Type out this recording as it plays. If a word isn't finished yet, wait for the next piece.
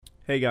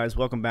Hey guys,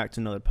 welcome back to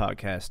another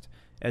podcast.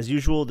 As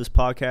usual, this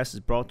podcast is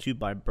brought to you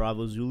by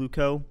Bravo Zulu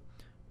Co.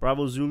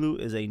 Bravo Zulu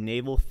is a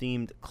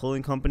naval-themed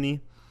clothing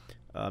company.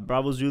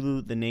 Bravo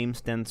Zulu, the name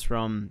stems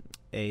from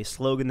a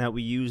slogan that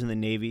we use in the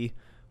Navy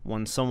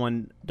when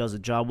someone does a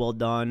job well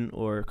done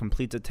or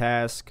completes a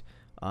task.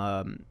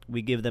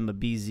 We give them a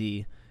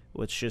BZ,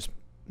 which just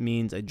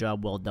means a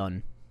job well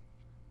done.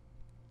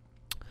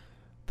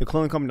 The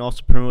clothing company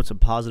also promotes a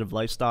positive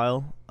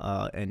lifestyle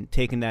and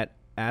taking that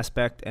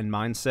aspect and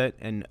mindset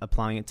and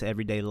applying it to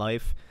everyday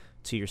life,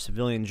 to your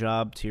civilian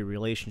job, to your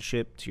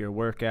relationship, to your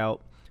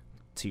workout,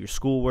 to your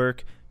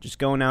schoolwork, just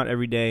going out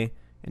every day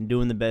and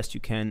doing the best you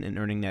can and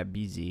earning that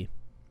BZ.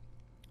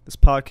 This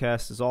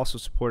podcast is also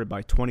supported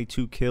by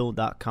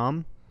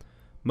 22kill.com.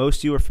 Most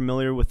of you are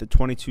familiar with the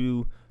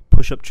 22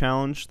 push-up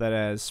challenge that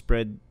has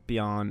spread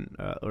beyond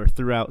or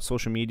throughout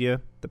social media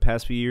the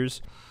past few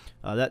years.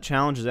 That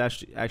challenge is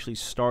actually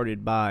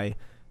started by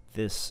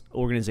this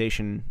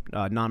organization,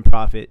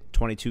 nonprofit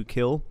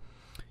 22kill.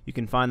 You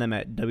can find them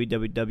at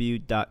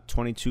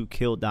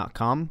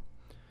www.22kill.com.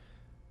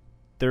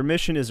 Their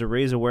mission is to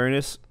raise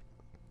awareness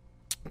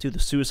to the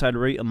suicide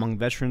rate among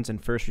veterans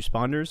and first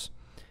responders,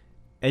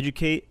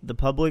 educate the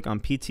public on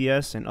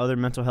PTS and other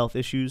mental health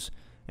issues,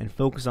 and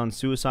focus on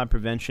suicide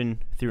prevention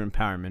through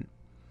empowerment.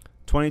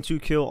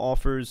 22kill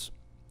offers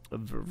a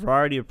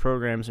variety of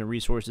programs and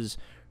resources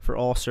for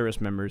all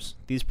service members.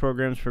 These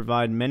programs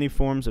provide many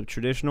forms of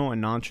traditional and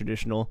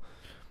non-traditional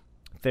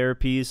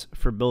therapies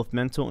for both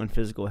mental and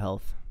physical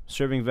health,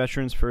 serving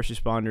veterans, first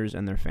responders,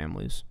 and their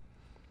families.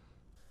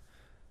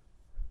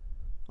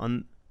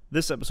 On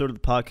this episode of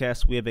the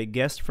podcast, we have a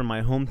guest from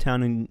my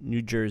hometown in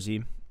New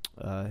Jersey.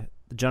 The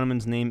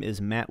gentleman's name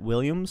is Matt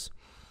Williams.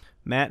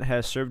 Matt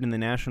has served in the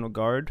National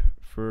Guard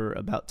for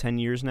about 10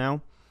 years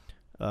now.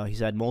 He's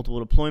had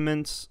multiple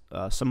deployments,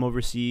 some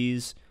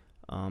overseas,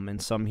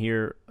 and some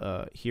here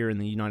in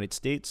the United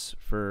States,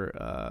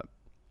 for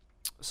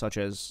such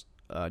as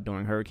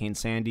during Hurricane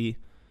Sandy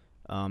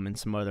and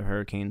some other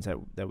hurricanes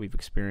that we've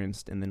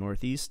experienced in the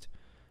Northeast.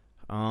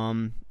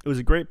 It was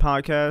a great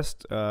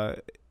podcast.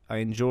 I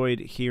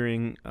enjoyed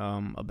hearing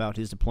about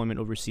his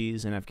deployment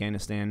overseas in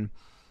Afghanistan,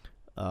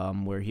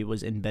 where he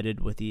was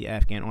embedded with the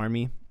Afghan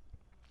army.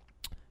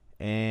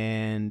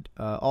 And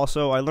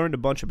also, I learned a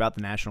bunch about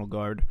the National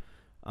Guard.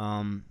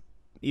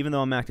 Even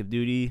though I'm active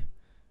duty,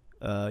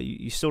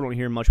 you still don't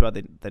hear much about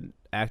the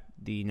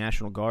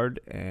National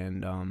Guard,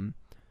 and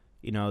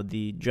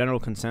the general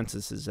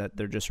consensus is that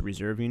they're just a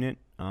reserve unit.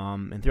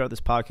 And throughout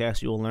this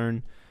podcast, you'll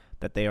learn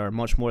that they are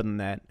much more than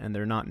that, and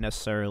they're not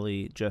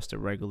necessarily just a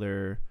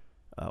regular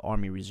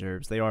Army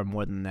reserves. They are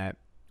more than that.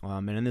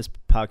 And in this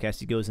podcast,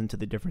 he goes into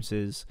the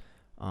differences,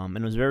 and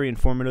it was very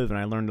informative, and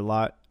I learned a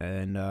lot,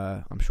 and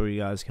I'm sure you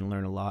guys can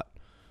learn a lot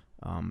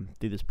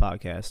through this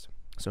podcast.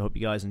 So I hope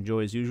you guys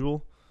enjoy as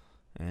usual,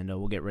 and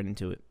we'll get right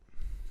into it.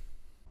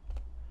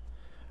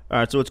 All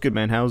right, so what's good,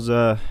 man? How's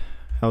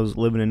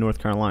living in North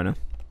Carolina?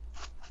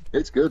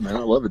 It's good, man.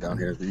 I love it down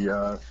here.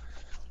 The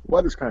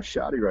weather's kind of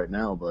shoddy right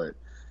now, but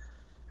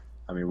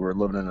I mean, we're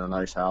living in a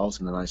nice house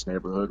in a nice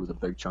neighborhood with a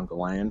big chunk of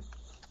land.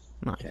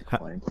 Nice. Can't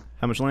complain.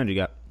 How much land do you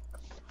got?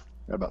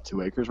 Got about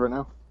 2 acres right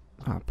now.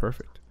 Ah,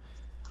 perfect.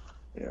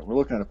 Yeah, we're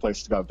looking at a place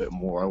that's got a bit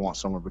more. I want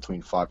somewhere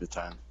between 5 to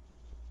 10.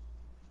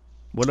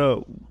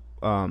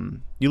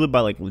 You live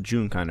by like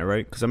Lejeune, kind of,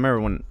 right? Because I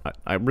remember when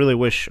I really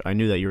wish I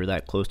knew that you were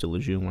that close to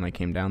Lejeune when I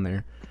came down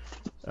there.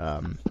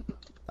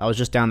 I was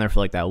just down there for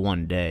like that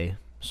one day,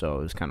 so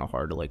it was kind of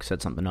hard to like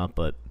set something up.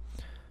 But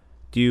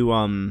do you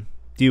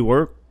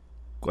work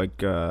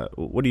like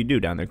what do you do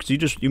down there? Because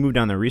you moved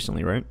down there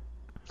recently, right?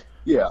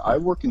 Yeah, I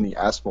work in the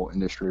asphalt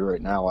industry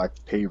right now. I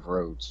pave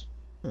roads.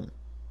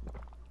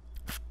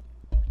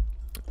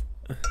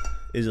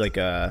 Is like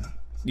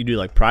you do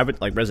like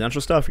private, like residential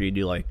stuff, or you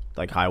do like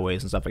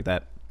highways and stuff like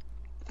that?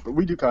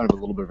 We do kind of a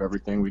little bit of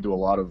everything. We do a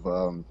lot of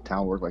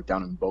town work, like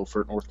down in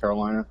Beaufort, North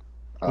Carolina.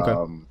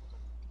 Okay.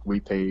 We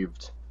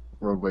paved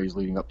roadways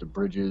leading up to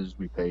bridges.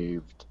 We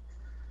did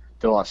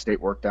a lot of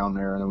state work down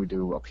there, and then we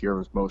do up here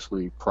is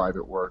mostly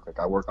private work. Like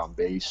I work on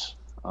base.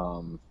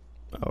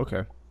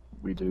 Okay.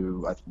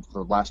 The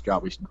last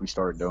job we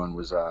started doing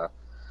was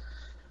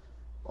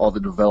all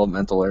the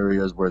developmental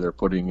areas where they're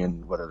putting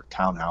in whether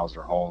townhouses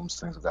or homes,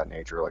 things of that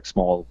nature, like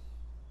small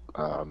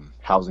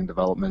housing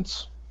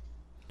developments.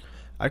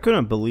 I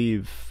couldn't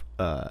believe.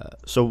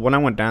 So when I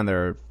went down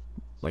there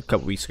like a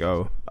couple weeks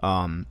ago,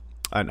 I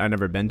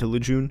never been to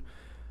Lejeune,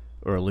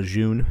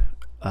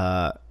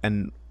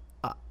 and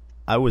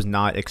I was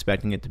not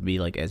expecting it to be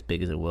like as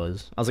big as it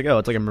was. I was like, oh,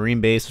 it's like a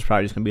Marine base. It's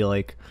probably just gonna be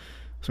like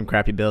some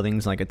crappy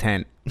buildings, like a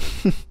tent.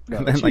 Yeah,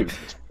 And then, like,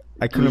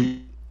 I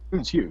couldn't.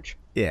 It's huge.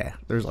 Yeah,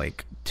 there's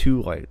like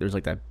there's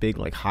like that big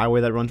like highway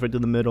that runs right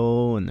through the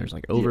middle, and there's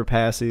like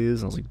overpasses.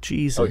 And I was like,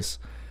 Jesus.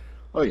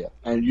 Oh yeah,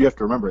 and you have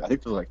to remember, I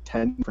think there's like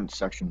 10 different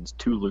sections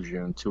to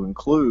Lejeune, to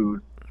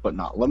include, but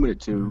not limited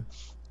to,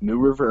 New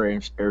River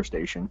Air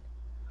Station,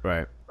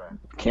 Right.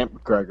 Camp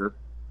McGregor,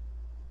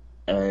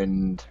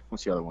 and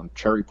what's the other one?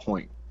 Cherry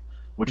Point,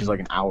 which is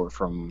like an hour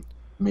from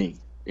me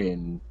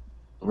in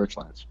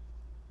Richlands.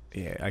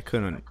 Yeah, I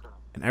couldn't.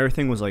 And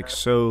everything was like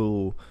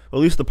so.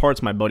 Well, at least the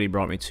parts my buddy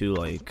brought me to,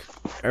 like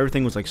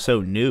everything was like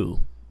so new.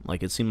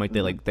 Like it seemed like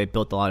Mhm. they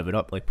built a lot of it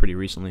up like pretty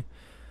recently.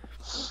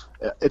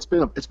 It's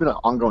been an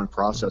ongoing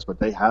process, but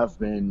they have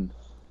been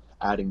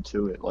adding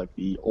to it. Like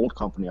the old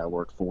company I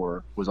worked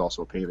for was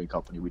also a paving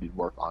company. We did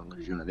work on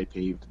Lejeune, and they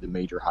paved the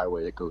major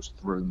highway that goes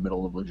through the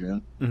middle of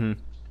Lejeune. Hmm.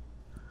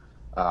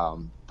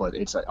 But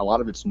it's a lot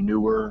of it's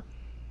newer.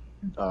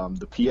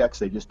 The PX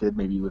they just did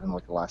maybe within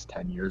like the last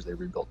 10 years they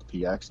rebuilt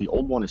the PX. The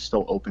old one is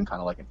still open, kind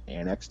of like an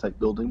annex type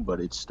building, but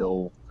it's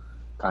still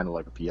kind of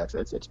like a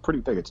PX. It's pretty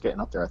big. It's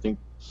getting up there.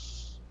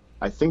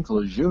 I think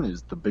Lejeune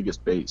is the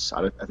biggest base.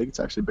 I think it's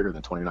actually bigger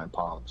than 29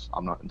 Palms.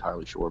 I'm not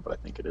entirely sure, but I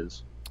think it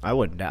is. I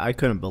wouldn't. I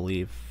couldn't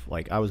believe.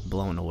 Like I was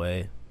blown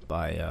away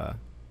by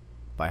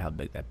how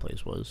big that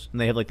place was. And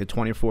they have like the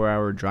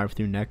 24-hour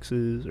drive-through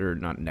Nexus, or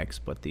not Nex,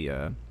 but the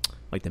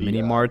like the The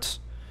mini marts.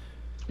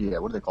 Yeah,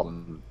 what do they call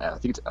them? I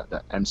think it's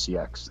the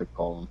MCX they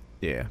call them.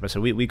 Yeah, but so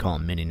we call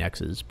them mini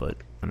Nexus, but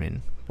I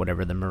mean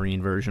whatever the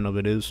marine version of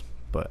it is.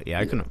 But yeah,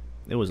 I Yeah, couldn't.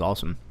 It was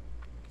awesome.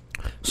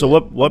 So yeah.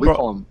 what We brought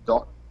call them the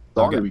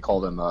okay army. We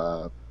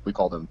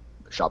call them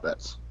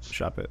shopettes.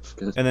 shop it?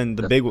 'Cause And then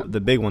that's,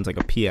 the big one's like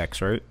a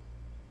PX, right?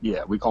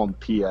 yeah, we call them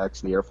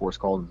PX. The Air Force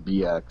called them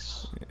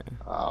BX.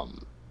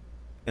 Um,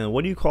 And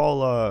what do you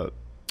call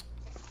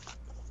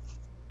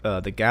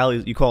the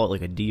galleys? You call it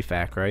like a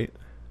DFAC, right?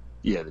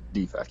 yeah, the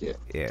DFAC. Yeah,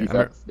 Yeah,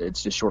 DFAC.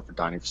 It's just short for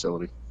dining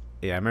facility.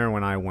 I remember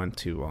when I went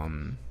to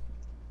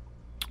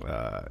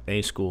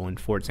a school in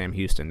Fort Sam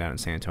Houston down in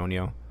San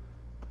Antonio.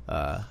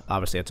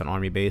 Obviously, it's an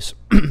army base,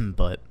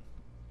 but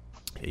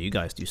yeah, you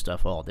guys do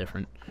stuff all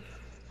different.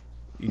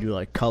 You do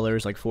like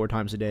colors like 4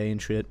 times a day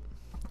and shit.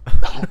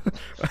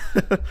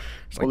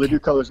 It's Well, like they do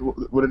colors.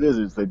 What it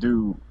is they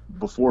do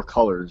before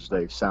colors.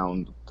 They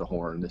sound the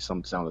horn. They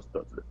sound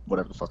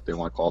whatever the fuck they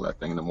want to call that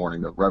thing in the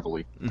morning, the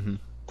reveille, hmm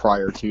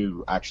prior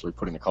to actually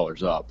putting the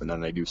colors up, and then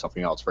they do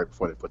something else right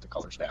before they put the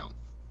colors down.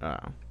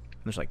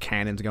 there's like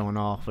cannons going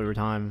off every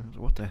time.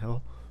 What the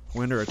hell?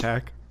 Winter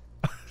attack.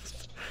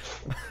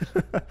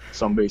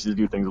 Some bases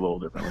do things a little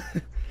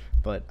differently.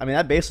 But I mean,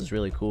 that base is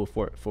really cool.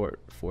 Fort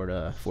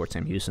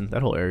Sam Houston.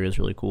 That whole area is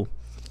really cool.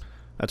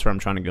 That's where I'm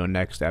trying to go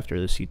next after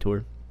the sea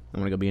tour. I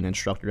want to go be an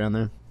instructor down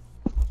there.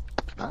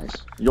 Nice.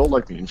 You'll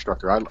like being an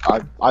instructor.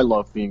 I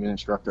love being an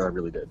instructor. I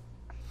really did.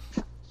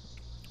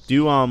 Do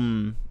you,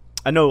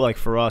 I know like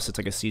for us it's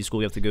like a C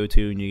school you have to go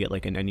to and you get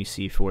like an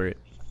NEC for it,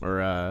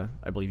 or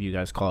I believe you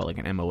guys call it like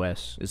an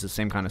MOS. Is the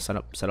same kind of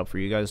setup for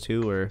you guys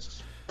too, or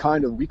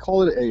Kind of. We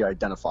call it a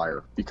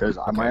identifier because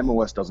my okay?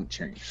 MOS doesn't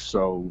change.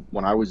 So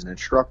when I was an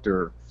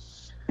instructor,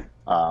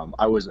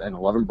 I was an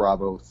 11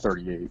 Bravo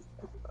 38.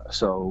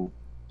 So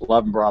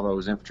 11 Bravo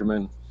is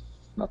infantryman.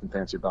 Nothing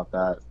fancy about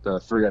that. The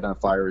 3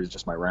 identifier is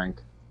just my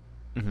rank.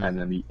 Hmm. And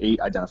then the 8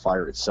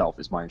 identifier itself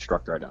is my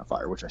instructor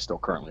identifier, which I still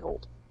currently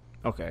hold.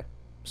 Okay.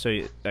 So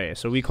yeah,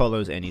 so we call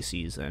those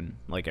NECs then.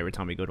 Like every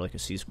time we go to like a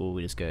C school,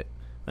 we just get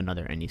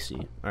another NEC.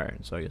 All right.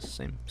 So I guess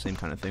same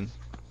kind of thing.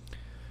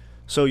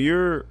 So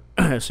you're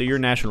so you're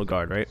National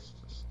Guard, right?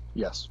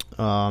 Yes.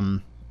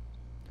 Well,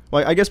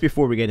 I guess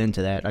before we get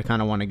into that, I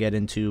kind of want to get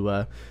into.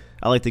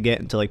 I like to get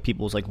into like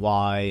people's like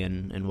why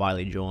and why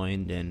they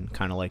joined and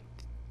kind of like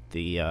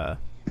the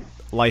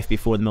life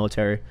before the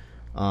military.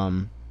 I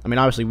mean,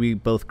 obviously we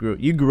both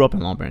You grew up in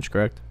Long Branch,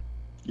 correct?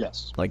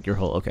 Yes. Like your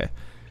whole okay.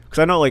 Because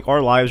I know like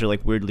our lives are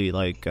like weirdly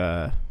like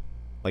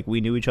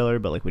we knew each other,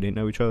 but like we didn't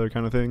know each other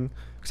kind of thing.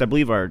 Because I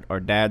believe our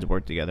dads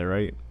worked together,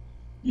 right?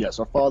 Yes.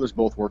 Our fathers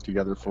both worked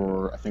together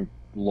for, I think,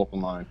 Local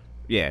 9.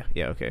 Yeah,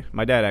 okay.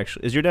 My dad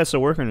actually is your dad still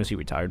working, or is he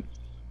retired?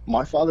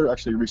 My father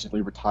actually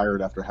recently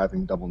retired after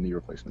having double knee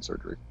replacement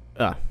surgery.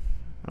 Ah,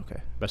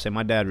 okay. But I say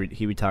my dad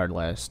he retired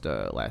last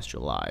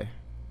July,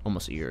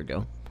 almost a year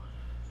ago.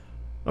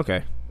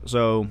 Okay,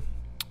 so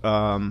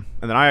and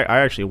then I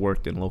actually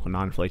worked in Local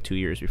 9 for like 2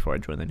 years before I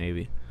joined the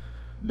Navy.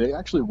 They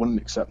actually wouldn't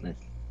accept me.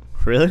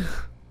 Really?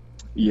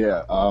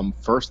 Yeah.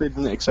 First they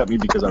didn't accept me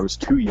because I was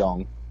too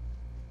young.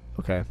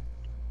 Okay.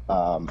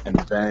 And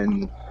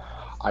then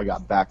I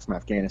got back from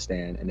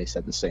Afghanistan, and they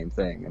said the same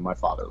thing. And my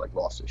father like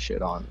lost his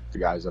shit on the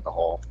guys at the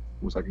hall.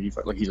 It was like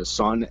he's a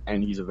son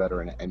and he's a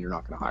veteran, and you're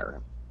not going to hire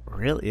him.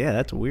 Really? Yeah,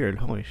 that's weird.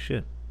 Holy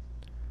shit.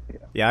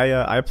 Yeah.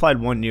 Yeah, I applied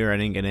 1 year, I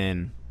didn't get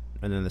in,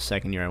 and then the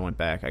second year I went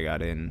back, I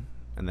got in,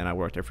 and then I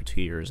worked there for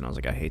 2 years, and I was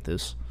like, I hate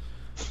this.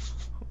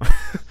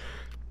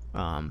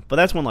 But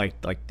that's when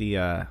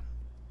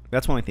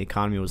that's when like the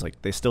economy was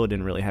like they still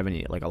didn't really have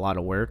any like a lot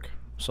of work.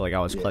 So like I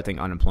was Yeah. collecting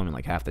unemployment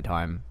like half the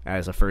time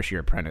as a first year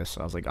apprentice.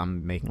 I was like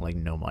I'm making like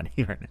no money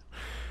right now.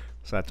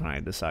 So that's when I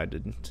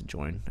decided to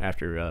join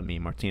after me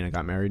and Martina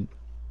got married.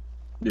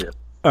 Yeah.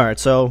 All right,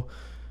 so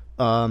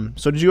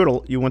did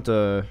you went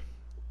to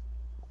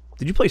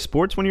did you play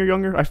sports when you were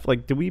younger?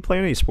 Did we play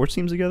any sports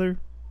teams together?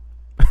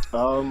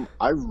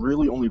 I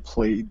really only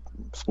played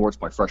sports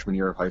my freshman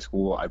year of high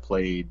school. I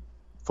played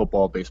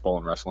football, baseball,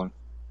 and wrestling.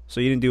 So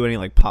you didn't do any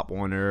like Pop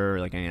Warner or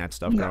like any of that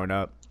stuff No. growing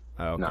up?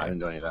 Oh, No, I okay. didn't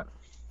do any of that.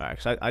 All right,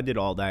 'cause I did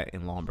all that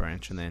in Long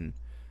Branch, and then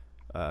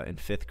in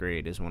 5th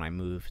grade is when I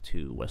moved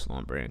to West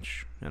Long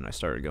Branch, and I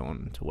started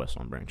going to West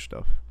Long Branch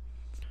stuff.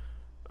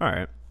 All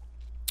right.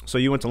 So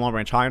you went to Long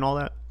Branch High and all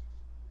that?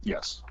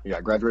 Yes. Yeah,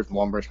 I graduated from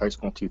Long Branch High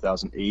School in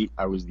 2008.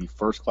 I was the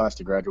first class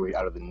to graduate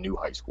out of the new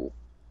high school.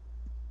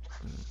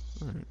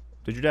 All right.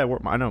 Did your dad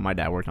work? I know my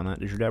dad worked on that.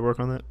 Did your dad work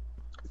on that?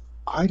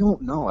 I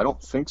don't know. I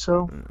don't think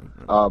so.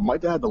 My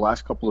dad, the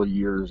last couple of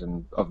years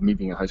of me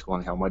being in high school,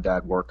 anyhow, my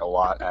dad worked a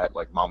lot at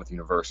like Monmouth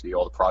University,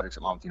 all the projects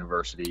at Monmouth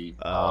University.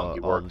 He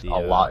worked a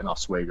lot in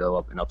Oswego,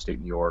 up in upstate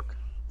New York.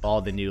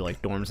 All the new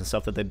like dorms and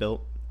stuff that they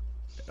built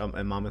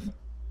at Monmouth.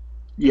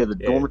 Yeah, the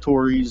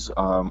dormitories.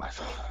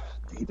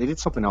 They did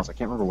something else. I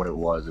can't remember what it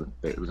was.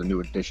 It was a new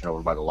addition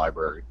over by the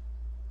library.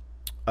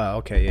 Oh,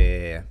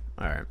 okay. Yeah.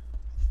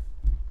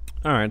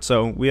 All right.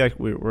 So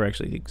we're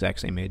actually the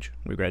exact same age.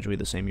 We graduated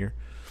the same year.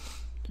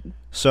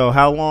 So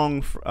how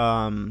long?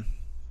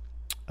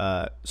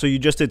 So you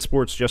just did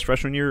sports just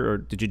freshman year, or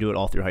did you do it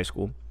all through high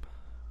school?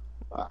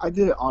 I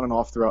did it on and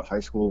off throughout high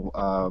school.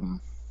 I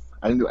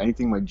didn't do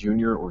anything my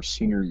junior or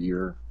senior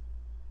year.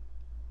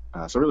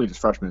 So really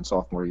just freshman and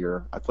sophomore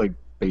year. I played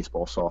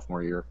baseball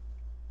sophomore year.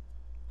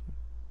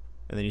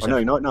 And then you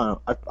said,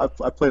 no.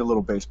 I played a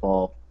little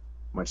baseball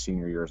my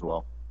senior year as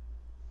well.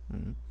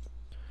 Mm-hmm.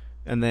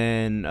 And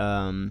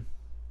then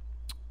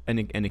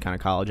any kind of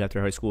college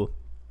after high school?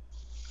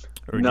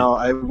 No,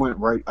 I went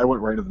right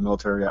into the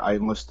military. I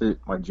enlisted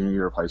my junior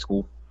year of high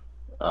school,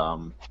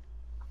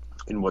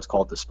 in what's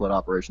called the Split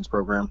Operations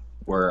Program,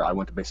 where I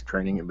went to basic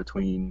training in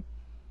between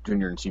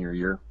junior and senior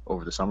year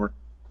over the summer.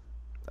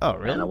 Oh,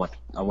 really? And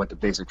I went to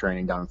basic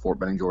training down in Fort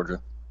Benning,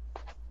 Georgia,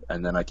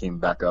 and then I came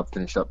back up,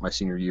 finished up my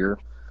senior year.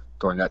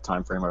 During that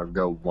time frame, I would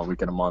go 1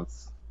 weekend a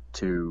month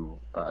to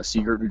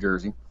Seagirt, New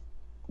Jersey,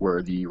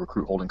 where the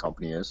recruit holding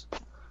company is,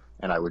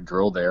 and I would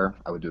drill there.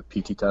 I would do a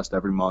PT test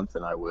every month,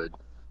 and I would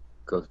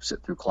go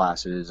sit through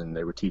classes, and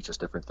they would teach us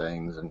different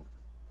things. And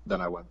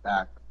then I went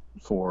back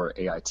for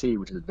AIT,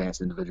 which is Advanced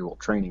Individual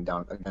Training,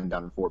 down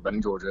in Fort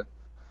Benning, Georgia,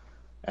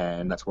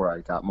 and that's where I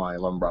got my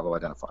 11 Bravo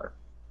identifier,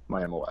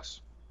 my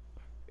MOS.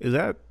 Is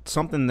that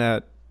something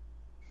that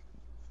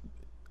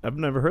I've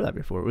never heard that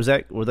before?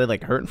 Were they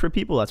like hurting for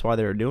people? That's why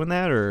they were doing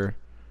that, or?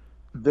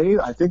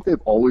 I think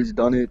they've always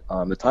done it.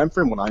 The time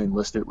frame when I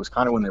enlisted was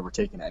kind of when they were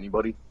taking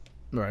anybody.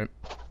 Right.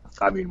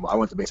 I mean, I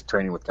went to basic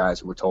training with guys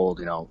who were told,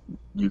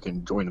 you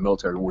can join the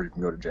military or you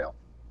can go to jail.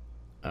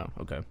 Oh,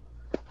 okay.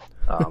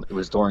 It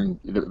was during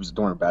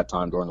a bad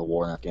time during the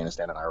war in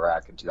Afghanistan and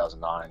Iraq in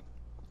 2009.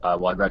 I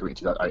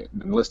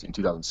enlisted in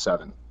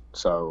 2007.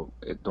 So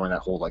during that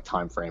whole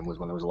time frame was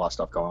when there was a lot of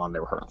stuff going on. They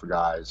were hurting for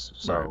guys.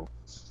 So. Right.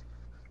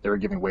 They were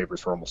giving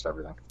waivers for almost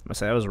everything. I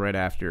say that was right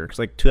after,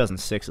 because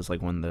 2006 is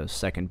when the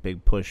second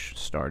big push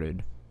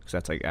started, because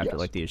that's after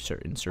the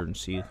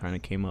insurgency kind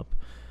of came up.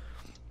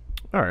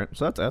 All right,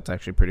 so that's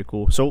actually pretty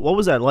cool. So what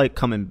was that like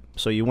coming?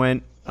 So you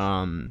went,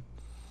 and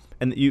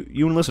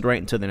you enlisted right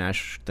into the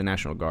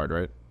National Guard,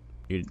 right?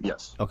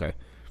 Yes. Okay.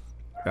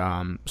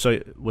 So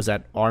was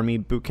that Army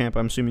boot camp?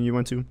 I'm assuming you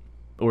went to,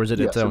 or is it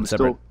its own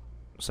separate?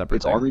 It's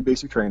thing? Army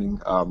basic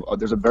training.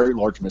 There's a very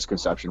large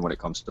misconception when it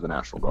comes to the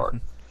National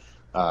Guard.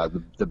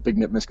 The big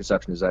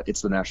misconception is that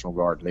it's the National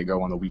Guard. They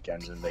go on the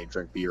weekends and they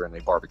drink beer and they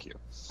barbecue.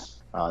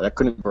 That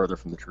couldn't be further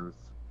from the truth.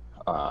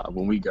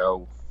 When we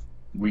go.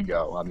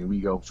 I mean, we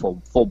go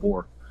full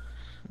bore.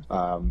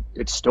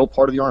 It's still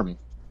part of the Army.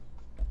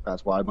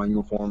 That's why my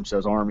uniform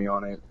says Army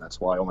on it.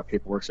 That's why all my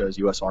paperwork says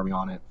U.S. Army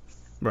on it.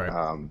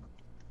 Right.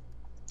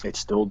 It's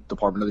still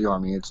Department of the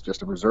Army. It's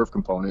just a reserve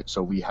component,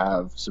 so we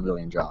have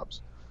civilian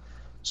jobs.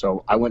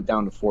 So I went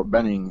down to Fort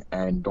Benning,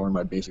 and during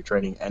my basic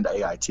training and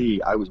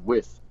AIT, I was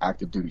with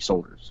active duty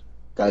soldiers,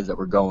 guys that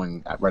were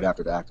going right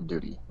after the active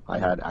duty. I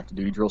had active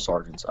duty drill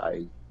sergeants.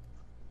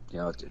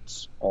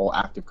 It's all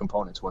active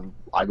components. When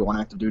I go on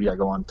active duty, I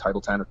go on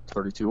Title 10 or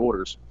 32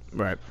 orders,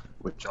 right,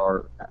 which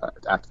are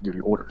active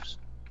duty orders.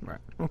 Right.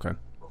 Okay.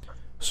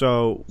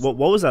 So what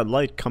was that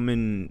like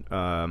coming,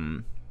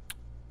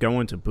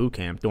 going to boot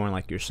camp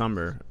during your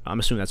summer? I'm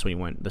assuming that's when you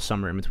went, the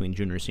summer in between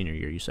junior and senior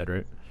year. You said,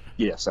 right?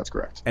 Yes, that's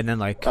correct. And then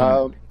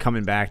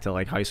coming back to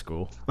high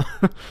school.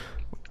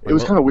 It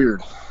was kind of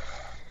weird.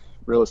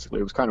 Realistically,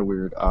 it was kind of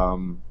weird.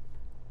 One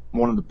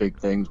of the big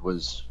things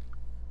was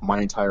my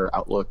entire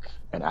outlook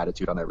and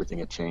attitude on everything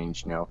had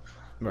changed. Right.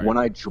 When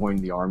I joined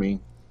the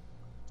Army,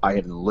 I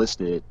had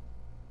enlisted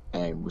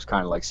and was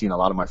kind of seeing a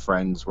lot of my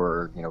friends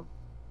were,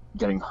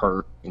 getting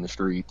hurt in the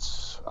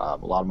streets. A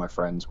lot of my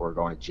friends were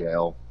going to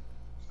jail,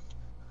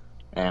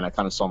 and I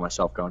kind of saw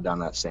myself going down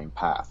that same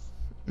path.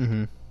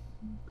 Mm-hmm.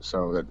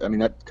 So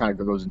that kind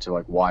of goes into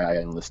why I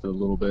enlisted a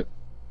little bit.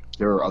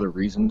 There are other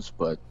reasons,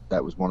 but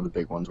that was one of the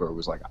big ones where it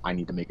was I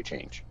need to make a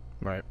change.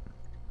 Right.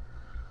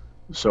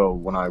 So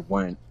when I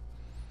went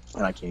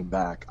and I came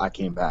back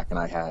and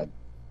I had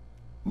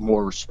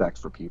more respect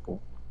for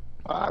people.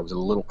 I was a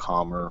little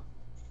calmer,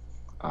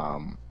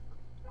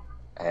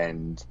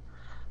 and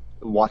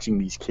watching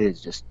these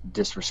kids just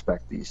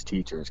disrespect these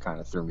teachers kind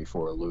of threw me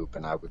for a loop,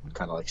 and I would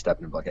kind of step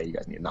in and be hey, you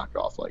guys need to knock it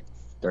off.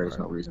 There is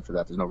no reason for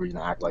that. There's no reason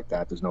to act like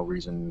that. There's no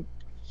reason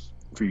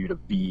for you to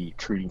be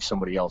treating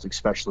somebody else,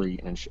 especially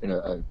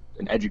an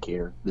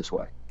educator, this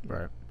way.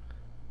 Right.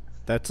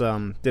 That's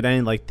did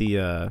any like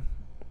the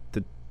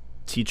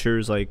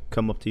teachers like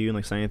come up to you and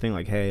like say anything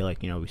like, hey,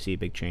 like, we see a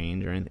big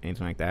change or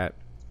anything like that?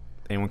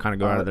 Anyone kind of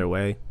go out of their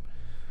way?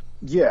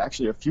 Yeah,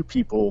 actually, a few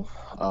people,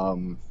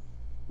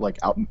 like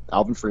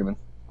Alvin Freeman,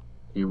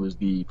 he was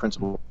the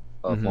principal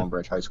of Long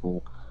Branch High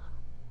School.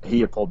 He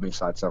had pulled me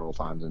aside several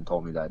times and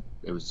told me that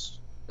it was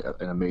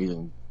an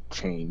amazing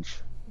change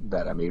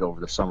that I made over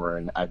the summer.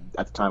 And at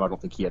the time, I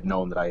don't think he had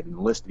known that I had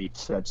enlisted. He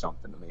said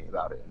something to me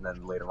about it. And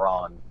then later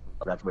on,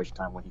 graduation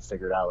time, when he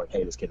figured out, like,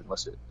 hey, this kid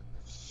enlisted,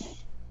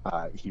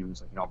 he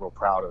was like, I'm real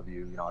proud of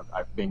you.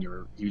 I've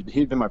been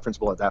he'd been my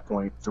principal at that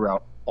point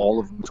throughout all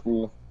of the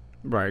school.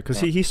 Right, because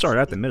he started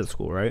at the middle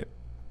school, right?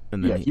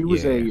 And then he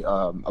was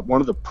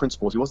one of the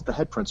principals. He wasn't the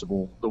head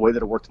principal. The way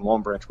that it worked in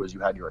Long Branch was you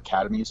had your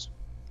academies.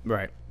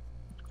 Right.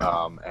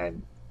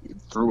 And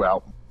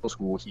throughout middle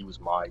school, he was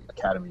my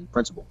academy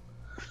principal.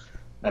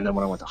 And then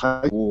when I went to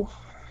high school,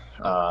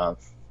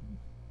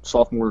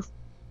 sophomore,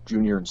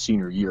 junior, and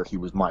senior year, he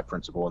was my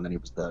principal. And then he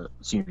was the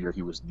senior year,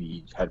 he was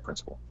the head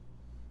principal.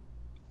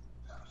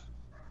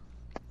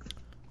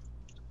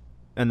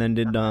 And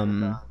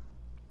then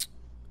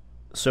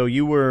so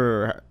you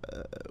were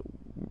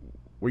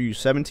you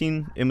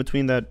 17 in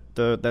between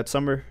that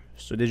summer?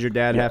 So did your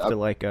dad have to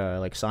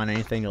like sign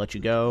anything to let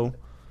you go?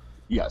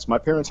 Yes, my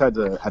parents had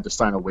to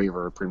sign a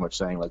waiver, pretty much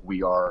saying like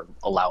we are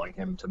allowing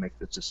him to make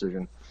this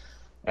decision.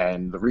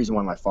 And the reason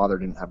why my father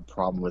didn't have a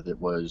problem with it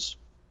was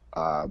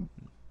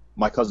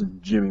my cousin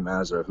Jimmy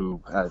Mazza,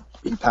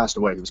 he passed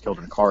away. He was killed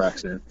in a car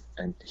accident,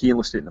 and he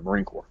enlisted in the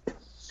Marine Corps.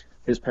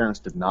 His parents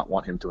did not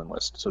want him to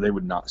enlist, so they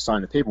would not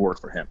sign the paperwork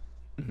for him.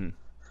 Mm-hmm.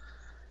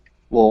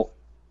 Well,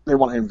 they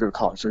wanted him to go to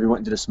college, so he went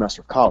and did a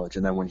semester of college.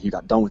 And then when he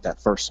got done with that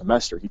first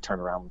semester, he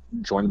turned around,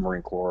 joined the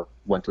Marine Corps,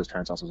 went to his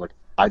parents' house, and was like,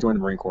 I joined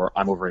the Marine Corps.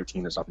 I'm over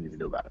 18. There's nothing you can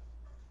do about it.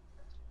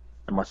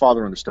 And my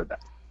father understood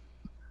that.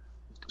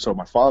 So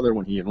my father,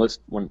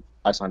 when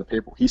I signed the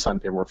paper, he signed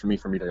the paperwork for me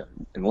to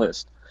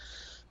enlist.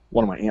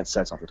 One of my aunts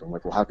said something to him,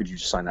 like, well, how could you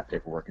just sign that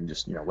paperwork and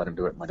just, let him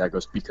do it? My dad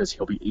goes, because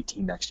he'll be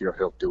 18 next year.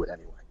 He'll do it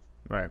anyway.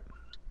 Right.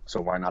 So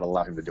why not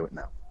allow him to do it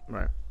now?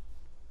 Right.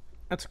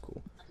 That's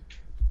cool.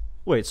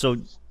 Wait, so,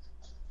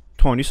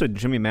 Tone, you said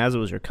Jimmy Mazza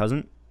was your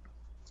cousin?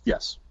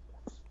 Yes.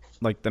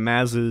 Like the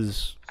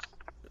Mazzas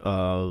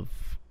of,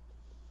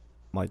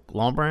 like,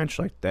 Long Branch,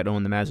 like that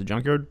own the Mazza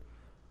junkyard?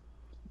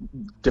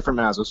 Different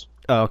Mazzas.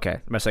 Oh, okay.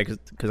 I say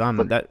because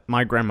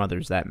my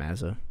grandmother's that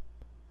Mazza.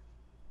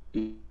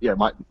 Yeah,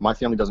 my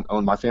family doesn't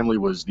own. My family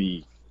was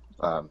the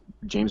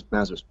James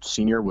Mazza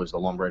Senior was the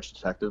Long Branch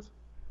detective.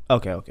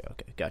 Okay,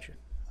 gotcha.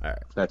 All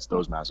right. That's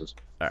those Mazzas.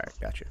 All right,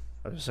 gotcha.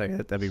 I was just saying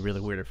that'd be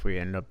really weird if we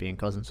ended up being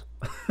cousins.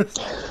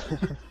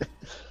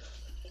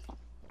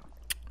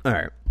 All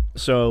right,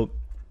 so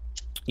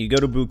you go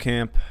to boot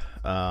camp.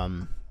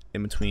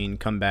 In between,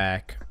 come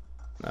back.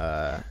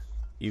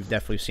 You've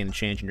definitely seen a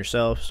change in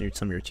yourself.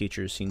 Some of your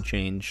teachers seen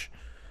change.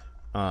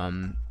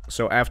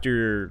 So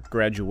after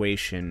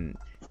graduation,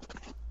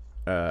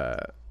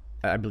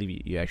 I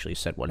believe you actually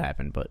said what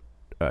happened, but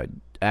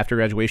after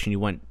graduation, you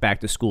went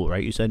back to school,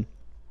 right? You said.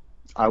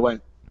 I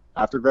went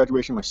after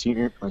graduation. My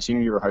senior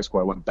year of high school,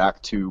 I went back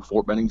to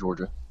Fort Benning,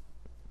 Georgia,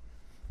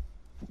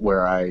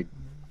 where I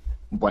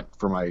went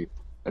for my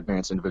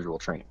advanced individual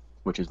training,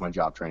 which is my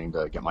job training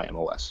to get my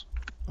MOS.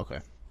 Okay.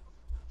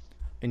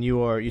 And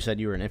you said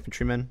you were an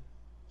infantryman?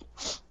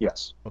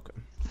 Yes. Okay.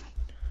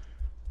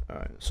 All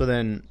right. So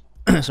then,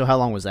 so how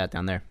long was that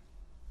down there?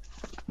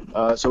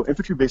 So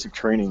infantry basic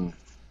training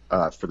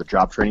for the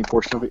job training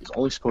portion of it is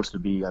only supposed to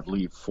be, I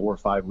believe, 4 or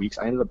 5 weeks.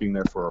 I ended up being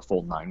there for a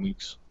full 9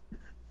 weeks.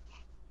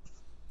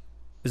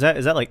 Is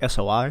that like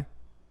SOI?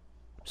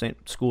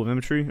 School of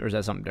Infantry, or is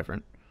that something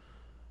different?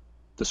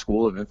 The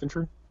School of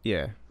Infantry?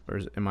 Yeah.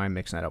 Or am I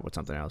mixing that up with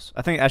something else?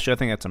 I think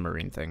that's a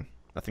Marine thing.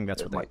 I think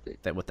that's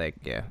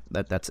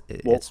that's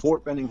it. Well,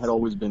 Fort Benning had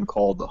always been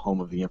called the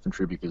home of the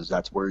infantry because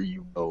that's where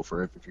you go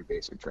for infantry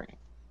basic training.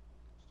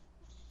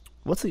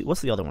 What's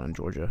the other one in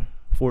Georgia?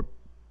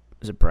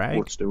 Is it Bragg?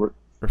 Fort Stewart.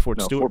 Or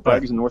Fort Stewart? Fort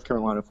Bragg is in North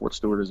Carolina. Fort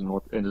Stewart is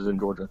in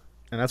Georgia.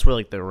 And that's where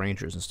like the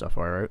Rangers and stuff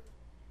are, right?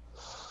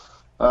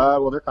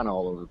 Well, they're kind of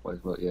all over the place,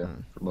 but yeah,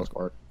 for the most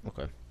part.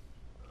 Okay.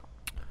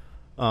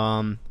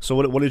 So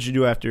what did you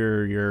do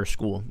after your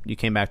school? You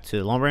came back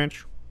to Long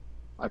Branch?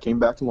 I came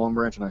back to Long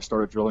Branch and I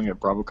started drilling at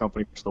Bravo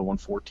Company, the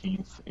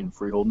 114th in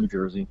Freehold, New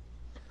Jersey.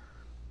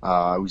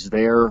 I was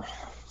there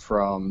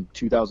from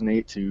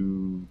 2008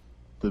 to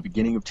the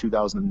beginning of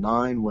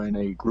 2009 when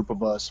a group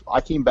of us,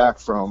 I came back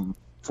from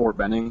Fort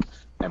Benning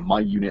and my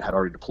unit had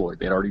already deployed.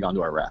 They had already gone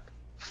to Iraq.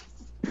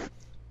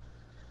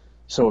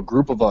 So a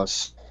group of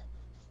us,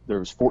 there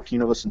was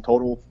 14 of us in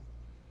total,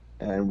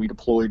 and we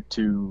deployed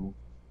to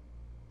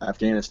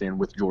Afghanistan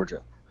with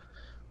Georgia.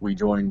 We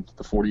joined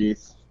the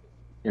 48th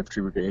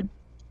Infantry Brigade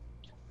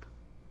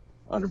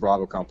under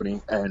Bravo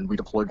Company, and we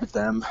deployed with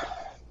them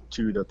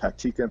to the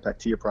Paktika and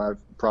Paktia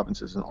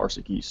provinces in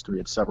Arsik East. We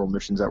had several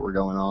missions that were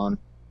going on.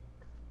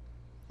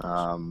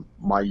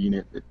 My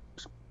unit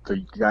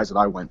the guys that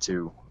I went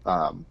to,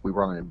 we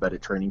were on an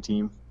embedded training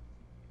team,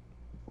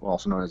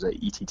 also known as a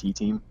ETT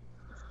team,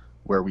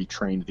 where we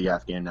trained the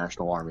Afghan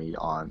National Army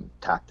on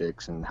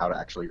tactics and how to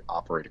actually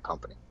operate a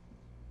company.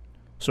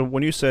 So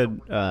when you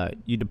said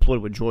you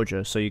deployed with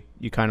Georgia, so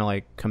you kind of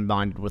like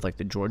combined with like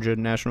the Georgia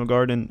National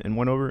Guard and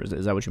went over?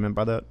 Is that what you meant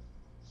by that?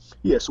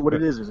 Yeah, so what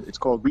it is it's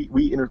called,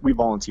 we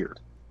volunteered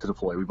to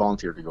deploy. We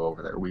volunteered to go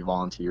over there. We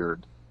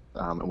volunteered,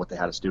 and what they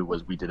had us do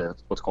was we did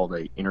what's called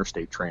a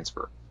interstate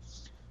transfer,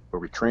 where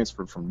we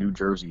transferred from New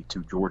Jersey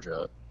to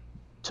Georgia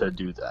to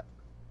do that.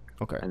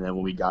 Okay. And then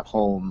when we got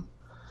home,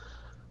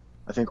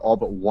 I think all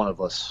but one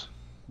of us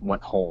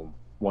went home.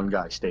 One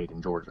guy stayed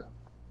in Georgia.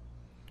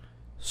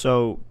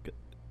 So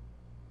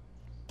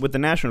with the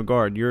National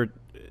Guard,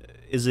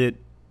 is it,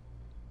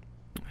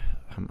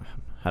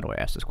 how do I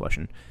ask this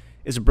question?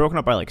 Is it broken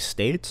up by like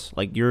states?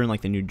 Like you're in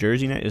like the New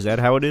Jersey net? Is that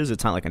how it is?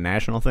 It's not like a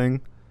national thing?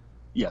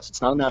 Yes,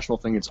 it's not a national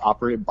thing. It's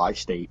operated by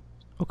state.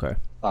 Okay.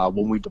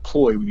 When we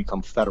deploy, we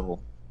become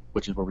federal,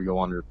 which is where we go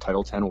under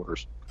Title 10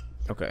 orders.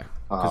 Okay.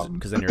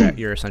 Because then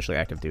you're essentially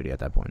active duty at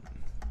that point.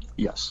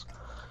 Yes.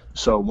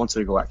 So once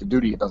they go active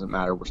duty, it doesn't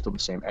matter. We're still the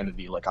same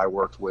entity. Like I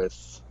worked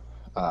with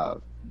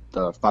the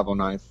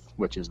 509th,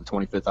 which is the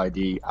 25th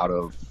ID out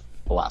of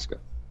Alaska.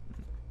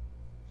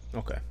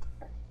 Okay.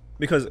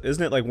 Because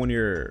isn't it like when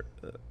you're,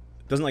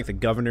 doesn't like the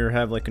governor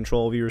have like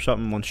control of you or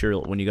something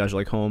when you guys are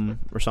like home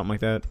or something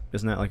like that?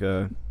 Isn't that like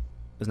a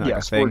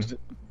thing?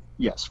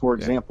 For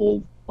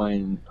example,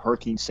 when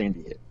Hurricane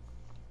Sandy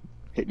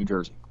hit New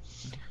Jersey,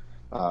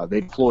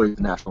 they deployed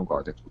the National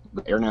Guard,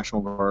 the Air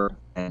National Guard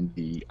and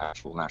the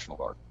actual National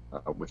Guard,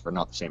 which are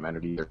not the same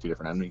entity. They're two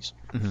different entities.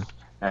 Mm-hmm.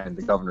 And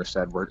the governor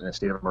said, we're in a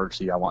state of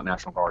emergency. I want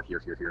National Guard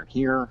here, here, here, and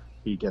here.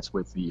 He gets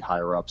with the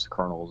higher-ups, the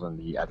colonels, and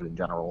the adjutant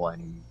general,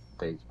 and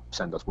they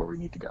send us where we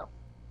need to go.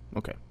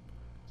 Okay.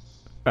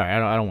 All right,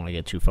 I don't want to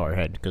get too far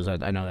ahead because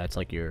I know that's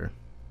like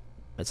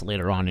that's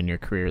later on in your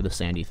career, the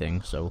Sandy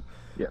thing. So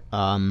yeah.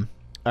 All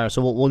right,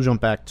 so we'll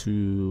jump back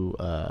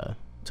to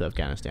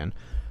Afghanistan.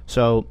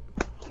 So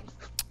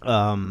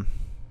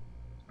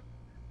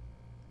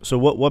so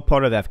what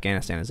part of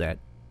Afghanistan is that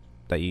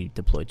you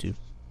deployed to?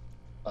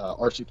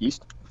 Arctic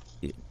East.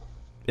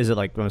 Is it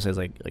like when it says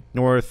like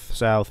north,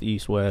 south,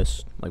 east,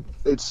 west? Like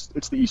it's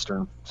the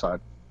eastern side.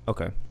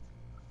 Okay.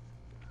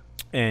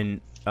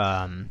 And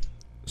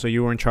so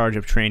you were in charge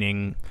of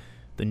training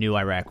the new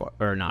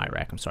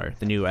the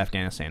new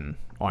Afghanistan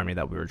army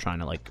that we were trying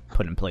to like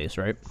put in place,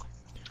 right?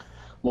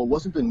 Well, it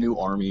wasn't the new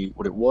army.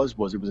 What it was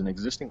an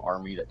existing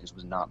army that just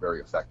was not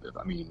very effective.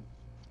 I mean,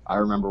 I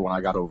remember when I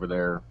got over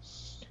there,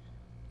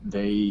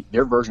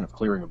 their version of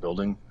clearing a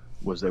building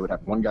was they would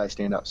have one guy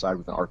stand outside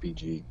with an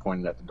RPG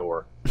pointed at the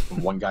door,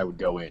 and one guy would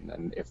go in,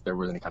 and if there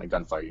was any kind of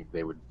gunfighting,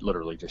 they would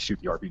literally just shoot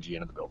the RPG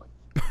into the building.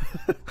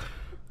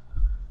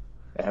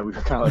 And we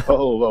were kind of like,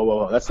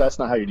 whoa, that's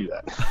not how you do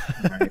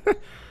that. Right?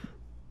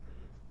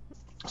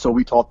 So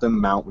we taught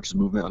them Mount, which is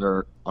movement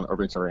on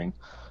urban terrain,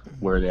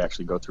 where they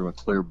actually go through and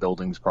clear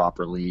buildings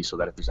properly so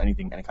that if there's any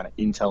kind of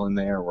intel in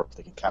there, or if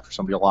they can capture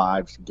somebody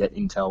alive to get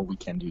intel, we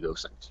can do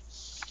those things.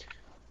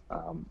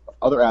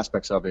 Other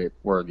aspects of it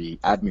were the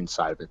admin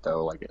side of it,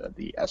 though, like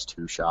the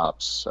S2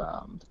 shops,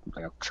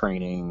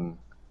 training,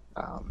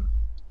 how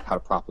to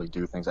properly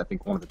do things. I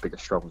think one of the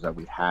biggest struggles that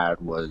we had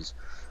was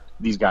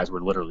these guys were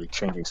literally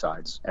changing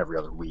sides every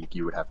other week.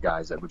 You would have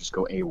guys that would just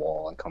go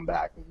AWOL and come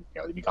back, and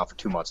they'd be gone for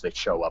 2 months. They'd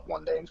show up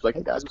one day and be like,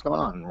 "Hey guys, what's going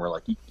on?" And we're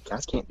like, "You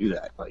guys can't do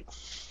that." Like,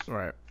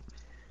 right?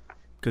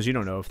 Because you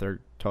don't know if they're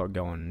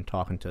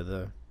talking to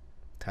the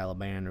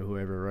Taliban or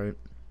whoever, right?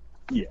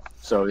 Yeah.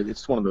 So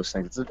it's one of those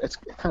things. It's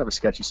kind of a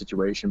sketchy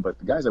situation, but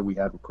the guys that we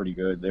had were pretty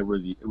good. It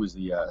was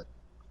the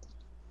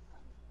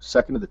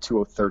second of the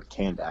 203rd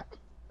Kandak,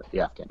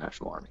 the Afghan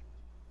National Army.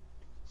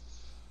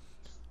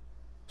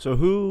 So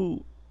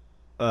who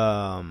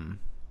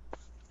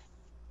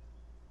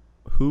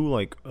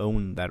like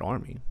owned that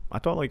army? I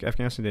thought like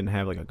Afghanistan didn't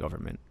have like a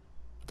government.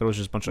 I thought it was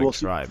just a bunch of like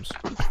tribes.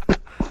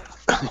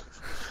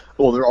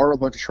 Well, there are a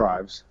bunch of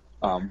tribes,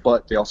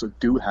 but they also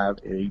do have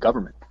a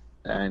government,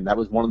 and that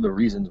was one of the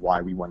reasons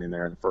why we went in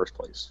there in the first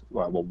place.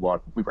 Well,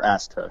 we were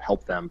asked to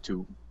help them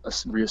to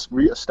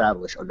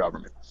reestablish a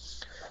government,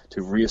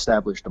 to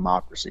reestablish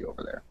democracy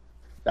over there.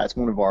 That's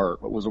one of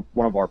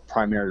our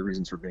primary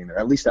reasons for being there,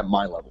 at least at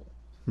my level.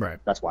 Right.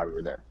 That's why we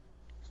were there.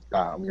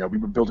 We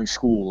were building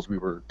schools, we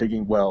were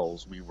digging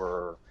wells, we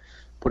were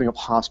putting up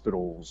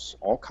hospitals,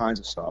 all kinds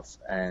of stuff,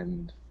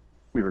 and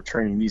we were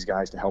training these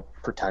guys to help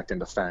protect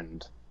and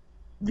defend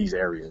these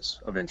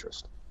areas of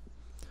interest.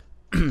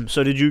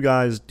 So did you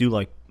guys do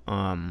like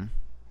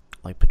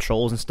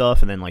patrols and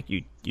stuff, and then like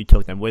you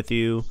took them with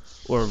you,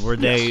 or were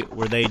they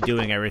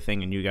doing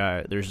everything and you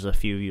guys there's a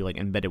few of you like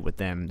embedded with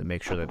them to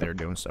make sure that they're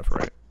doing stuff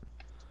right?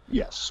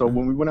 Yes. So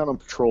when we went out on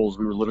patrols,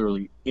 we were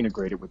literally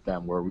integrated with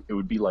them, where it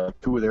would be like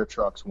 2 of their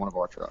trucks, 1 of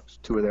our trucks,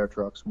 2 of their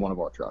trucks, 1 of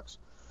our trucks.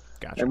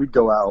 Gotcha. And we'd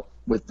go out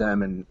with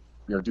them and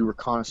do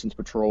reconnaissance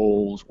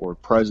patrols or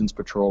presence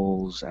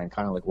patrols and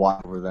kind of like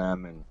watch over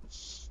them and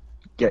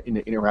get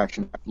into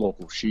interaction with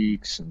local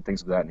sheiks and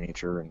things of that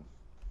nature. And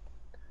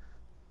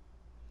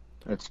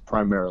It's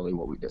primarily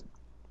what we did.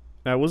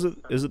 Now, is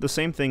it the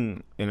same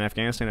thing in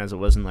Afghanistan as it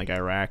was in like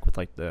Iraq with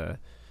like the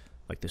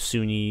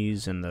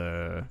Sunnis and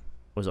the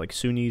was it like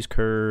Sunnis,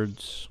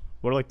 Kurds?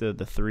 What are like the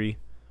three?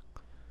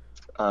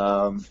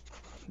 Um,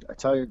 I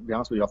tell you, to be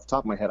honest with you, off the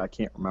top of my head, I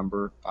can't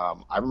remember. I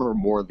remember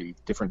more of the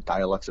different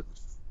dialects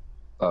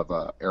of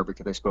Arabic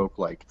that they spoke,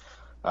 like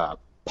uh,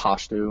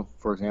 Pashto,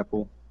 for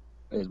example,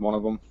 is one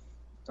of them.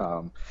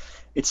 Um,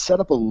 it's set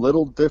up a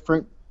little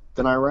different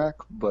than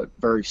Iraq, but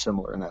very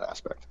similar in that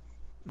aspect.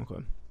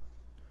 Okay.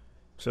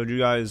 So, do you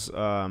guys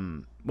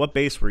what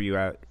base were you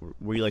at?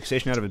 Were you like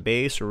stationed out of a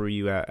base, or were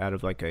you out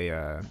of like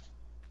a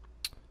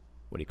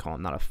what do you call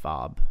it? Not a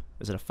fob.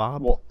 Is it a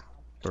fob? Well,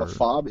 a Or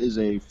FOB is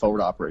a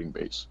forward operating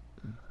base.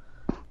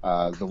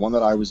 The one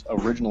that I was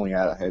originally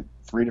at, I had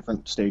three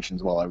different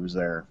stations while I was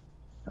there.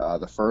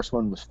 The first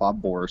one was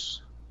FOB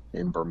Boris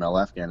in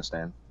Burmel,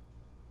 Afghanistan.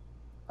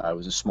 It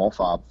was a small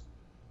FOB,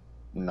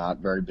 not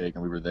very big,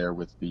 and we were there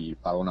with the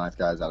 509th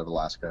guys out of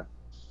Alaska.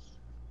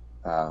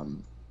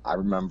 Um, I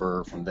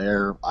remember from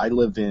there, I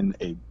lived in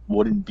a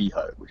wooden bee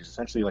hut, which is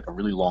essentially like a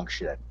really long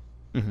shed.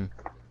 hmm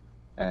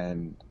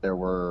And there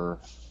were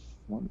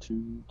one,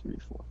 two, three,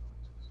 four,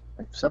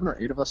 like 7 or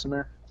 8 of us in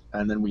there.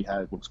 And then we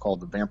had what was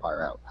called the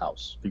vampire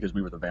house because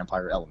we were the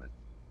vampire element.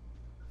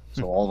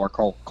 So all of our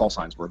call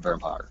signs were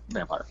vampire.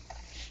 Vampire.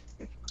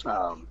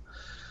 Um,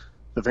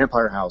 the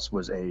vampire house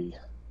was a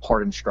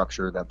hardened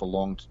structure that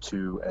belonged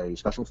to a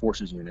special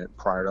forces unit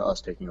prior to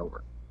us taking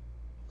over.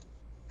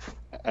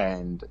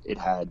 And it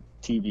had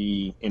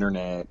TV,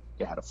 internet,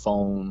 it had a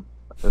phone.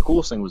 The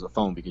coolest thing was the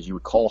phone because you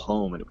would call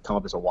home and it would come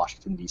up as a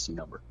Washington, D.C.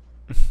 number.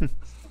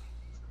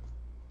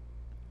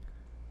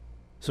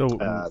 so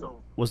Uh,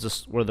 was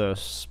this were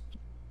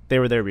they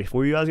were there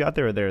before you guys got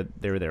there, or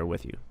they were there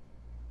with you?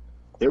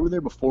 they were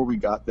there before we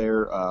got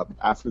there.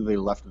 After they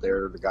left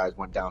there, the guys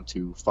went down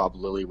to Fob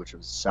Lily, which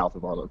was south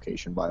of our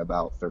location by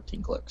about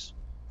 13 clicks.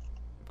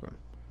 Okay.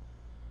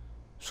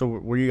 So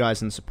were you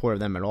guys in support of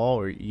them at all,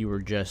 or you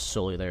were just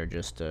solely there,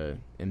 just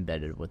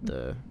embedded with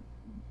the?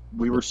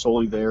 We With, were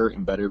solely there,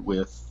 embedded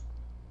with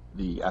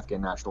the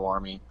Afghan National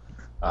Army.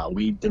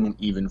 We didn't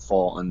even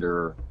fall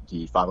under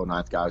the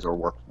 509th guys or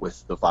work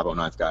with the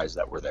 509th guys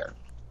that were there.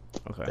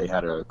 okay, They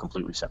had a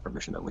completely separate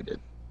mission than we did.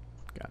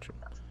 gotcha.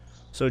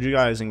 So did you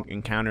guys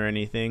encounter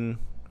anything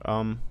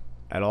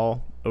at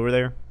all over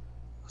there?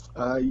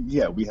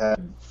 Yeah, we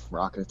had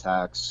rocket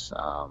attacks.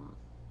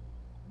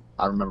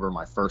 I remember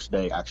my first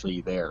day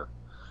actually there.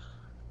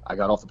 I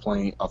got off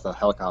the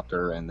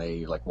helicopter, and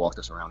they like walked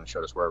us around and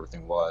showed us where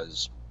everything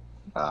was.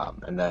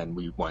 And then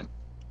we went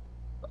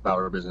about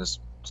our business,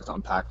 just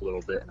unpacked a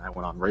little bit, and I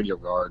went on radio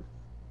guard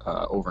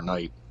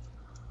overnight.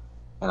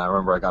 And I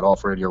remember I got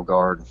off radio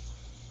guard.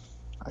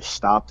 I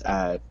stopped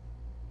at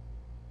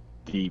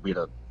we had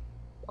a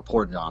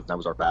porta john, that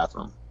was our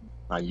bathroom.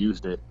 I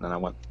used it, and then I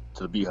went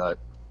to the bee hut.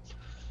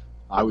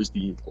 I was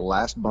the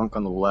last bunk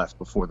on the left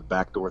before the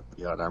back door of the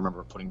bee hut. I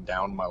remember putting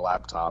down my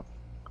laptop,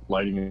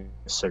 lighting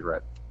a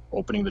cigarette,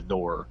 opening the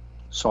door,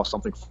 saw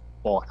something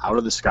fall out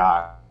of the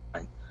sky,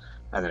 and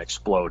then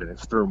explode, and it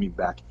threw me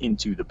back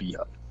into the bee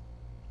hut.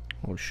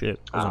 Oh shit!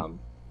 Was it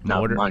Now,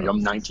 mortar? mind you,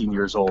 I'm 19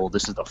 years old.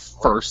 This is the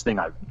first thing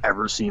I've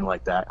ever seen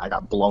like that. I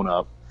got blown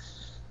up.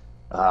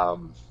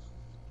 Um,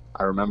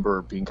 I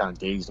remember being kind of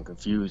dazed and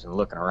confused and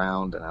looking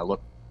around, and I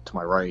looked to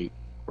my right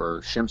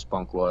where Shimp's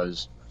bunk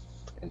was,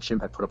 and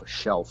Shimp had put up a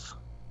shelf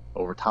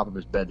over top of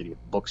his bed that he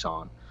had books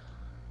on.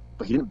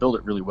 But he didn't build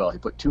it really well. He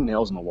put 2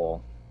 nails in the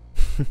wall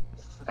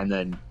and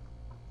then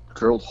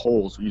drilled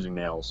holes using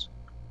nails,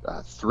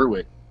 threw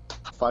it,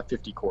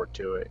 550 cord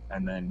to it,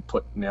 and then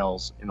put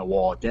nails in the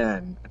wall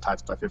again and tied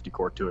the 550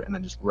 cord to it, and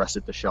then just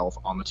rested the shelf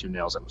on the 2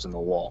 nails that was in the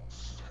wall.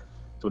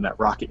 So when that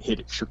rocket hit,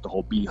 it shook the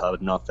whole bee hut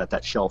enough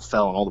that shelf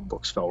fell and all the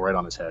books fell right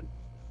on his head.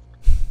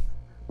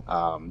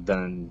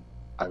 Then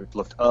I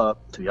looked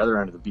up to the other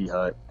end of the bee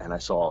hut, and I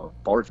saw a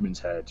bargeman's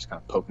head just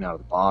kind of poking out of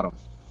the bottom.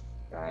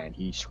 And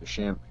he was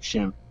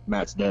Shimp,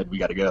 Matt's dead, we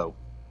got to go.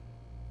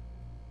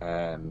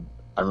 And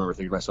I remember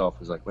thinking to myself, I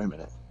was like, wait a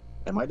minute,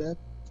 am I dead?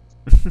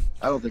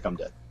 I don't think I'm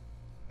dead.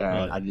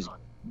 And Right. I just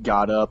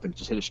got up and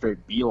just hit a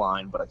straight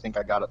beeline, but I think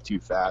I got up too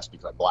fast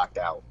because I blacked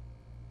out.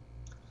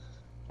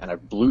 And I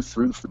blew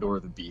through the door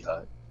of the bee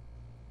hut,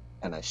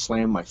 and I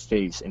slammed my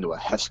face into a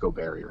HESCO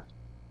barrier.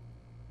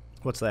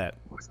 What's that?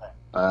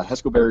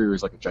 HESCO barrier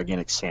is like a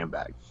gigantic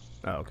sandbag.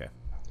 Oh, okay.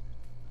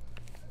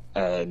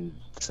 And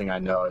the thing I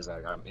know is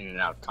I'm in and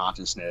out of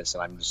consciousness,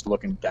 and I'm just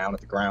looking down at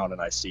the ground,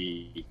 and I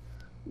see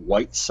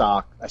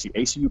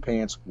ACU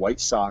pants, white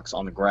socks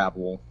on the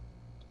gravel,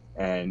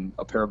 and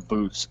a pair of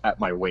boots at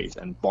my waist,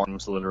 and Barton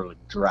was literally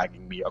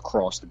dragging me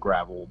across the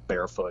gravel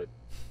barefoot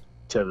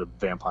to the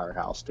vampire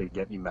house to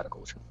get me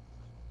medical.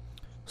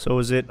 So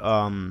was it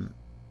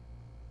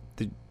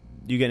did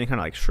you get any kind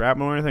of like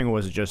shrapnel or anything, or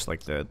was it just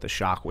like the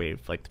shock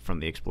wave like from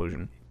the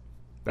explosion?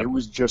 It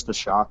was just a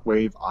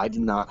shockwave. I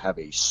did not have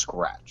a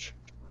scratch.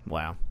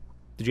 Wow.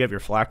 Did you have your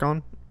flak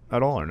on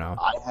at all or no?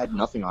 I had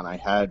nothing on. I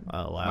had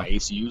Oh wow. my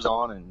ACUs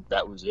on, and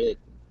that was it.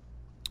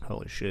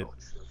 Holy shit.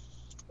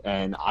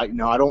 And I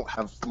don't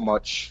have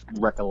much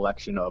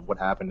recollection of what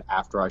happened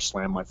after I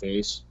slammed my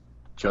face.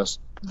 Just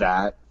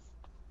that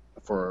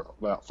for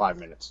about 5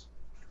 minutes.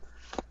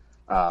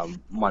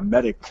 My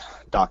medic,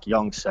 Doc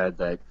Young, said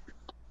that,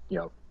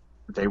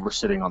 they were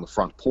sitting on the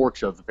front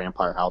porch of the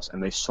vampire house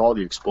and they saw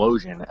the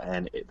explosion,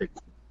 and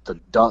the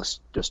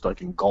dust just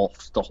like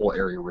engulfed the whole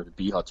area where the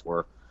bee huts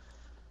were.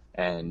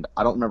 And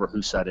I don't remember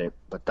who said it,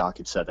 but Doc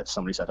had said that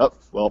somebody said, "Oh,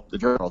 well, the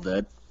general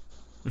did."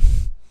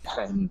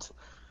 And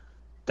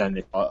then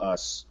they saw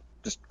us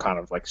just kind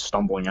of like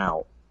stumbling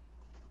out.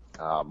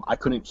 I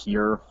couldn't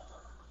hear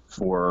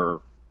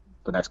for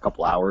the next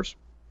couple hours.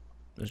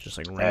 It was just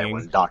like And raining.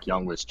 when Doc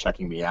Young was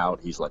checking me out,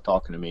 he's like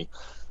talking to me,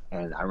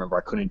 and I remember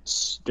I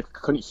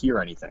couldn't hear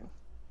anything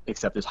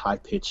except this high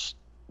pitched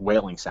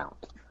wailing sound.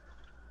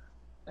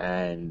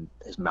 And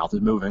his mouth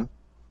is moving,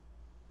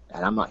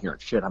 and I'm not hearing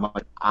shit. I'm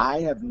like,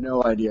 I have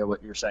no idea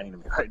what you're saying to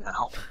me right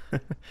now.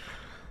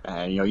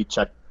 And he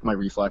checked my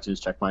reflexes,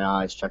 checked my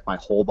eyes, checked my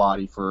whole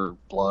body for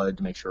blood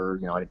to make sure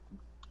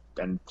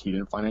and he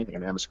didn't find anything. I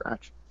didn't have a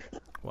scratch.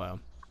 Wow.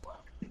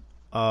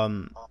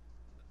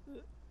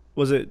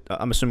 Was it?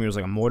 I'm assuming it was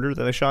like a mortar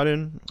that they shot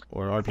in,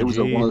 or RPG. It was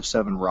a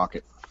 107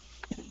 rocket,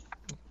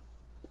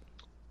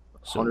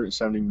 So-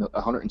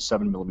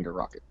 107 millimeter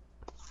rocket.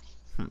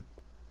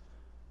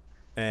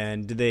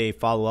 And did they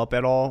follow up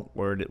at all,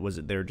 or was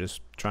it they're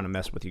just trying to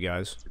mess with you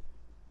guys?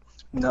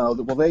 No,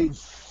 well,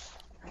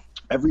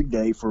 every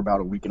day for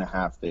about a week and a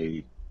half,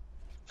 they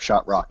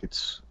shot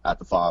rockets at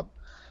the fob.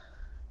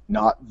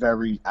 Not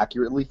very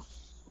accurately.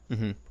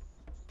 Mm-hmm.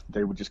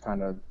 They would just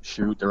kind of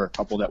shoot. There were a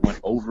couple that went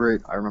over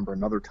it. I remember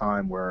another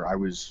time where I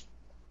was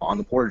on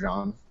the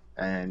porta-john,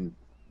 and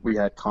we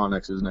had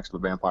connexes next to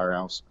the vampire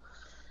house.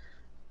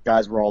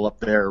 Guys were all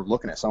up there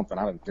looking at something.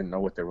 I didn't know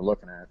what they were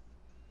looking at.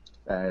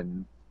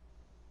 And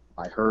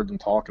I heard them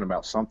talking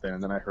about something,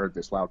 and then I heard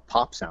this loud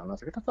pop sound. I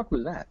was like, what the fuck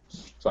was that?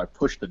 So I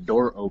pushed the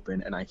door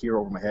open, and I hear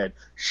over my head,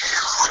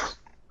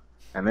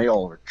 and they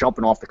all are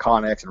jumping off the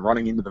Connex and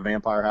running into the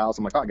vampire house.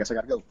 I'm like, oh, I guess I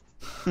gotta go.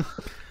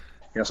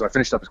 So I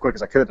finished up as quick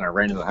as I could, and I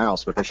ran into the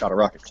house, but they shot a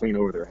rocket clean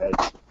over their head.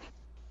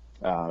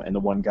 And the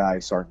one guy,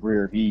 Sergeant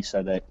Greer, he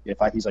said that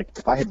if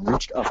I had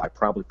reached up, I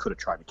probably could have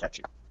tried to catch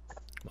it.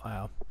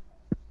 Wow.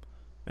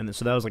 And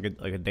so that was like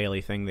a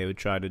daily thing. They would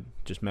try to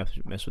just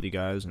mess with you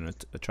guys and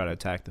try to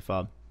attack the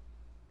fob.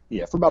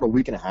 Yeah, for about a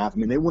week and a half. I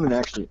mean, they wouldn't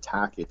actually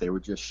attack it. They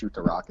would just shoot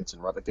the rockets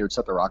and they would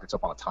set the rockets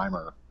up on a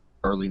timer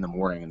early in the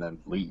morning and then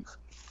leave.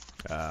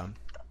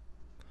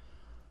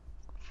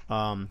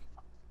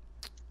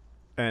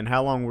 And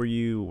how long were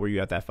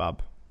you at that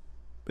fob?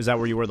 Is that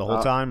where you were the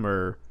whole time,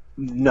 or?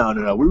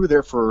 No. We were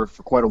there for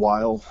quite a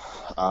while.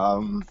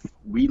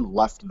 We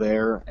left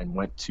there and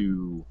went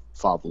to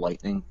Fob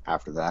Lightning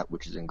after that,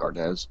 which is in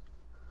Gardez.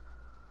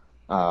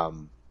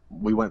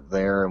 We went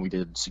there and we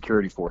did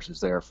security forces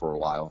there for a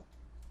while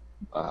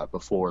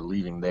before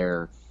leaving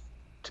there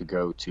to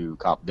go to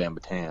Cap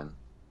d'Ambatan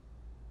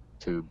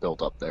to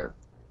build up there.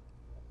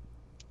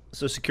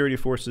 So security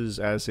forces,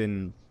 as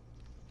in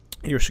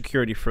your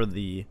security for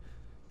the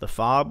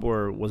fob,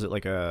 or was it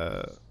like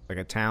a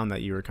town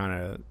that you were kind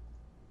of?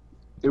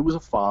 It was a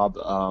fob.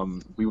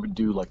 We would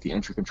do like the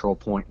entry control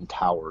point and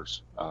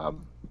towers. And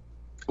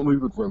we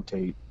would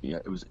rotate. Yeah,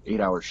 it was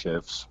 8-hour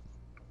shifts.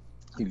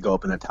 You'd go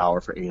up in the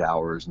tower for 8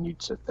 hours, and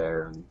you'd sit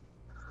there and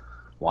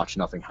watch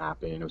nothing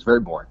happen. It was very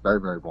boring, very,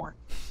 very boring.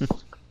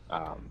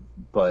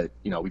 But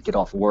we'd get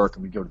off work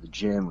and we'd go to the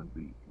gym and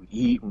we'd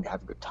eat and we'd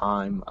have a good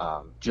time.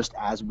 Just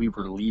as we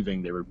were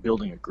leaving, they were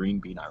building a green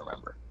bean, I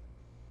remember,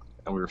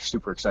 and we were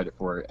super excited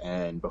for it.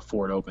 And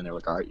before it opened, they were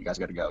like, "All right, you guys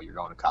got to go. You're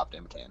going to Cap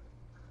d'Ambatan."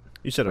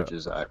 You said which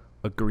is a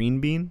green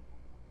bean?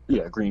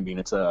 Yeah, green bean.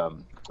 It's a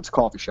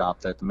coffee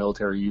shop that the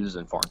military uses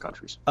in foreign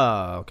countries.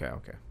 Okay,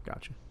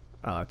 gotcha.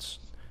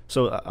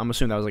 So I'm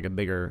assuming that was like a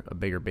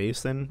bigger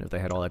base then, if they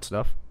had all that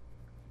stuff.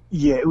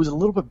 Yeah, it was a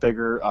little bit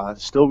bigger.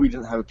 Still, we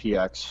didn't have a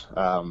PX.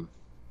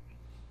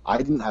 I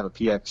didn't have a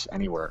PX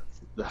anywhere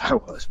that I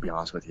was, to be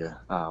honest with you.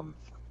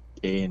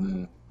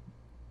 In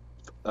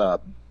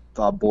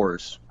Bob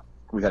Boers,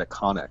 we had a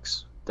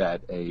Connex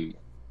that a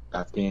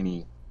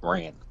Afghani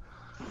ran.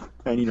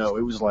 And, it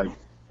was like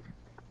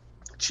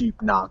cheap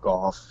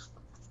knockoff,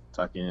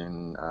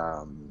 fucking,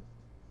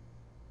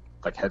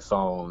 like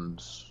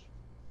headphones,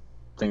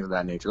 things of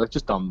that nature. Like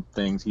just dumb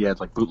things. He had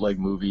like bootleg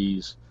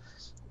movies.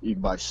 You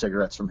could buy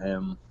cigarettes from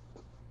him.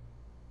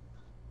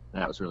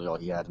 And that was really all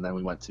he had. And then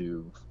we went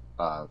to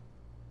Fob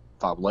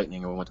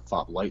Lightning, and when we went to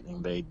Fob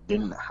Lightning, they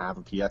didn't have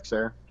a PX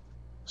there.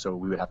 So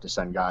we would have to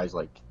send guys,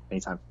 like,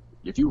 anytime.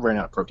 If you ran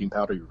out of protein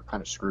powder, you were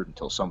kind of screwed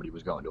until somebody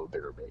was going to a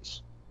bigger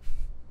base.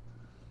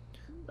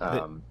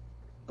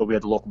 But we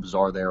had the local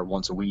bazaar there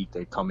once a week.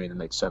 They'd come in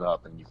and they'd set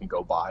up, and you can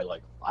go buy,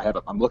 like,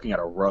 I'm looking at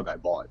a rug I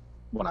bought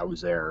when I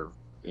was there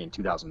in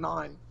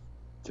 2009,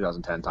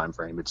 2010 time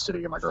frame. It's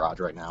sitting in my garage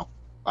right now.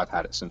 I've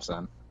had it since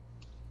then.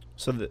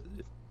 So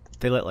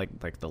they let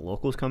like the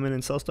locals come in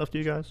and sell stuff to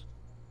you guys?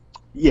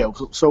 Yeah,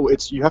 so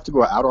you have to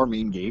go out our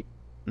main gate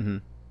Mm-hmm.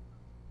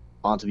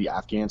 onto the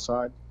Afghan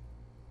side,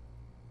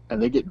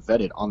 and they get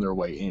vetted on their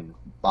way in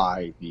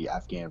by the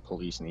Afghan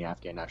police and the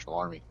Afghan National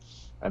Army.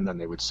 And then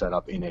they would set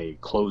up in a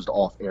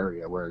closed-off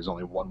area where there's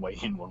only one way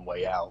in, one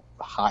way out.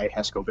 High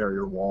HESCO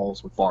barrier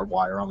walls with barbed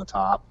wire on the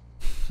top.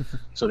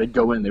 So they'd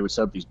go in, they would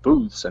set up these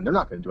booths, and they're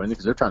not going to do anything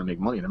because they're trying to make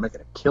money and they're making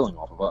a killing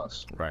off of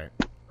us. Right.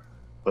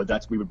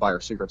 But we would buy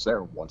our cigarettes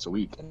there once a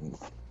week, and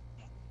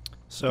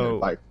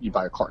so you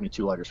buy a carton of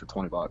 2 lighters for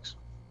 $20.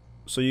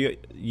 So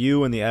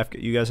you and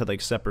you guys had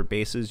like separate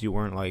bases. You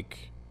weren't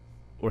like,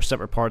 or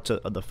separate parts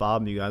of the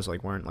FOB. You guys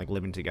like weren't like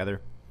living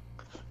together.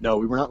 No,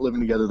 we were not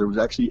living together. There was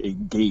actually a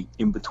gate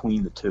in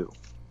between the two.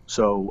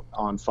 So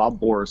on FOB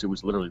Boris, it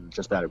was literally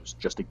just that. It was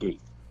just a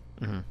gate.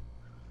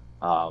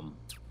 Mm-hmm.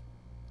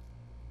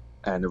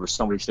 And there was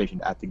somebody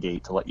stationed at the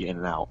gate to let you in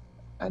and out.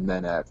 And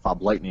then at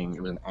FOB Lightning,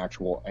 it was an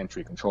actual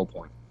entry control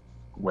point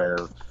where,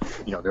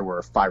 there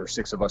were 5 or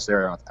 6 of us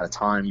there at a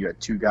time. You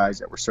had 2 guys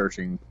that were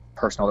searching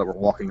personnel that were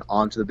walking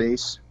onto the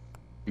base.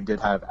 We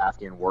did have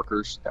Afghan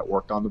workers that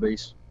worked on the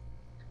base.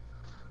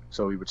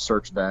 So we would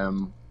search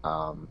them.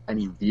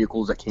 Any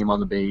vehicles that came on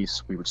the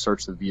base, we would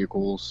search the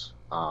vehicles.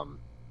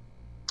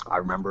 I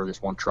remember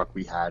this one truck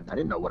we had. I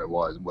didn't know what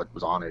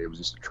was on it. It was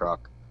just a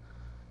truck.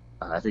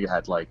 I think it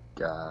had like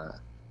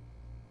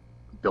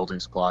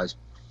building supplies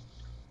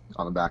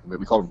on the back of it.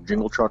 We called them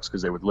jingle trucks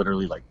because they would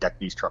literally like deck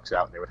these trucks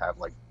out, and they would have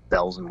like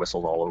bells and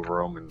whistles all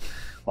over them and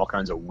all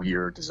kinds of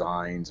weird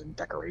designs and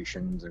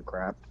decorations and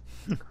crap.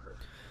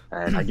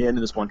 And I get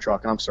into this one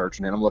truck and I'm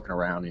searching and I'm looking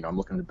around. I'm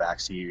looking in the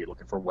back seat,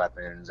 looking for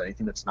weapons,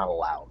 anything that's not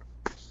allowed.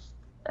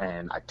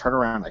 And I turn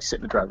around, I sit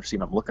in the driver's seat,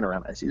 and I'm looking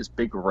around, and I see this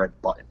big red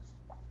button.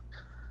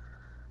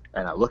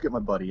 And I look at my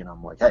buddy, and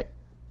I'm like, hey,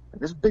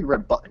 there's a big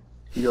red button.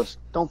 He goes,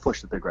 don't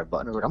push the big red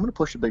button. I was like, I'm going to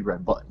push the big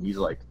red button. He's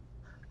like,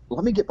 well,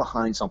 let me get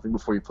behind something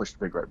before you push the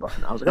big red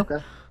button. I was like,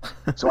 okay.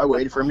 So I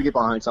waited for him to get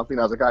behind something,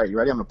 and I was like, all right, you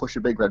ready? I'm going to push the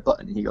big red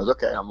button. And he goes,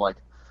 okay. And I'm like,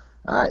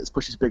 all right, let's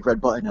push this big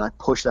red button. And I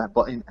push that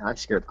button, and I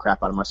scared the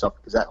crap out of myself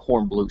because that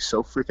horn blew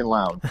so freaking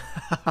loud.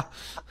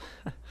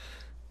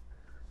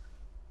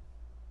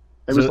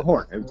 It was the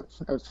horn.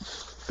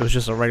 It was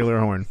just a regular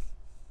horn.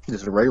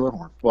 Just a regular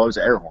horn. Well, it was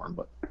an air horn,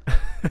 but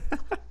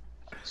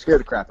scared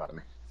the crap out of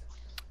me.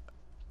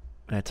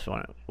 That's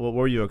funny. What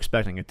were you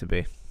expecting it to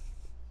be?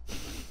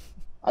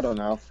 I don't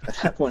know. At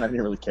that point, I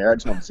didn't really care. I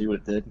just wanted to see what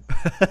it did.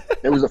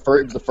 It was the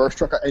first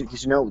truck,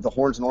 because the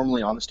horn's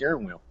normally on the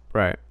steering wheel.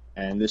 Right.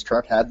 And this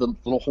truck had the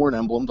little horn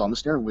emblems on the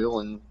steering wheel,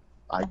 and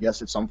I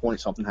guess at some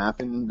point something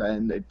happened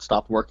and it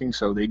stopped working,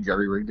 so they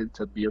jerry-rigged it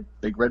to be a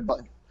big red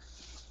button.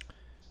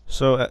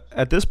 So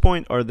at this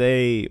point, are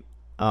they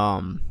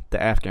the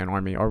Afghan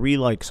army? Are we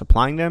like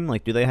supplying them?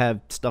 Like, do they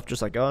have stuff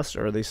just like us,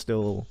 or are they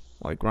still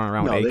like running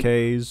around with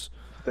AKs?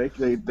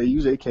 They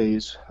use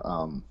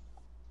AKs.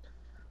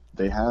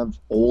 They have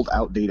old,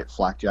 outdated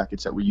flak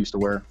jackets that we used to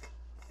wear.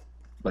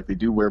 Like, they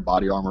do wear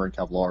body armor and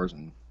Kevlars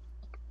and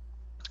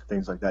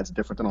things like that. It's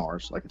different than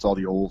ours. Like, it's all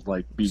the old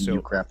like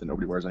BDU crap that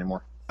nobody wears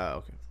anymore. Oh,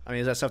 okay. I mean,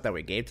 is that stuff that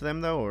we gave to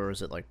them though, or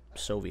is it like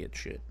Soviet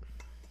shit?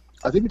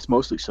 I think it's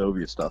mostly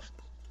Soviet stuff.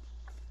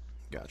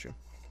 Gotcha.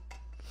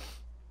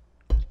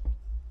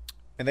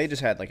 And they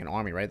just had like an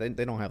army, right?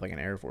 They don't have like an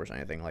air force or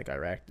anything like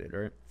Iraq did,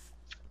 right?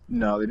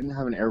 No, they didn't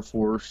have an air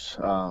force.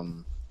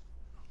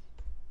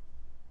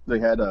 They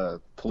had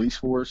a police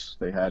force.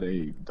 They had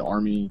the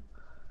army,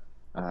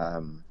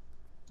 and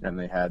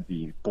they had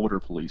the border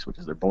police, which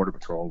is their border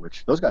patrol.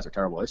 Which those guys are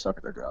terrible. They suck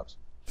at their jobs.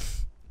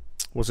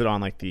 Was it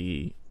on like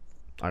the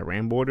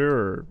Iran border,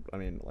 or I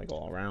mean, like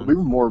all around? We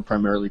were more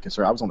primarily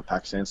concerned. I was on the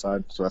Pakistan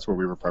side, so that's where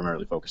we were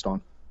primarily focused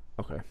on.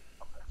 Okay.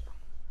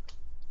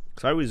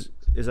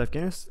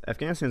 Because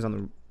Afghanistan's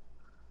on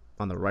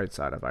the right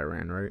side of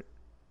Iran, right?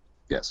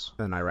 Yes.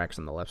 And Iraq's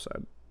on the left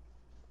side.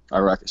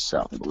 Iraq is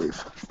south, I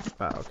believe.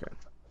 Oh, okay.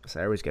 So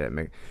I always get it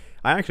mixed.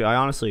 I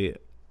honestly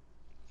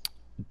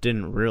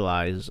didn't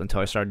realize until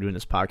I started doing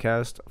this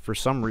podcast. For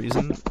some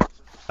reason,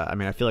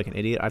 I feel like an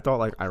idiot. I thought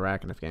like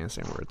Iraq and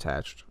Afghanistan were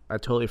attached. I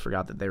totally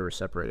forgot that they were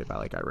separated by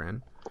like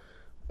Iran.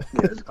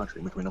 Yeah, there's a country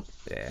in between them.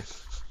 Yeah.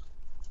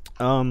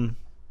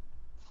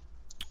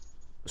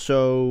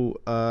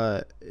 So,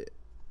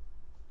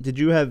 did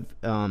you have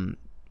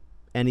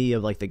any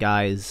of like the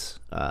guys?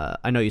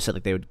 I know you said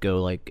like they would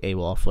go like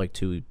AWOL for like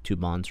two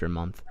months or a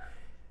month.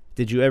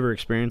 Did you ever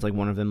experience like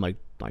one of them like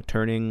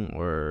turning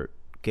or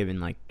giving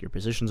like your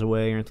positions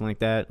away or anything like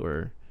that?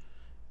 Or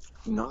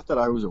not that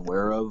I was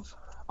aware of.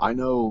 I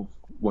know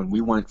when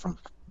we went from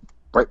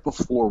right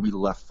before we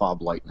left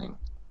FOB Lightning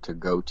to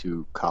go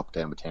to Kop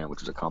Damatan,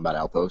 which was a combat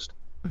outpost.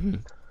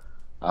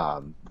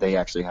 Mm-hmm. They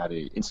actually had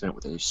an incident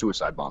with a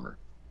suicide bomber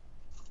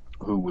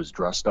who was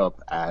dressed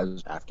up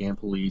as Afghan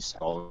police,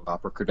 had all the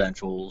proper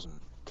credentials, and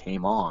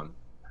came on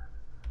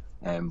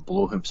and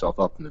blew himself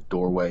up in the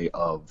doorway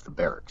of the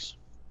barracks.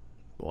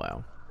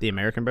 Wow. The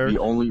American barracks? It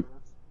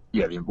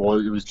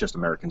was just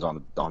Americans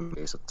on the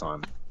base at the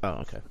time.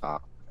 Oh, okay.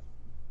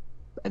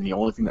 And the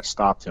only thing that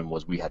stopped him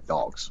was we had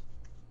dogs.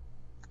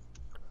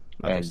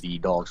 Okay. And the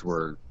dogs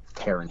were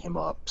tearing him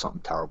up,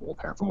 something terrible,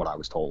 apparently, from what I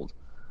was told.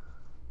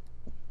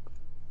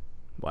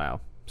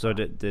 Wow. So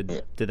did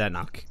Yeah. did that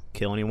not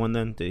kill anyone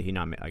then? Did he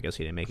not? I guess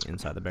he didn't make it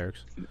inside the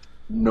barracks.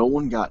 No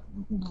one got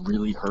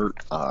really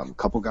hurt. A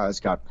couple guys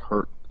got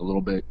hurt a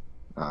little bit,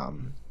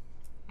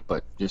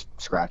 but just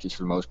scratches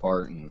for the most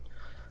part, and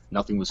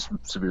nothing was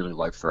severely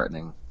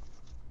life-threatening.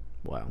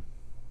 Wow.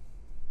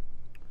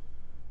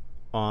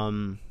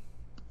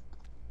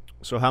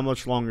 So how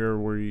much longer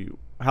were you?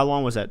 How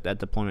long was that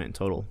deployment in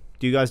total?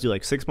 Do you guys do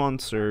like 6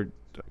 months or?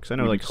 Because I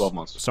know We like did 12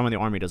 months. some of the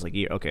army does like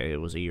year. Okay, it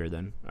was a year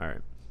then. All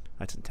right,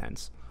 that's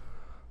intense.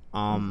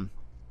 So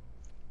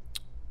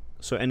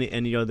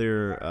any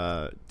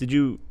other? Did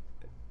you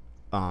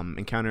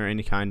encounter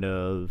any kind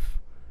of?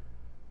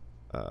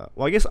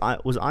 Well, I guess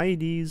was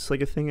IEDs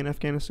like a thing in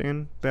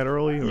Afghanistan that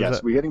early? Or Yes,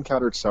 that... we had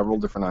encountered several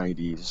different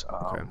IEDs.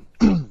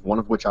 Okay. One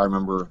of which I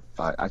remember,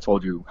 I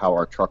told you how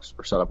our trucks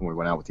were set up when we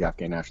went out with the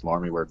Afghan National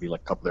Army, where it'd be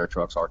like a couple of their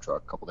trucks, our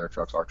truck, a couple of their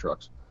trucks, our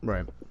trucks.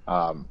 Right.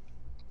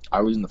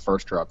 I was in the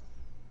first truck,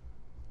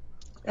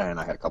 and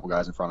I had a couple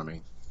guys in front of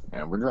me,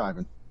 and we're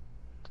driving,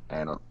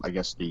 and I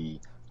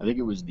think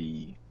it was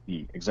the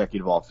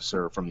executive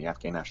officer from the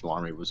Afghan National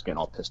Army was getting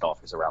all pissed off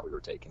because the route we were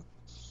taking.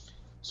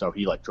 So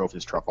he like drove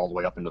his truck all the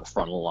way up into the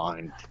front of the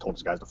line, told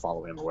his guys to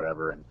follow him or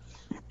whatever, and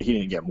he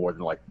didn't get more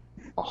than like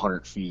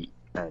 100 feet,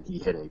 and he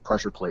hit a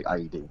pressure plate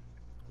IED.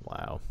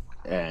 Wow.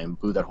 And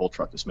blew that whole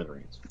truck to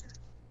smithereens.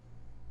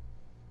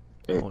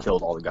 It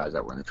killed all the guys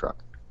that were in the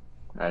truck.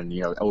 And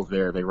over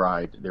there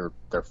they're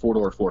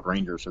 4-door Ford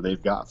Rangers, so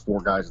they've got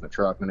 4 guys in the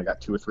truck, and then they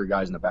got 2 or 3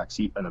 guys in the back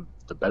seat and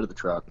the bed of the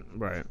truck.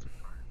 Right.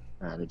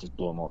 And it just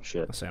blew them all to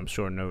shit. I say I'm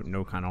sure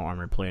no kind of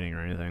armor plating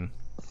or anything.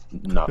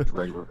 Not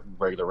regular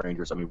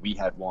Rangers. I mean, we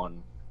had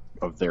one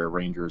of their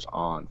Rangers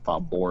on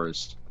Fob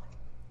Boris,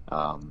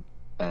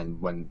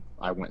 and when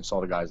I went and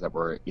saw the guys that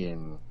were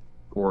in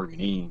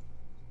Oregon E,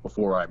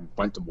 before I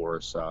went to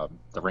Boris,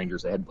 the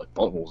Rangers, they had like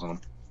bullet holes in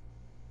them.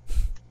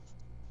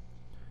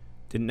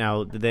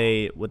 Did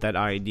they with that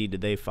IED?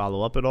 Did they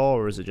follow up at all,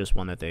 or is it just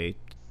one that they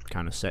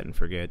kind of set and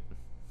forget?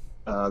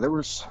 There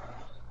was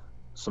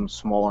some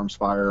small arms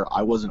fire.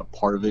 I wasn't a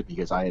part of it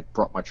because I had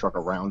brought my truck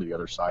around to the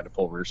other side to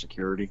pull rear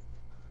security.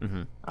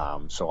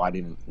 Mm-hmm. So I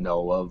didn't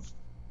know of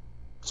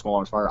small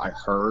arms fire. I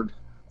heard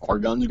our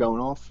guns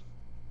going off,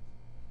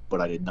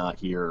 but I did not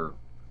hear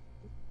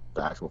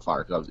the actual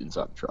fire because I was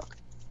inside the truck.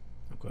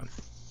 Okay.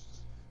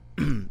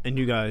 And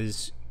you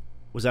guys,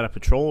 was that a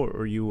patrol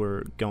or you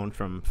were going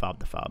from fob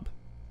to fob?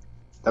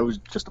 That was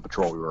just the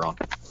patrol we were on.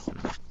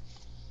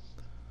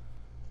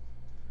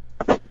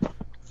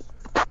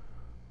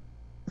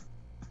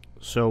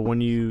 So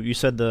when you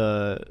said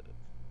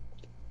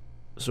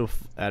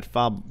at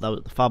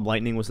fob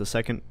Lightning was the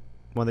second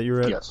one that you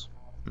were at? Yes.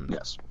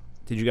 Yes.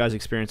 Did you guys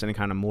experience any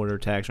kind of mortar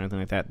attacks or anything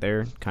like that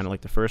there? Kind of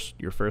like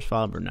your first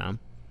fob, or no?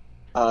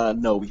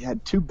 No, we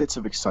had 2 bits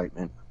of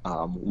excitement.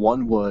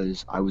 One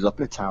was I was up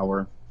in a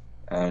tower,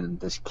 and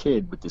this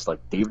kid with this like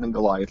David and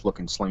Goliath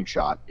looking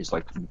slingshot is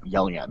like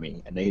yelling at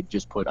me, and I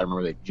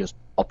remember they just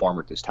up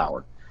armored this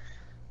tower.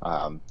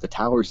 The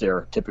towers there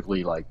are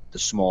typically like the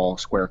small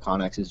square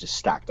connexes just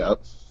stacked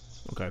up.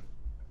 Okay.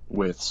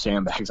 With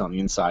sandbags on the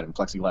inside and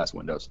plexiglass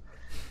windows.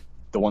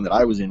 The one that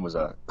I was in was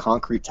a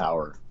concrete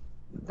tower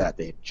that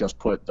they had just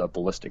put the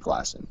ballistic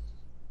glass in.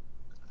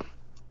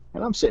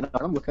 And I'm sitting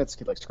there, I'm looking at this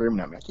kid like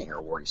screaming at me. I can't hear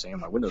a word he's saying.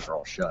 My windows are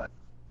all shut.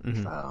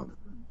 Mm-hmm.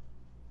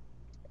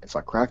 So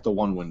I cracked the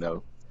one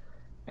window,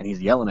 and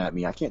he's yelling at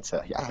me. I can't say,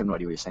 I have no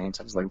idea what he's saying.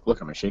 So I was like, look,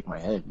 I'm going to shake my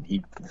head. And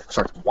he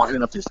starts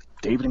winding up this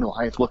David and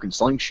Goliath looking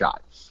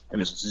slingshot and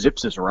just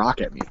zips this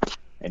rock at me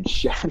and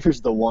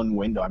shatters the one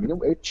window. I mean,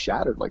 it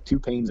shattered like 2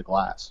 panes of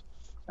glass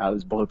out of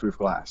this bulletproof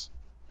glass.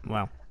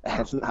 Wow.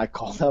 And I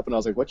called up and I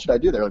was like, what should I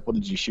do? They're like, well,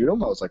 did you shoot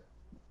him? I was like,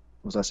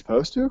 was I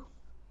supposed to?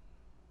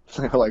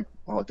 They were like,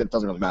 well, it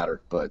doesn't really matter.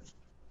 But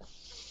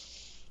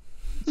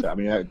so, I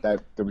mean,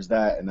 there was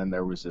that. And then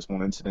there was this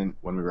one incident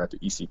when we were at the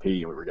ECP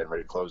and we were getting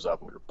ready to close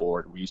up and we were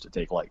bored. We used to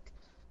take like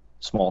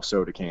small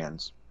soda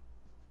cans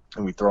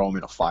and we throw them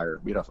in a fire.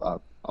 We had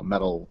a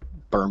metal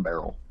burn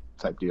barrel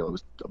type deal. It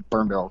was a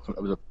burn barrel.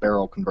 It was a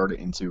barrel converted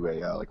into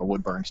a like a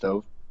wood burning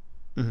stove.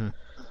 Mm-hmm.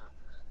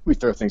 We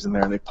throw things in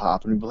there and they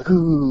pop and we'd be like,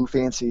 ooh,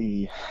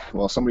 fancy.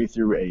 Well, somebody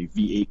threw a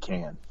V8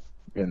 can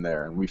in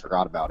there and we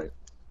forgot about it.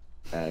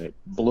 And it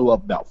blew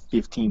up about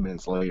 15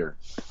 minutes later.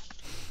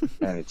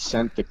 And it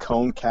sent the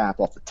cone cap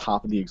off the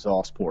top of the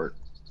exhaust port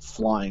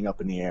flying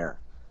up in the air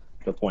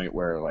to the point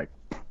where like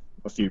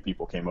a few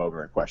people came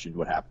over and questioned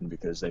what happened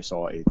because they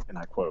saw and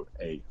I quote,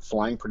 a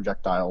flying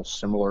projectile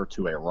similar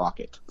to a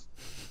rocket.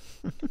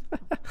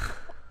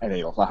 And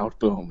a loud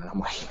boom. And I'm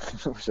like,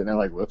 we're sitting there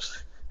like,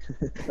 whoops.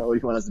 What do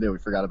you want us to do? We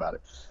forgot about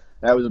it.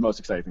 That was the most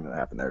exciting thing that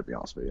happened there, to be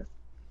honest with you.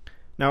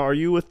 Now, are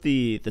you with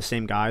the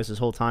same guys this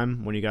whole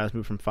time when you guys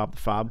moved from fob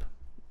to fob?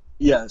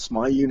 Yes,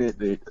 my unit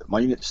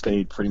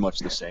stayed pretty much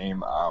the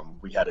same.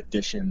 We had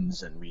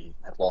additions and we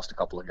had lost a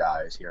couple of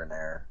guys here and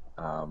there.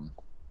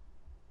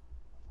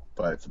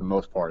 But for the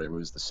most part, it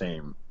was the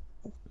same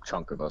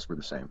chunk of us were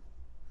the same.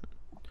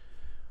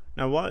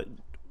 Now,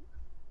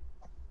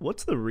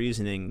 what's the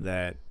reasoning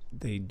that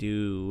they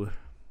do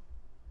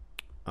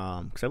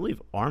Because I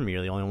believe Army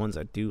are the only ones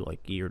that do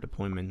like year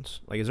deployments.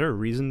 Like, is there a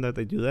reason that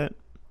they do that?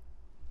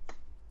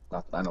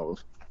 Not that I know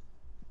of.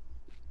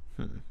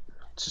 Hmm.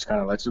 It's just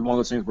kind of that's one of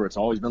those things where it's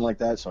always been like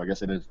that. So I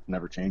guess it has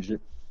never changed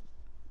it.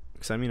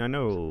 Because I mean, I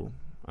know.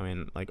 I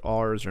mean, like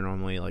ours are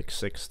normally like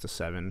 6 to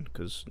 7.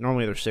 Because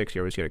normally they're 6,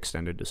 you always get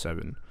extended to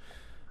 7.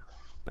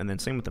 And then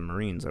same with the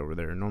Marines over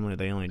there. Normally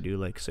they only do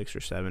like 6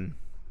 or 7.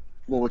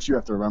 Well, what you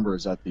have to remember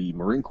is that the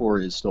Marine Corps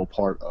is still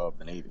part of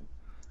the Navy.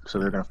 So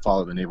they're going to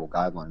follow the naval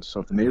guidelines. So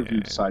if the Navy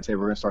Yeah. decides, hey,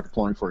 we're going to start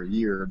deploying for a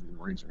year, the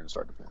Marines are going to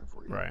start deploying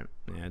for a year. Right.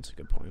 Yeah, that's a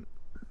good point.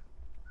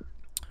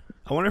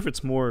 I wonder if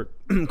it's more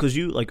because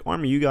you like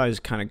Army. You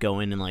guys kind of go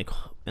in and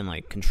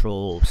like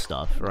control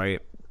stuff, right?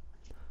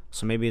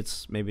 So maybe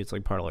it's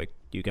like part of like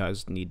you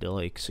guys need to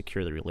like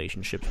secure the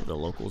relationships with the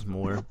locals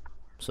more,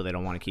 so they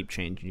don't want to keep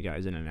changing you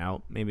guys in and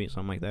out. Maybe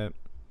something like that.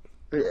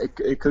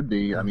 It could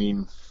be. I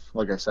mean,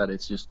 like I said,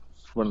 it's just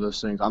one of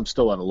those things. I'm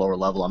still at a lower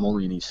level. I'm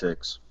only an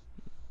E6.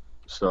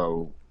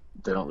 So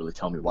they don't really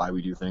tell me why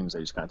we do things. They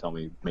just kind of tell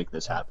me, make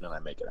this happen, and I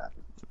make it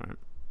happen.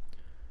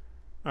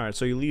 All right.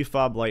 So you leave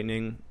Fob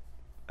Lightning.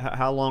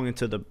 How long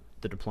into the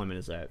deployment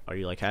is that? Are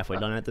you like halfway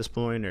done at this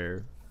point,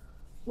 or?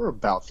 We're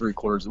about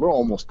 3/4. We're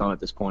almost done at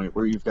this point.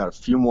 You've got a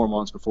few more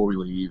months before we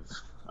leave,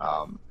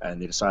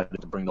 and they decided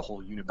to bring the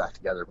whole unit back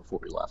together before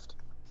we left.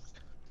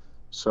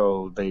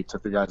 So they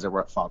took the guys that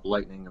were at Fob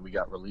Lightning, and we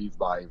got relieved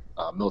by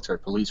military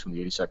police from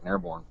the 82nd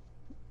Airborne.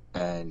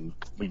 And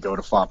we go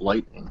to Fob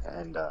Lightning,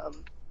 and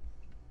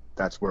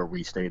that's where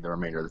we stayed the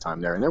remainder of the time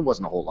there. And there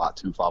wasn't a whole lot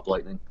to Fob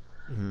Lightning.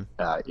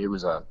 Mm-hmm. It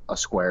was a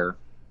square,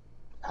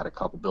 had a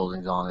couple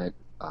buildings on it.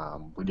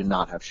 We did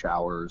not have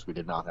showers. We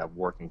did not have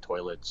working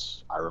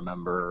toilets. I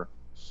remember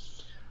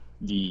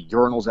the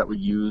urinals that we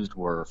used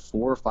were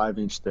 4 or 5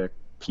 inch thick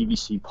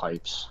PVC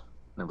pipes.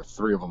 There were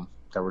 3 of them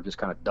that were just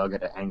kind of dug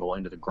at an angle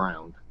into the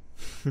ground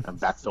and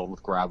backfilled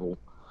with gravel.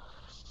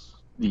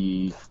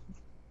 The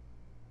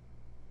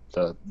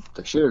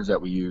shitters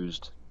that we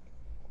used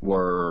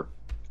were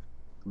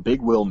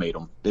Big Will made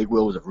them. Big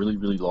Will was a really,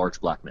 really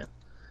large black man.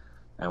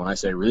 And when I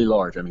say really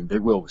large, I mean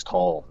Big Will was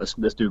tall.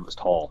 This dude was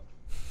tall.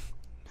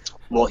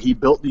 Well, he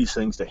built these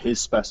things to his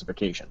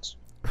specifications.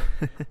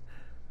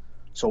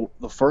 So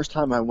the first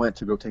time I went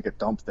to go take a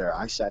dump there,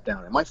 I sat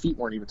down and my feet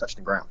weren't even touching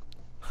the ground.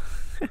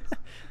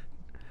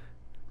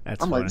 I'm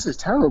funny. like, this is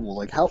terrible.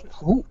 Like,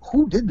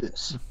 who did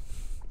this?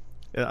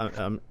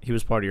 He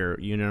was part of your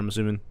unit, I'm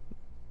assuming.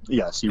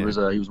 Yes, he was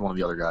one of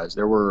the other guys.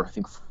 There were, I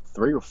think,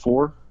 3 or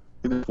 4.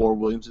 I think 4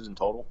 Williamses in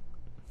total.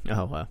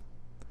 Oh wow.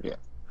 Yeah.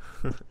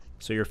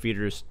 So your feet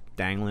are just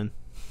dangling.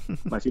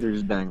 My feet are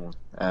just dangling,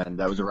 and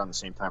that was around the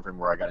same time frame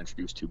where I got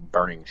introduced to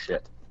burning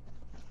shit.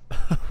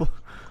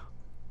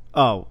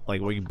 Oh,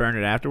 like where you burn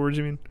it afterwards?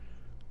 You mean?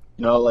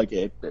 No, like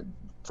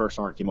First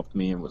Sergeant came up to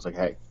me and was like,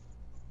 "Hey,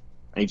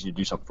 I need you to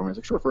do something for me." I was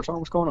like, "Sure, First Sergeant,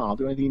 what's going on? I'll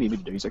do anything you need me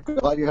to do." He's like,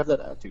 "Glad you have that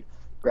attitude.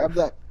 Grab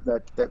that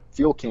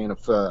fuel can of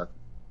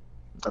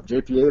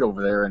JP8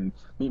 over there and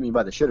meet me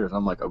by the shitters." And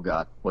I'm like, "Oh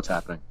God, what's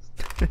happening?"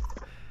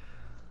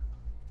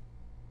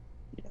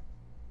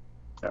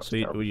 Yeah. So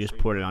you just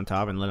poured it on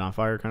top and lit it on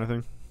fire, kind of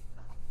thing?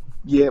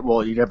 Yeah.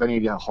 Well, you have any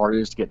idea how hard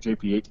it is to get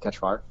JP8 to catch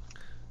fire?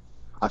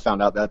 I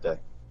found out that day.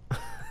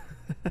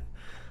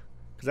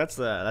 Because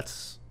I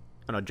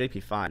know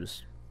JP5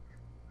 is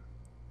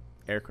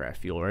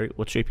aircraft fuel, right?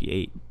 What's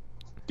JP8?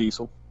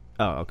 Diesel.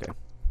 Oh, okay.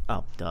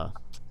 Oh, duh.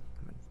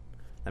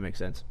 That makes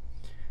sense.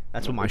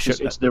 That's what my It's ship.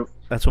 just-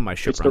 That's what my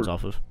ship runs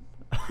off of.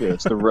 Yeah,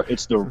 it's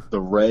the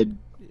red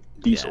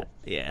diesel.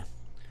 Yeah.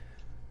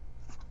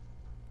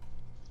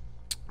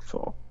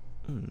 So,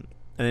 And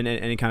then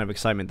any kind of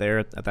excitement there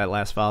at that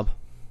last fob?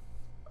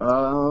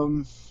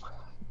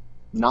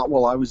 not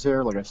while I was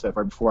there. Like I said,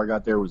 right before I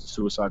got there was a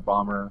suicide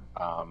bomber.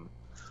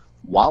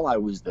 While I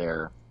was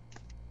there,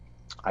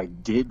 I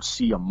did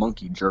see a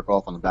monkey jerk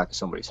off on the back of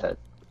somebody's head.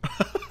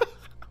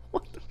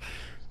 What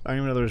I don't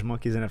even know there was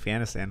monkeys in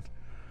Afghanistan.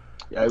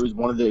 Yeah, it was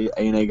one of the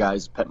A&A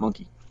guys' pet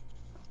monkey.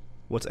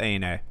 What's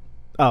A&A?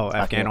 Oh,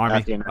 Afghan Army?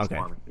 Afghan National Okay.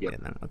 Army. Yep.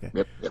 Yeah, okay.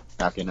 Yep.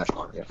 Afghan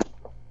National Army,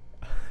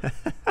 yeah.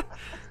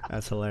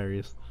 That's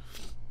hilarious.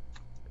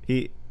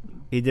 He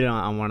did it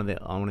on one of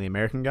the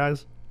American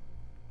guys?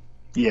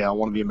 Yeah,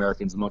 one of the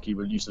Americans, the monkey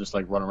would used to just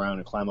like run around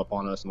and climb up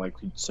on us and like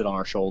he'd sit on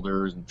our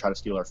shoulders and try to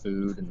steal our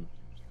food and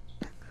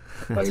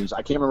like,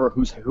 I can't remember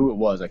who it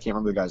was. I can't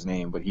remember the guy's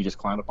name, but he just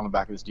climbed up on the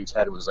back of this dude's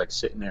head and was like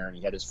sitting there and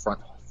he had his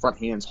front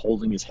hands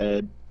holding his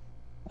head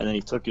and then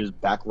he took his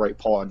back right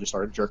paw and just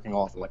started jerking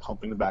off and like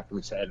humping the back of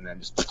his head and then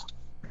just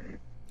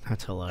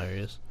That's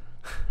hilarious.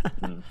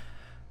 I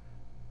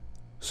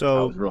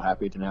So, was real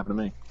happy it didn't happen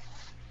to me.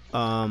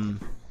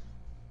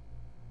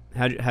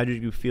 how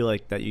did you feel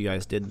like that you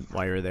guys did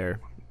while you were there?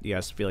 You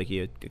guys feel like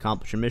you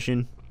accomplished your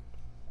mission?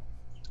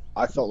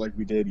 I felt like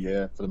we did,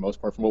 yeah, for the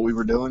most part. From what we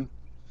were doing,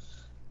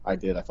 I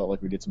did. I felt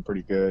like we did some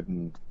pretty good.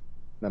 And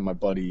then my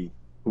buddy,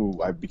 who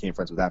I became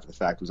friends with after the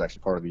fact, was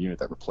actually part of the unit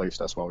that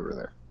replaced us while we were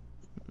there.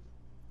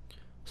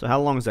 So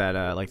how long is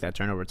that like that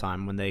turnover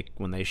time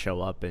when they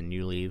show up and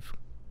you leave?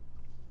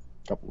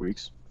 A couple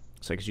weeks.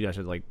 So because you guys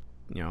had like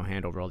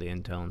hand over all the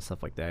intel and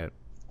stuff like that.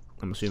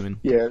 I'm assuming.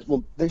 Yeah,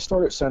 well, they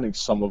started sending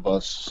some of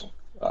us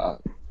uh,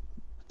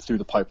 through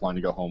the pipeline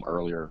to go home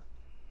earlier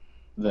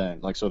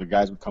than like so the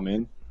guys would come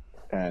in,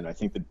 and I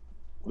think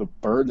the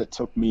bird that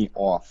took me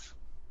off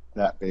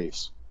that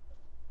base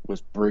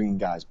was bringing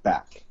guys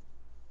back.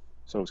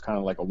 So it was kind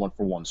of like a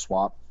 1-for-1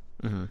 swap,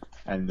 Mm-hmm.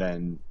 and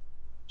then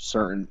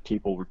certain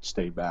people would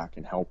stay back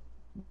and help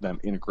them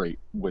integrate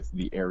with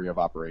the area of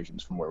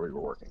operations from where we were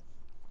working.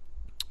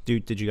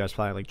 Dude, did you guys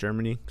fly like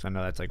Germany? Because I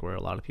know that's like where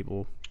a lot of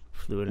people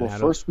flew in and Well, out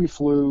first we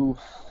flew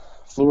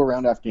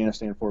around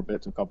Afghanistan for a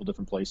bit to a couple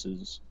different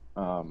places,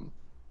 and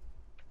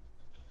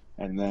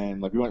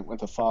then like we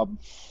went to Fob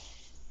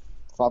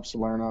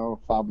Salerno,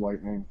 Fob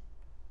Lightning,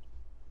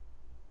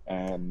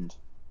 and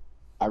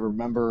I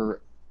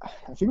remember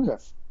I think it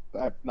was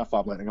at not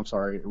Fob Lightning. I'm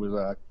sorry, it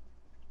was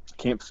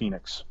Camp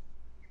Phoenix.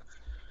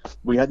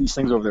 We had these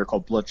things over there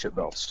called blood chip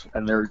belts,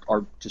 and they're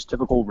are just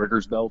typical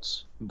riggers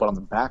belts, but on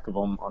the back of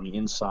them, on the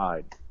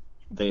inside,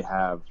 they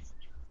have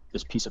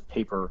this piece of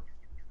paper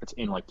that's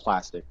in like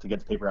plastic. To get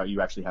the paper out,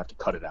 you actually have to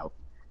cut it out.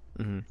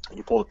 Mm-hmm. And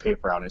you pull the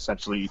paper out, and it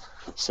essentially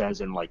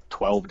says in like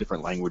 12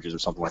 different languages or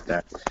something like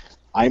that,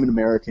 I'm an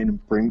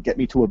American, get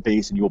me to a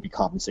base and you will be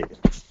compensated.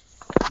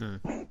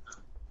 Mm.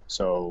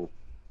 So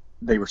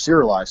they were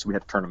serialized, so we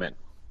had to turn them in.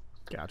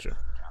 Gotcha.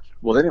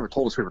 Well, they never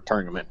told us we were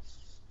turning them in.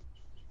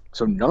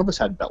 So none of us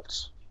had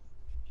belts.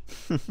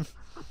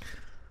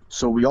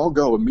 So we all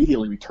go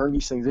immediately, we turn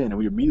these things in, and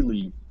we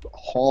immediately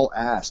haul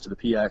ass to the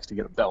PX to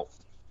get a belt.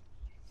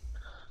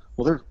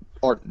 Well, there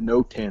are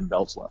no tan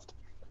belts left.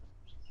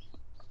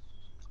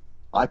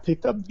 I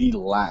picked up the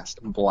last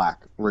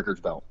black rigger's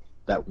belt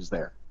that was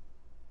there.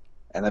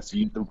 And that's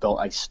the belt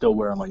I still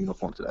wear on my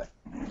uniform today.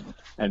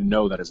 And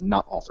no, that is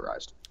not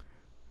authorized.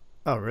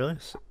 Oh, really?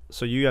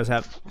 So you guys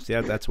have... See,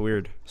 that's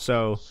weird.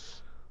 So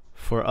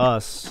for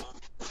us,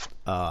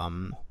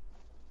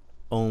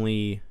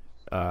 only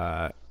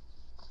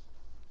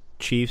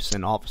chiefs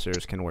and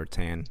officers can wear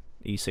tan.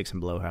 E6 and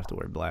below have to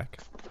wear black.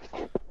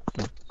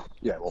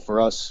 Yeah, well, for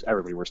us,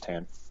 everybody wears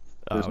tan.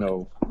 There's okay.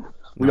 no...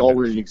 We all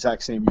wear the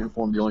exact same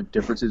uniform. The only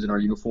differences in our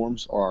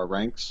uniforms are our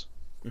ranks.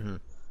 Mm-hmm.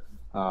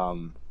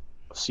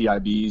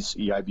 CIBs,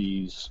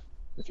 EIBs,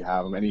 if you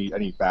have them,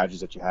 any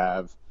badges that you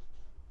have,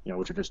 you know,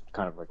 which are just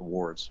kind of like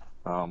awards.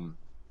 And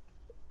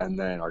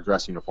then our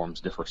dress uniforms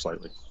differ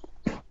slightly,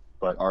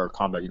 but our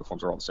combat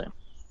uniforms are all the same.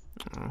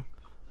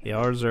 Yeah,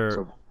 ours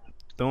are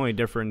the only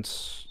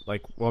difference.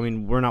 Like, well, I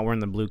mean, we're not wearing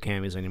the blue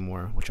camis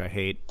anymore, which I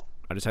hate.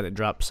 I just had to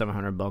drop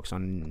 $700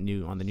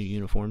 on the new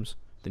uniforms,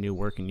 the new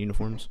working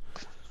uniforms.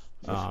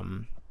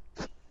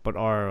 But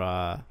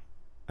our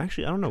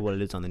actually, I don't know what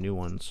it is on the new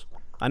ones.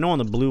 I know on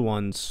the blue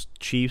ones,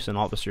 chiefs and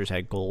officers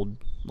had gold,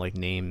 like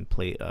name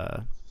plate.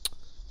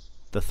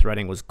 The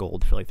threading was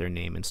gold for like their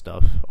name and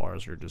stuff.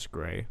 Ours are just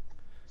gray,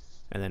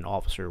 and then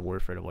officer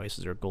warfare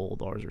devices are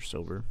gold. Ours are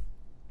silver.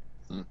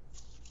 Hmm.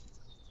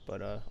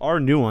 But our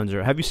new ones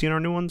are. Have you seen our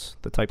new ones?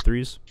 The Type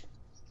 3s.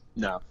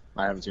 No,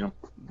 I haven't seen them.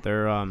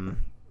 They're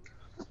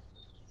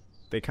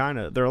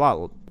they're a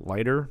lot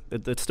lighter.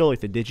 It's still like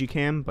the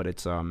Digicam, but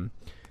it's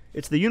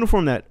the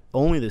uniform that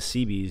only the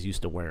CBs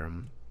used to wear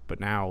them. But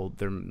now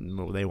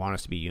they want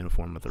us to be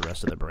uniform with the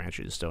rest of the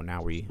branches. So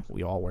now we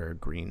all wear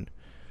green.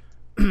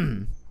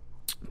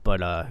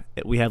 But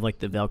we have like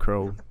the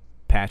Velcro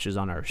patches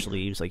on our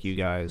sleeves, like you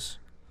guys.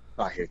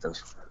 I hate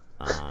those.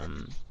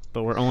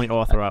 But we're only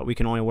authorized. We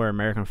can only wear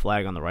American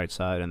flag on the right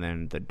side, and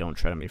then the Don't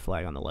Tread on Me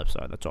flag on the left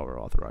side. That's all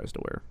we're authorized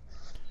to wear.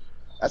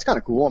 That's kind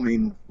of cool. I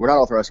mean, we're not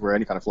authorized to wear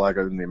any kind of flag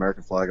other than the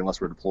American flag unless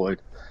we're deployed.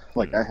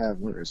 Like I have,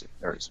 where is it?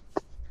 There it is.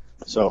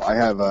 So I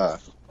have a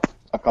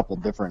couple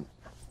different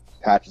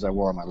patches I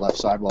wore on my left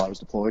side while I was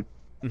deployed.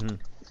 Mm-hmm.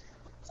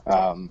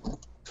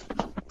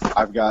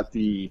 I've got I have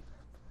the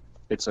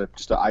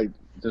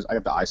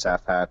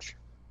ISAF patch.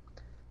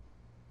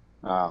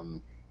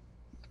 And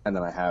then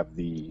I have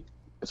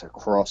it's a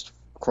crossed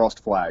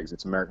flags.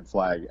 It's American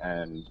flag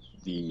and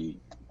the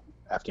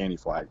Afghani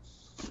flag.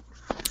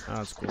 Oh,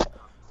 that's cool.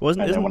 And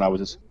then when I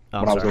was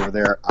over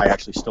there, I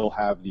actually still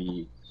have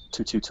the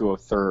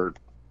 22203rd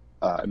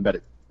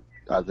embedded,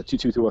 the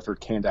 22203rd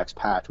Candax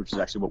patch, which is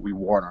actually what we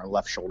wore on our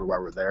left shoulder while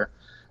we were there,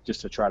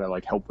 just to try to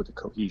like help with the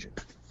cohesion.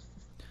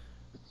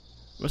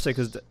 I must say,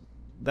 because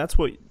that's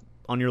what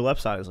on your left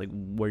side is like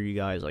where you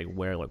guys like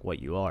wear like what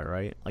you are,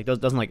 right? Like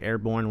doesn't like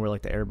Airborne wear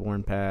like the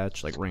Airborne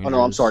patch, like Rangers? Oh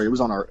no, I'm sorry. It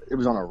was on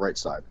our right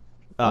side,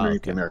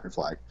 underneath the American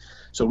flag.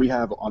 So we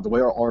have the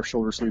way our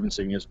shoulder sleeve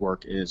insignias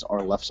work is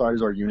our left side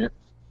is our unit.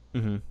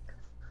 Mm-hmm.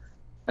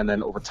 And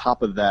then over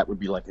top of that would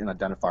be like an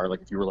identifier.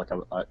 Like if you were like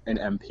an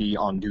MP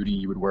on duty,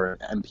 you would wear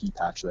an MP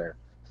patch there.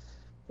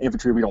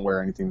 Infantry, we don't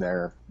wear anything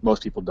there.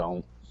 Most people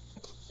don't.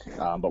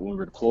 But when we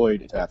were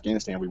deployed to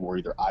Afghanistan, we wore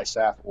either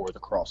ISAF or the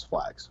cross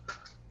flags.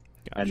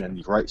 Gotcha. And then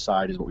the right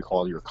side is what we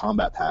call your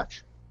combat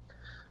patch,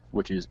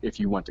 which is if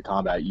you went to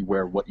combat, you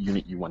wear what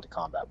unit you went to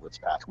combat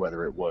with patch,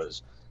 whether it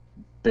was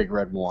Big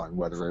Red 1,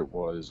 whether it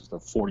was the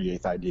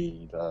 48th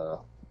ID, the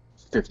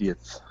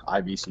 50th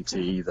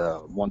IBCT,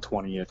 the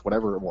 120th,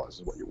 whatever it was,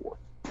 is what you wore.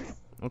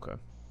 Okay.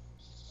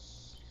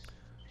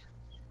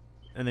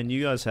 And then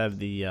you guys have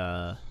the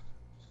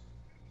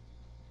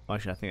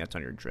actually, I think that's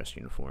on your dress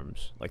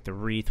uniforms, like the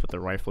wreath with the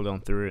rifle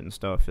going through it and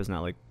stuff. Isn't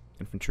that like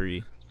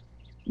infantry?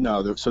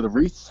 No, so the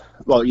wreath.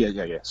 Well,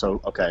 yeah.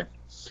 So okay,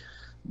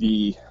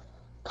 the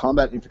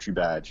combat infantry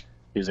badge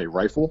is a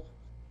rifle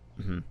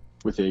Mm-hmm.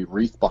 with a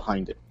wreath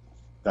behind it.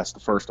 That's the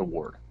first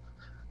award.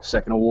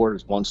 Second award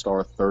is 1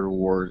 star. Third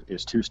award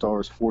is 2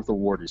 stars. Fourth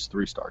award is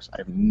 3 stars.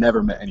 I've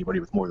never met anybody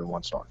with more than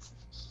 1 star.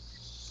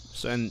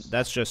 So, and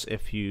that's just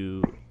if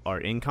you are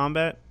in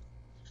combat.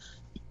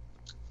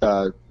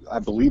 I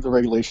believe the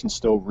regulation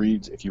still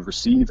reads if you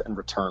receive and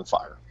return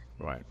fire.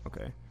 Right.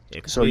 Okay.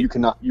 Yeah, So you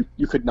could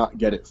not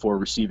get it for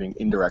receiving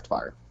indirect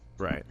fire.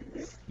 Right.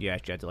 You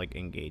actually have to like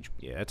engage.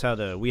 Yeah, that's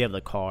how we have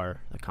the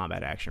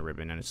combat action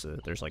ribbon, and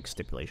there's like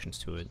stipulations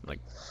to it, like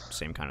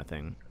same kind of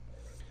thing.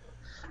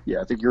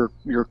 Yeah, I think your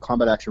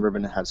combat action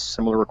ribbon has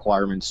similar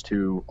requirements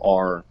to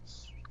our.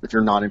 If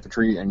you're not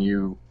infantry and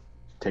you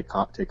take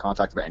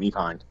contact of any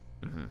kind,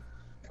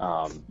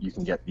 you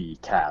can get the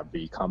CAB,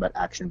 the combat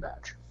action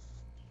badge,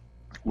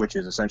 which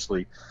is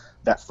essentially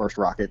that first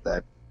rocket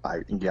that I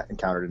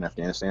encountered in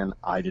Afghanistan.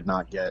 I did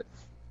not get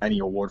any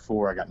award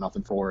for. I got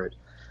nothing for it.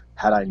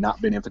 Had I not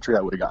been infantry,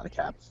 I would have gotten a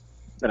cab.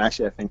 And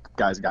actually, I think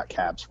guys got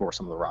cabs for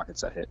some of the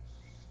rockets that hit.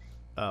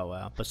 Oh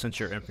wow! But since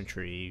you're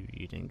infantry,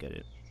 you didn't get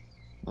it.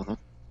 Mm-hmm.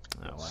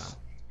 Oh wow!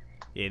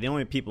 Yeah, the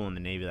only people in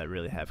the Navy that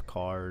really have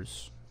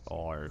cars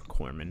are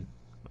corpsmen,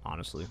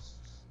 honestly,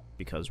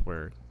 because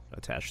we're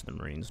attached to the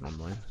Marines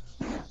normally.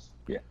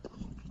 Yeah.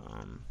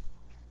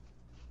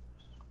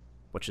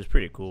 Which is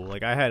pretty cool.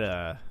 Like I had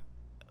a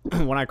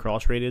when I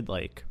cross rated,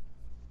 like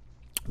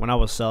when I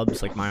was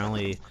subs, like my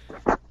only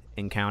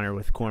encounter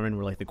with corpsmen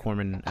were like the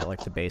corpsmen at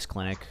like the base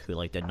clinic who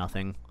like did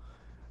nothing.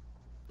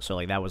 So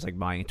like that was like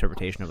my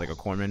interpretation of like a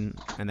corpsman.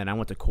 And then I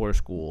went to corps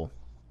school,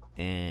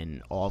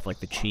 and all of like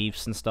the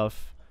chiefs and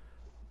stuff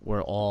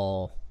were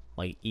all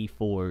like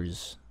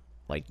E4s,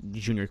 like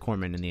junior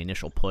corpsmen in the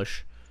initial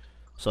push.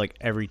 So like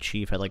every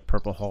chief had like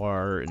Purple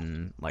Heart,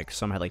 and like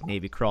some had like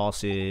Navy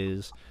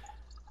Crosses.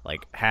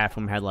 Like half of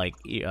them had like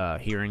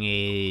hearing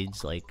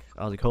aids. Like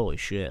I was like, holy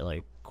shit!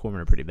 Like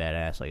corpsmen are pretty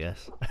badass, I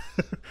guess.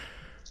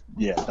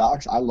 Yeah,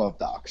 docs. I love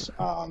docs.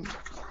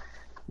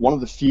 One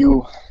of the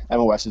few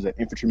MOSs that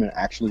infantrymen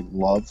actually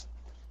love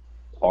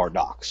are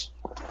docs.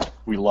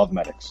 We love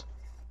medics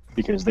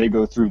because they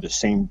go through the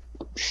same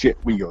shit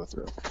we go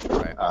through.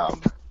 Right.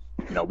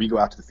 We go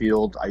out to the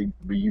field.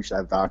 We used to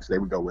have docs. They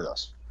would go with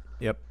us.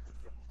 Yep.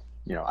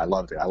 I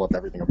loved it. I loved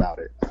everything about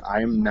it.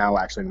 I am now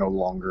actually no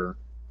longer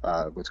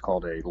what's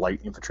called a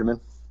light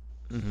infantryman.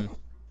 Mm-hmm.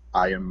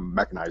 I am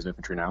mechanized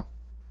infantry now.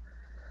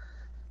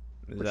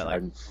 Is that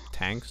like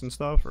tanks and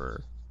stuff,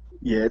 or?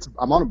 Yeah,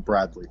 I'm on a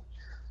Bradley,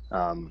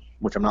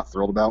 which I'm not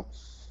thrilled about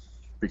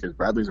because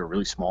Bradleys are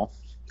really small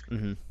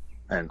and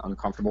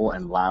uncomfortable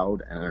and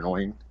loud and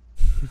annoying,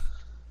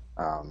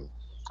 and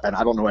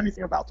I don't know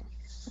anything about them.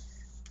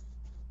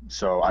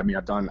 So I mean,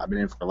 I've been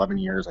in for 11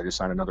 years. I just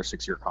signed another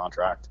 6-year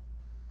contract,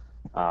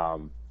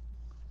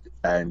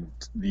 and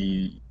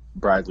the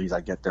Bradleys,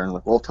 I get there and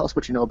like, well, tell us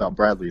what you know about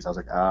Bradleys. I was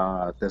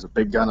like, there's a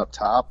big gun up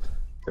top.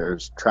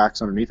 There's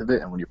tracks underneath of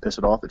it, and when you piss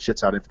it off, it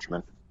shits out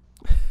infantrymen.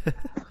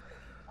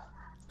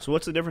 So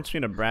what's the difference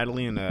between a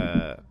Bradley and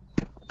an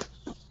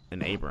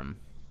Abram?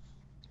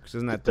 Because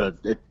isn't that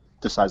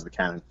the size of the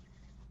cannon?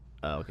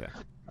 Oh, okay.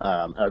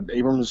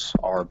 Abrams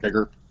are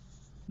bigger.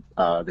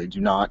 They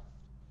do not.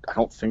 I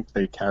don't think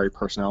they carry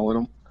personnel in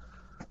them.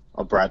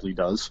 A Bradley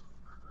does.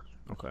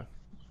 Okay.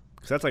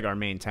 Because that's like our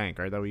main tank,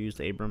 right? That we use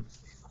the Abram.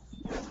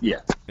 Yeah.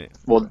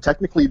 Well,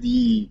 technically,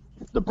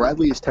 the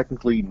Bradley is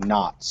technically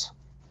not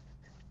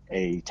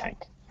a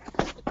tank.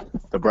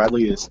 The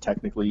Bradley is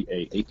technically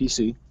a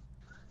APC,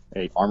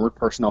 a armored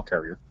personnel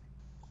carrier,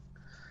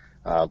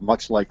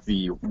 much like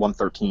the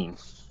 113,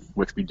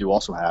 which we do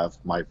also have.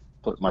 My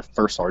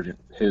first sergeant,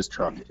 his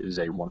truck is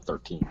a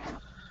 113.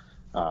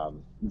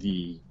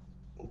 The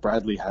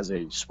Bradley has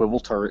a swivel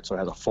turret, so it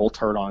has a full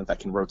turret on it that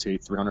can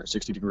rotate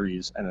 360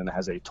 degrees, and then it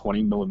has a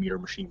 20 millimeter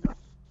machine gun.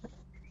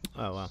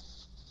 Oh wow.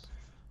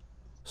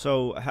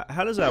 So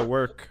how does that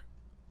work?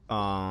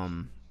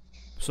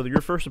 So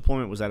your first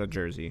deployment was out of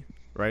Jersey,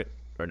 right?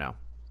 Or no?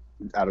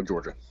 Out of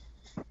Georgia.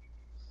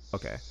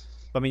 Okay.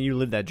 I mean, you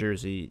lived at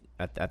Jersey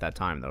at that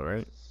time, though,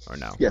 right? Or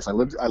no? Yes, I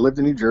lived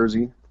in New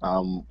Jersey.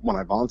 When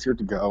I volunteered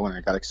to go and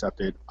I got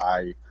accepted,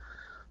 I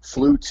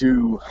flew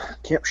to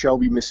Camp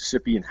Shelby,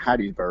 Mississippi, in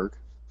Hattiesburg,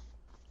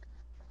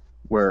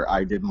 where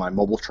I did my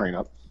mobile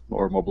train-up,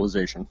 or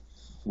mobilization,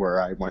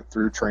 where I went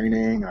through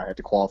training. I had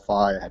to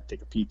qualify. I had to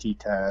take a PT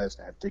test.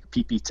 I had to take a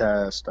PP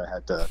test. I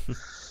had to...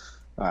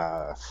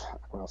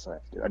 what else did I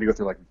have to do? I had to go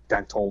through like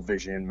dental,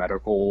 vision,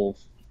 medical.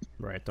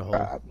 Right, the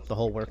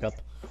whole workup.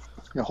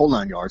 The whole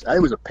 9 yards.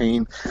 It was a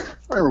pain. I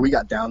remember we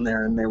got down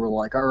there and they were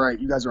like, all right,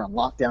 you guys are on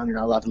lockdown. You're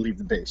not allowed to leave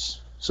the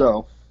base.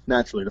 So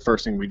naturally, the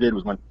first thing we did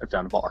was went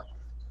down to bar.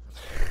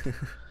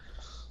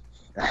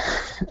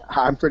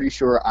 I'm pretty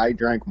sure I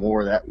drank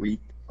more that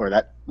week or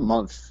that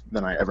month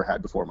than I ever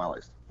had before in my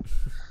life.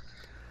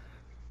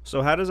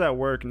 So how does that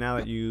work now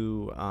that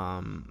you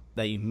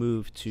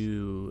moved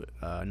to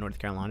North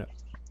Carolina?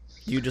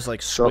 Do you just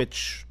like So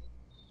switch?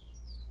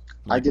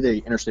 I Like, did a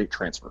interstate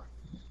transfer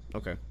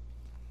okay.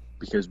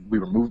 because we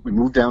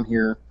moved down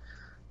here.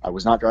 I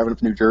was not driving up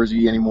to New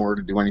Jersey anymore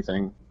to do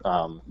anything.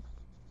 But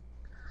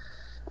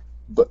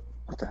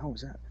what the hell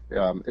was that?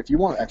 If you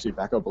want to actually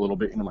back up a little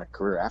bit into my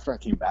career, after I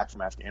came back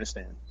from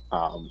Afghanistan,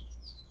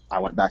 I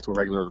went back to a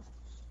regular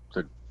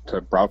to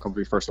Brow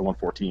Company first at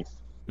 114th,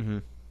 Mm-hmm.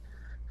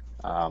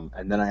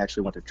 and then I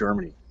actually went to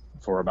Germany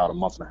for about a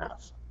month and a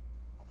half.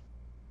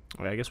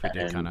 Well, I guess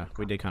And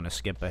we did kind of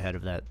skip ahead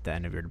of the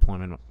end of your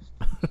deployment.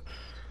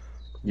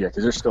 yeah,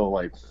 because there's still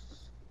like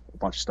a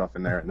bunch of stuff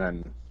in there, and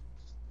then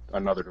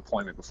another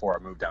deployment before I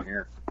moved down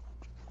here.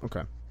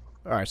 Okay.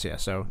 All right. So yeah.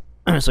 So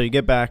so you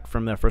get back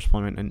from that first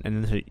deployment, and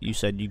then you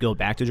said you go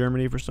back to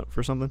Germany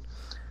for something.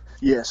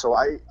 Yeah, so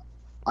I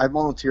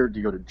volunteered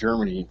to go to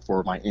Germany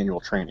for my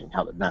annual training,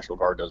 how the National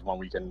Guard does 1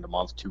 weekend a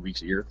month, 2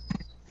 weeks a year.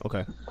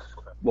 Okay.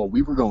 Well,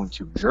 we were going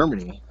to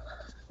Germany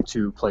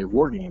to play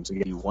war games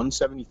against the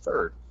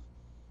 173rd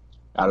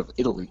out of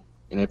Italy,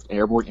 an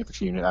airborne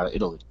infantry unit out of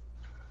Italy.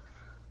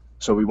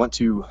 So we went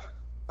to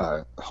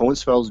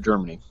Hohenfels,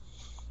 Germany,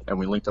 and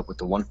we linked up with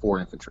the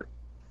 1-4 infantry.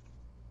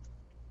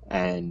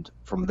 And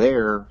from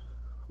there,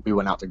 we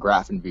went out to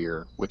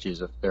Grafenwehr, which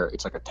is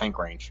it's like a tank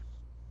range.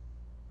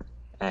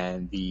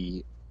 And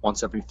the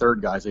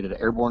 173rd guys, they did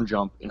an airborne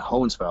jump in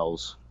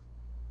Hohenfels,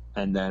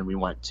 and then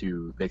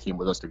they came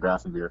with us to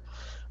Grafenwehr.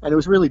 And it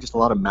was really just a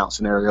lot of mount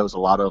scenarios, a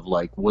lot of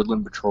like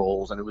woodland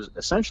patrols, and it was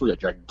essentially a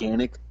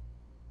gigantic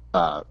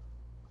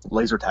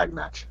laser tag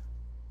match.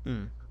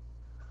 Mm.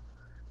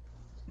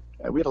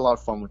 And we had a lot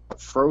of fun with it.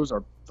 Froze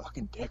our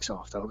fucking dicks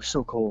off, though. It was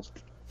so cold.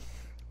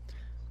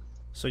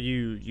 So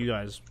you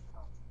guys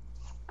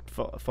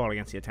fought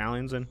against the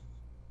Italians then?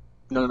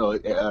 No.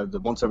 The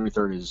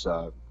 173rd is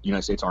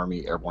United States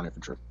Army Airborne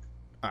Infantry.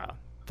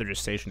 They're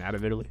just stationed out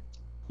of Italy.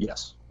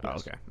 Yes. Oh,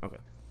 Yes. okay.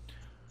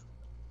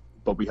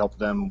 But we helped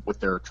them with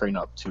their train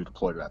up to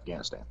deploy to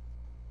Afghanistan.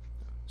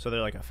 So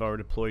they're like a forward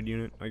deployed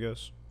unit, I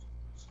guess.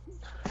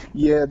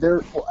 Yeah,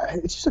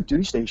 it's just a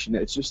duty station.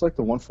 It's just like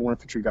the 1-4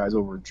 infantry guys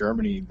over in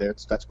Germany.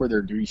 That's where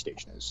their duty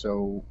station is.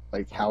 So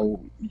like how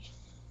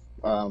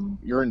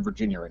you're in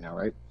Virginia right now,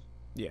 right?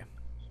 Yeah.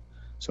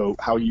 So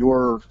how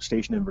you're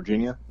stationed in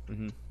Virginia,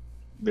 Mm-hmm.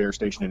 they're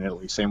stationed in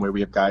Italy. Same way we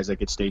have guys that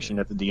get stationed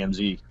at the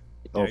DMZ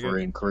over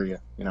in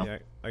Korea. Yeah,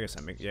 I guess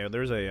that makes. Yeah,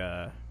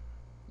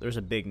 there's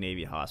a big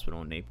Navy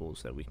hospital in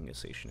Naples that we can get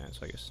stationed at.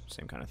 So I guess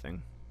same kind of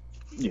thing.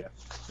 Yeah.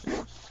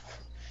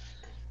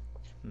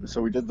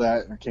 So we did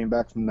that, and I came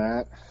back from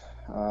that.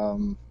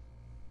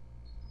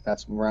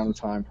 That's around the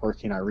time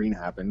Hurricane Irene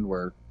happened,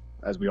 where,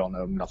 as we all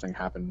know, nothing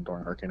happened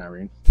during Hurricane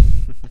Irene.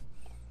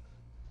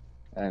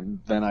 And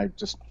then I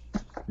just,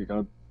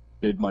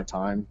 did my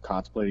time,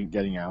 contemplating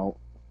getting out,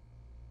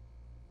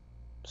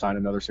 signed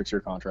another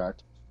 6-year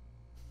contract,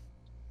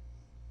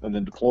 and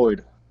then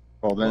deployed.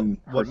 Well, then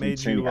what made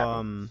Sandy you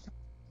happened.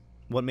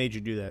 what made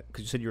you do that?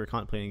 Because you said you were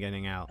contemplating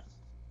getting out.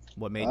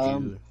 What made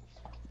you?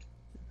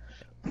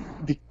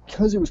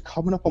 Because it was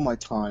coming up on my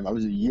time. I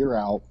was a year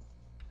out,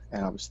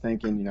 and I was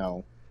thinking,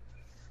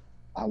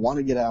 I want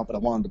to get out, but I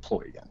want to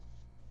deploy again.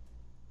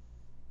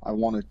 I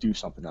want to do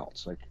something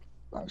else. Like,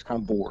 I was kind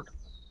of bored.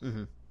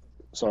 Mm-hmm.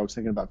 So I was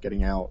thinking about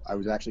getting out. I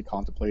was actually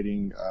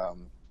contemplating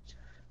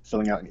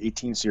filling out an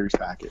 18 series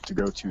packet to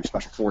go to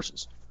Special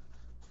Forces.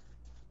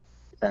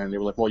 And they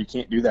were like, well, you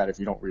can't do that if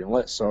you don't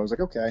re-enlist. So I was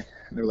like, okay.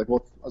 And they were like,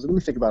 well, I was like, let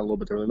me think about it a little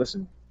bit. They were like,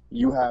 listen,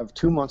 you have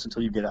 2 months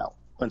until you get out,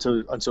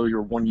 until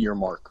your 1 year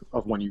mark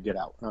of when you get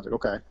out. And I was like,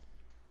 okay.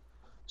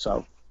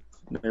 So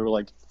they were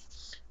like,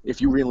 if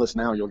you re-enlist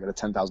now, you'll get a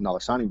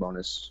 $10,000 signing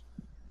bonus.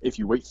 If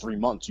you wait 3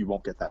 months, you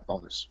won't get that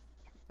bonus.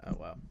 Oh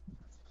wow.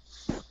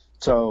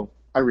 So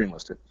I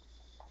re-enlisted.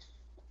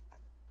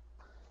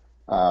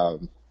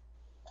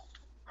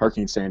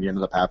 Hurricane Sandy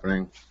ended up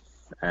happening,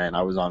 and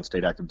I was on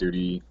state active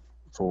duty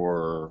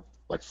for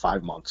like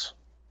 5 months.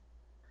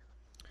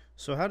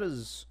 So how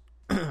does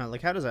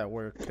how does that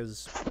work?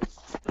 Because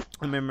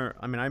I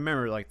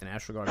remember like the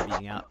National Guard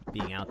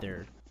being out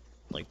there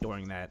like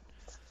during that.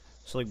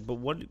 So like, but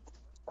what?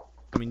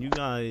 I mean, you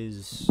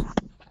guys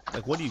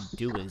like, what do you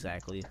do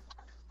exactly?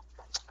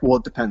 Well,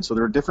 it depends. So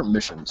there are different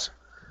missions.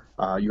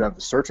 You have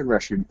the search and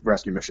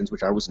rescue missions,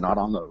 which I was not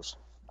on those.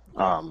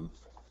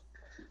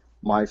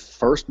 My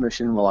first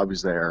mission while I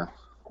was there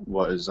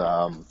was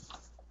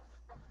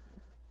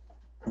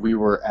we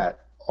were at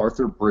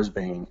Arthur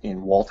Brisbane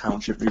in Wall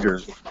Township, New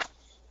Jersey,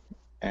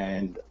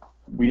 and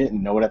we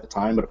didn't know it at the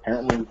time, but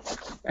apparently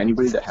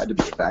anybody that had to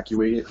be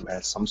evacuated who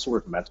had some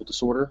sort of mental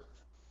disorder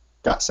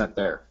got sent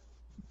there.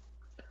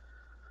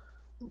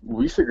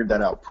 We figured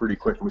that out pretty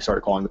quick, and we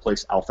started calling the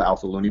place Alpha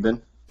Alpha Looney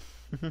Bin.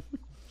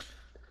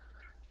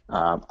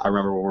 I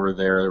remember when we were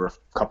there were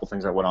a couple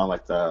things that went on,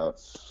 like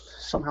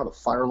somehow the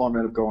fire alarm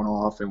ended up going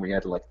off, and we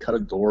had to like cut a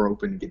door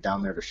open and get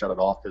down there to shut it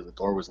off because the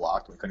door was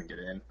locked and we couldn't get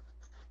in.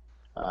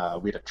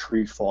 We had a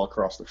tree fall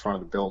across the front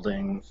of the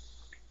building.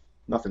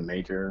 Nothing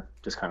major,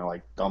 just kind of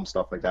like dumb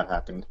stuff like that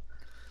happened.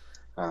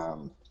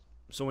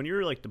 So when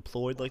you're like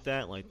deployed like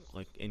that, like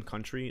in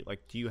country,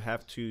 like do you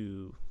have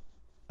to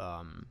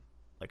um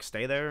like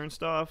stay there and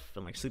stuff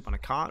and like sleep on a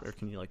cot, or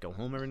can you like go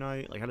home every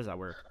night? Like how does that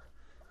work?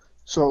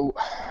 So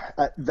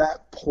at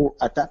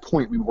that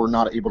point, we were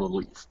not able to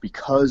leave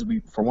because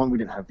for one, we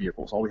didn't have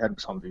vehicles. All we had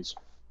was Humvees,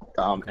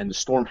 Okay. and the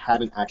storm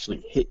hadn't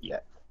actually hit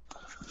yet.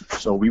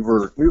 So we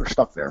were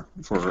stuck there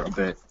for a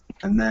bit,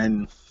 and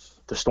then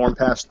the storm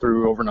passed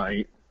through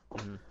overnight.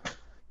 Hmm.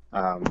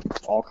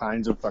 All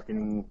kinds of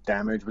fucking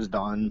damage was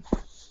done,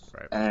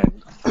 Right.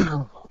 and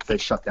they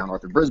shut down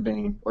Arthur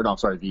Brisbane. Or no, I'm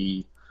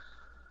sorry,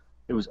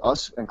 it was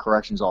us and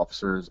corrections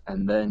officers,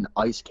 and then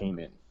ICE came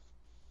in,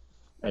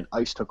 and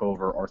ICE took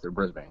over Arthur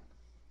Brisbane,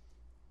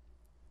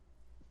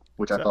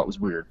 which I So thought was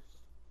weird.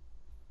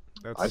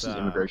 that's ICE is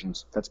immigration.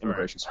 That's right.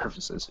 immigration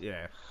services.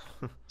 Yeah.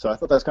 So I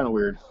thought that's kind of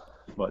weird.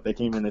 But they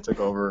came in, they took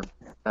over,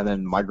 and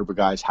then my group of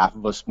guys, half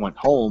of us went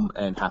home,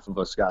 and half of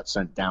us got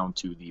sent down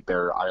to the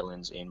Barrier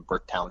Islands in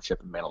Brick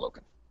Township in Manilokan.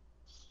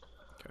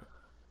 Okay.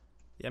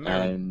 Yeah, I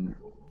remember And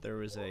there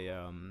was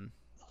a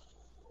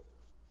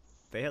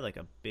they had like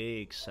a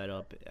big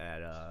setup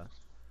at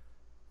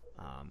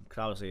 'cause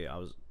obviously I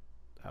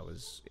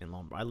was in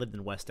Long I lived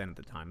in West End at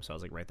the time, so I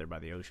was like right there by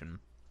the ocean.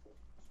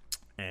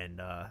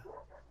 And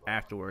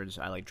afterwards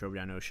I like drove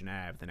down Ocean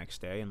Ave the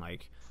next day, and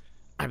like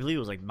I believe it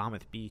was like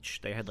Monmouth Beach.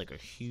 They had like a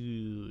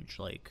huge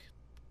like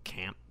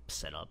camp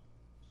set up.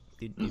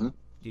 Do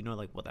you know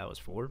like what that was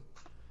for?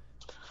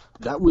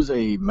 that was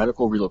a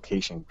medical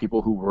relocation.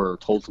 People who were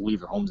told to leave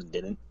their homes and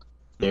didn't,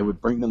 they Mm-hmm.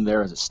 would bring them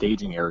there as a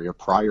staging area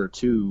prior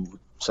to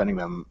sending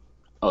them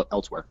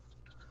elsewhere.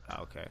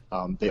 Oh, okay.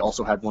 They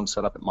also had one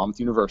set up at Monmouth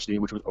University,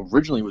 which was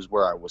originally was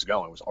where I was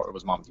going. It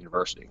was Monmouth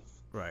University.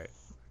 Right.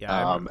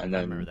 Yeah, And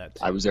I remember then that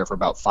I too. was there for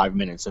about 5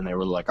 minutes, and they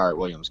were like, "All right,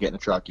 Williams, get in the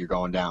truck. You're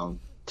going down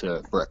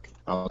to Brick."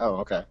 Oh,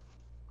 okay.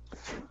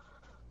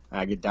 And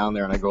I get down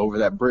there, and I go over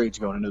that bridge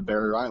going into the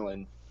Barrier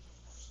Island,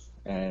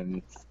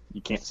 and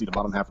you can't see the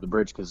bottom half of the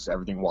bridge because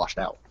everything washed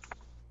out.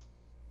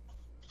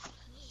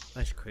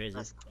 That's crazy.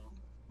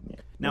 Yeah,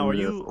 Now, we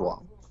were there for a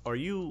while. are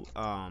you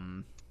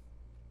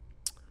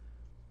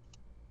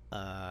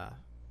uh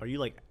are you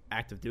like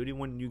active duty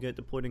when you get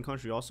deployed in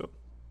country also,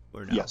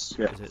 or no? Yes,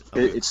 yeah. Is it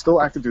okay? It's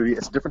still active duty.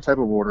 It's a different type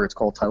of order. It's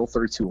called Title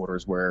 32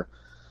 orders, where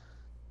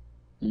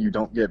you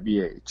don't get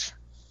BH.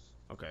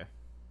 Okay.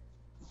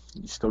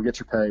 You still get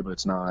your pay, but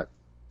it's not.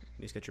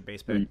 You just get your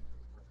base pay.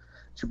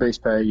 It's your base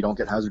pay. You don't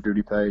get hazard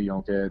duty pay. You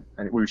don't get.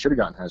 And we should have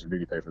gotten hazard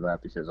duty pay for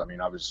that because I mean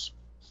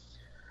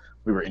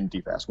we were in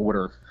deep ass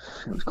water.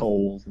 It was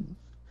cold,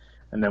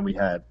 and then we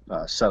had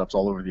setups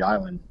all over the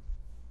island,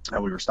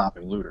 and we were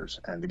stopping looters.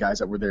 And the guys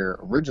that were there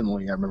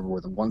originally, I remember, were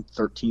the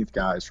 113th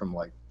guys from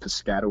like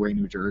Piscataway,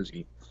 New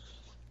Jersey,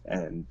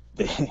 and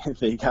they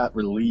they got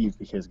relieved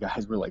because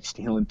guys were like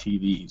stealing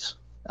TVs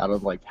out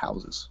of like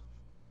houses.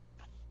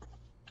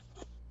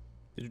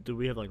 Do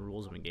we have like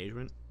rules of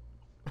engagement?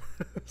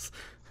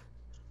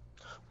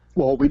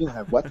 Well, we didn't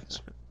have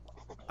weapons.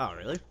 Oh,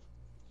 really?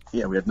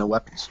 Yeah, we had no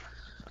weapons.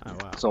 Oh,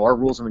 wow. So our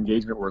rules of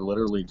engagement were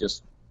literally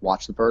just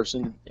watch the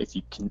person. If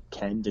you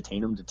can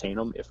detain them, detain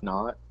them. If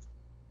not,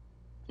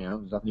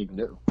 there's nothing you can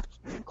do.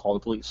 Call the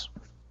police.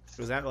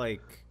 Was that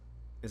like,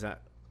 is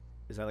that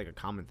is that like a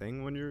common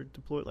thing when you're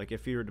deployed? Like,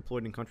 if you're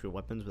deployed in country with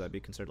weapons, would that be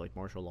considered like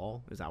martial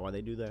law? Is that why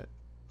they do that?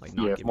 Like, Yeah,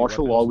 not if give you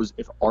martial law weapons?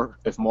 was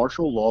if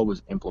martial law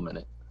was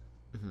implemented,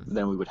 Hmm.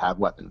 then we would have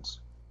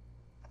weapons.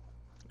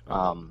 Okay.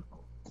 Um,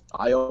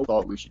 I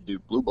thought we should do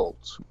blue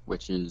bolts,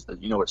 which is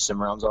you know what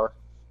sim rounds are.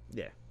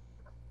 Yeah.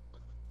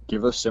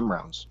 Give us sim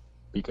rounds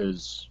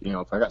because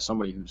if I got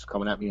somebody who's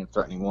coming at me in a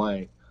threatening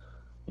way,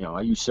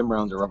 I use sim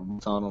rounds or rubber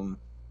boots on them.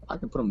 I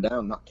can put them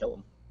down, not kill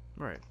them.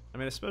 Right. I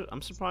mean,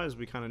 I'm surprised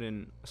we kind of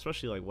didn't,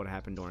 especially like what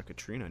happened during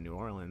Katrina in New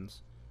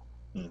Orleans.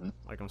 Hmm.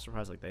 Like, I'm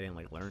surprised like they didn't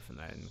like learn from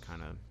that and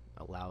kind of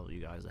allow you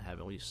guys to have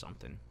at least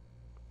something.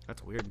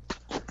 That's weird.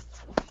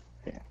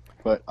 Yeah,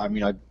 but I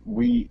mean,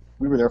 we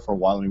were there for a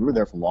while. I mean, we were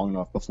there for long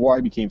enough. Before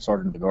I became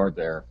sergeant of the guard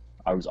there,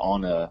 I was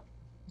on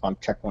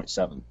checkpoint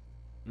 7,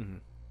 Hmm.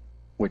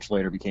 which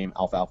later became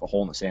Alpha Alpha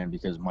Hole in the Sand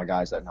because my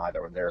guys that night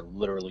that were there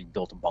literally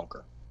built a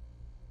bunker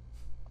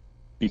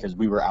because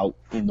we were out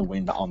in the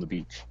wind on the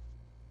beach.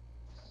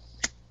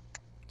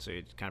 So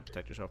you kind of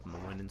protect yourself from the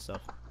wind and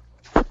stuff.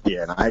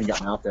 Yeah, and I had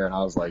gotten out there and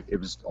I was like, it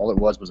was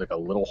like a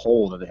little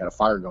hole that they had a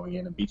fire going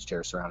in and beach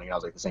chairs surrounding it. I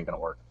was like, this ain't gonna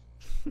work.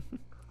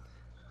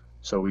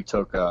 So we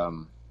took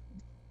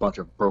bunch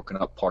of broken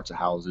up parts of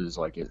houses.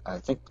 I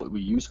think what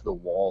we used for the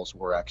walls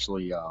were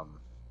actually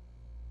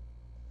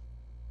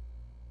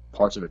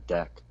parts of a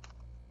deck.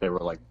 They were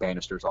like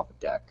banisters off a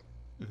deck,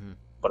 Hmm.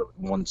 but it was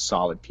one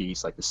solid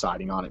piece. Like the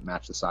siding on it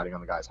matched the siding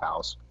on the guy's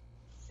house.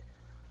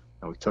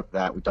 And we took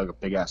that, we dug a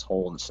big ass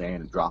hole in the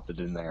sand and dropped it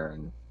in there,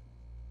 and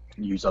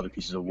used other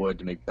pieces of wood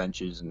to make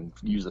benches and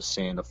use the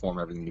sand to form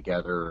everything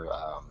together.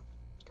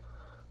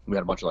 We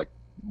had a bunch of like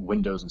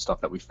windows and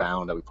stuff that we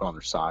found that we put on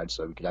their side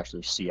so we could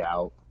actually see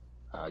out.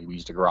 We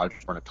used a garage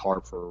to burn a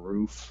tarp for a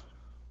roof,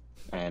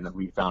 and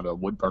we found a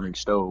wood burning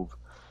stove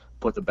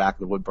put the back of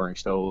the wood burning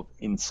stove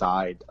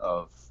inside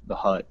of the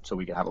hut so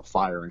we could have a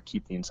fire and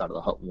keep the inside of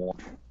the hut warm.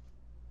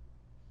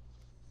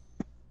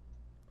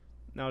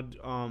 Now,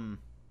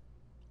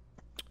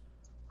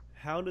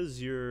 how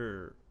does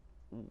your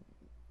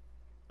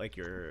like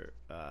your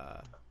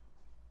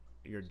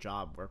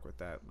job work with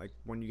that? Like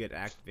when you get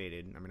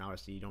activated, I mean,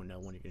 obviously you don't know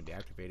when you're going to be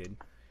activated.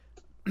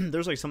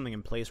 There's like something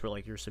in place where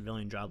like your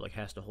civilian job like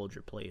has to hold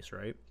your place,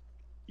 right?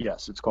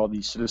 Yes, it's called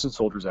the Citizen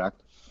Soldiers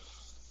Act.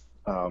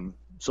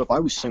 So if I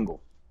was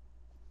single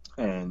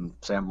and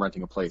say I'm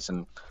renting a place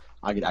and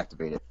I get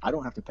activated, I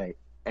don't have to pay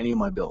any of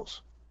my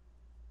bills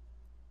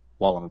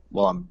while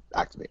I'm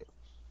activated.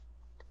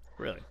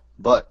 Really?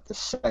 But the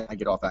second I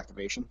get off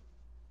activation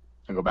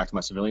and go back to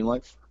my civilian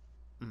life,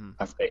 Mm-hmm.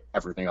 I have to pay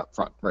everything up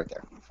front right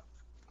there.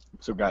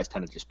 So guys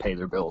tend to just pay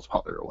their bills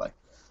while they're away.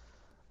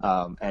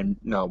 And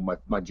no,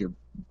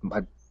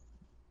 my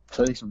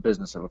place of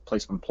business or a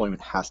place of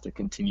employment has to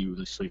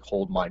continuously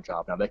hold my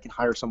job. Now they can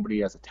hire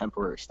somebody as a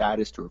temporary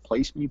status to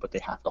replace me, but they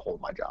have to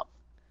hold my job.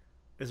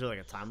 Is there like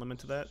a time limit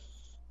to that?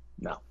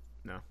 No.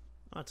 No. Oh,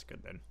 that's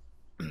good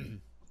then.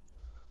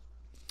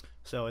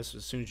 So as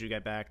soon as you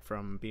get back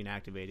from being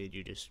activated,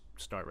 you just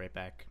start right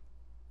back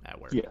at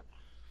work. Yeah.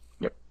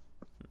 Yep.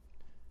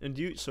 And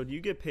do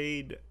you get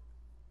paid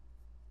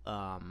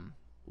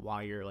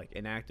while you're like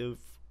inactive?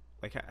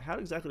 Like how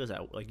exactly does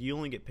that? Like you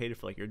only get paid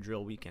for like your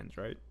drill weekends,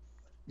 right?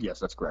 Yes,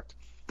 that's correct.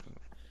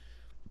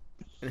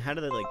 And how do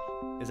they like?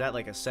 Is that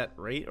like a set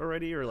rate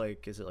already, or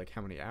like is it like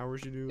how many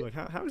hours you do? Like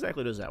how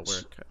exactly does that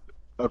work?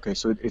 Okay,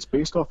 so it's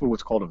based off of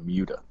what's called a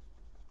muta,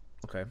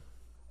 Okay.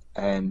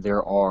 and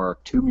there are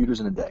 2 mutas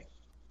in a day.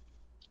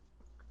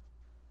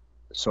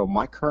 So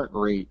my current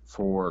rate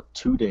for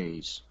 2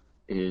 days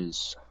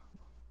is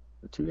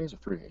 2 days or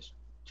 3 days.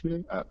 2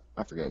 days?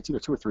 I forget. It's either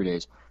 2 or 3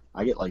 days.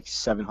 I get like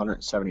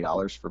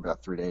 $770 for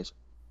about 3 days.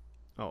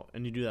 Oh,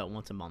 and you do that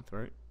once a month,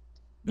 right?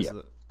 Yeah.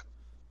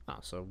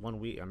 So 1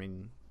 week. I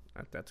mean,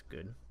 that's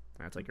good.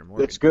 That's like your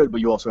mortgage. It's good,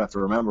 but you also have to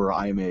remember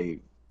I am a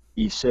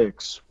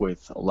E6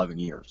 with 11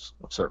 years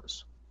of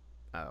service.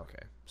 Oh,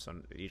 okay. So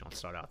you don't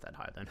start out that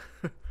high then.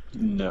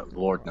 No,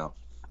 Lord, no.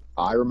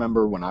 I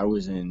remember when I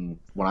was at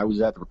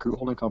the recruit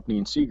holding company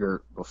in Seagirt,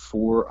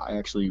 before I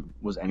actually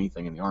was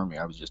anything in the Army,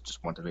 I was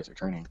just went to basic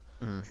training.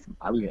 Mm-hmm.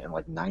 I was getting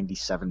like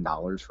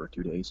 $97 for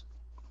 2 days.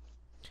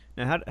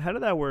 Now, how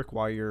did that work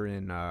while you're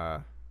in?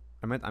 I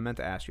meant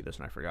to ask you this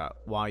and I forgot.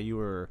 While you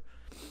were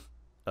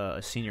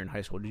a senior in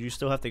high school, did you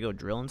still have to go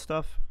drill and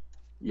stuff?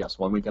 Yes,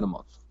 1 weekend a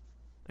month.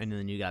 And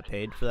then you got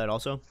paid for that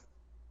also?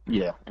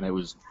 Yeah, and it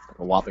was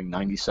a whopping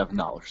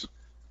 $97.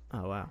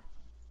 Oh wow!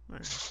 All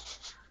right.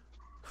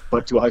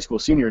 But to a high school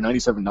senior,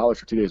 $97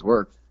 for 2 days'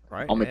 work,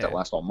 Right. I'll make Yeah. that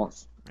last all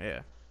month.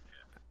 Yeah.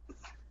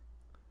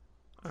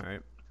 All right.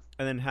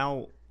 And then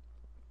how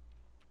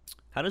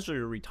does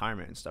your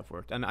retirement and stuff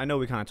work? And I know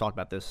we kind of talked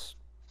about this,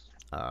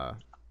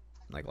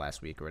 like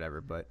last week or whatever,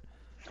 but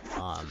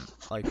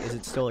like is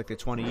it still like the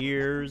 20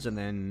 years and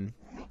then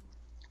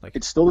like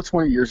It's still the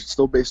 20 years. It's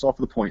still based off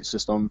of the point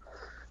system.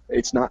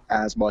 It's not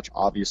as much,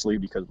 obviously,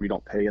 because we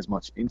don't pay as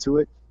much into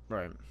it.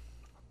 right?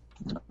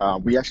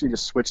 We actually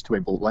just switched to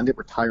a blended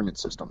retirement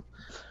system,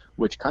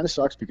 which kind of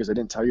sucks because I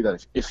didn't tell you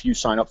that if you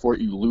sign up for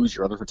it, you lose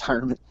your other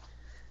retirement.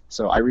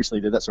 So I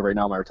recently did that. So right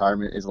now my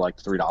retirement is like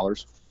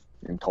 $3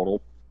 in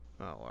total.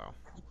 Oh wow.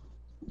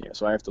 Yeah,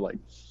 so I have to like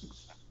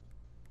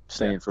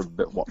stay in for a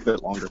bit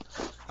longer.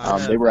 I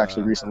They were have,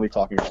 actually recently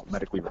talking about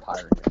medically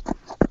retiring it.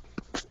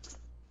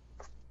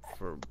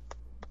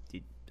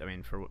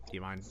 Do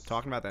you mind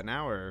talking about that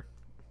now or?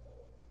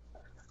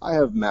 I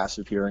have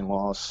massive hearing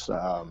loss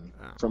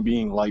from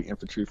being light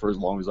infantry for as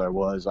long as I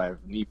was. I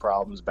have knee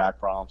problems, back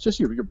problems, just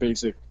your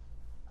basic.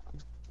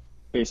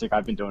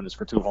 I've been doing this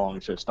for too long.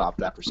 Should have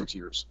stopped after 6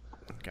 years.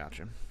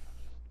 Gotcha.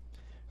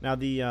 Now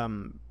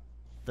the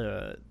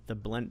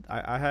blend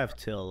I have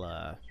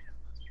till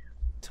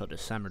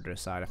December to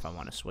decide if I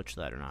want to switch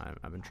that or not.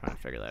 I've been trying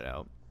to figure that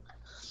out.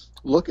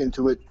 Look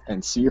into it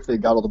and see if they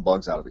got all the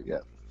bugs out of it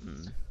yet.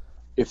 Mm.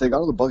 If they got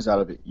all the bugs out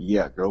of it,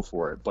 yeah, go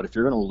for it. But if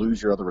you're going to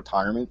lose your other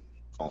retirement,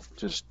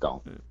 just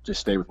don't. Just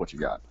stay with what you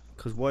got.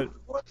 Because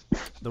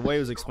the way it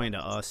was explained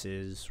to us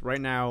is right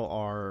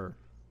now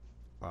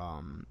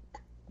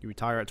you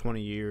retire at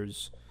 20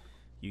 years,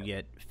 you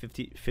get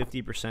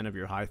 50% of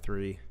your high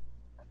three.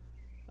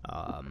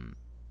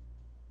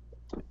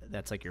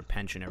 That's like your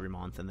pension every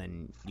month, and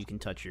then you can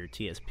touch your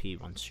TSP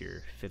once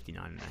you're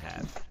 59 and a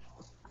half.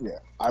 Yeah,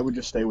 I would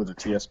just stay with the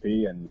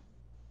TSP and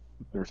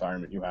the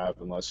retirement you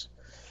have, unless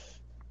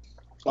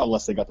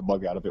they got the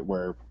bug out of it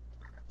where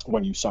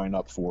when you sign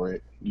up for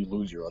it, you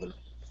lose your other.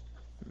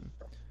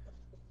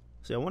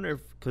 So I wonder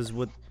if, because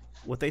what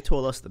they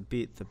told us the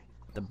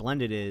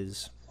blended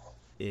is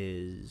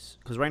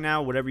because right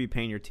now whatever you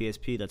pay in your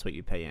TSP, that's what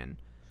you pay in.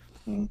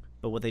 Mm-hmm.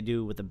 But what they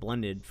do with the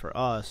blended for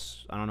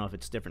us, I don't know if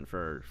it's different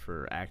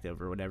for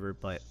active or whatever,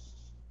 but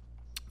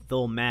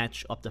they'll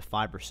match up to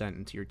 5%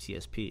 into your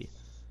TSP.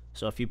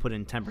 So if you put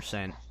in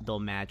 10%, they'll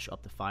match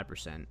up to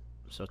 5%.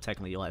 So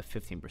technically you'll have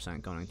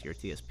 15% going into your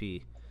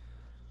TSP.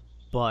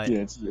 But Yeah,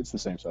 it's the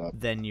same setup.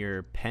 then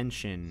your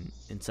pension,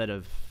 instead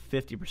of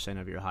 50%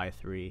 of your high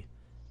 3,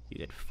 you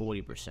get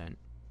 40%.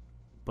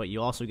 But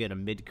you also get a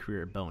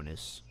mid-career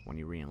bonus when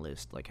you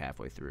re-enlist, like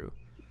halfway through.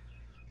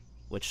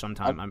 Which I,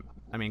 sometimes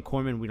I mean,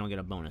 corpsman, we don't get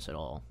a bonus at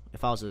all.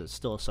 If I was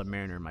still a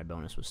submariner, my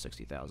bonus was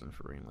 60,000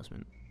 for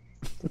re-enlistment.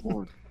 Good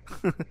lord.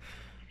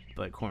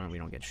 But corpsman, we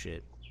don't get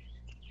shit.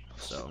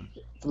 So,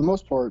 For the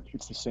most part,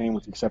 it's the same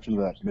with the exception of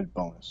that mid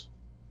bonus.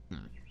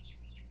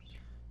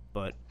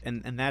 but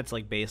and that's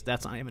like based.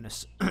 That's not even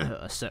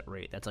a set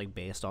rate. That's like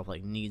based off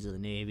like needs of the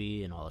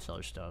Navy and all this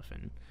other stuff.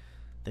 And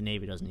the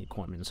Navy doesn't need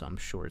corpsmen, so I'm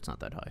sure it's not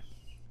that high.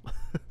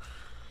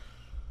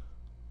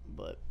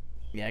 But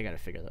yeah, I gotta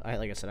figure that.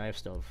 Like I said, I have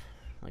still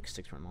like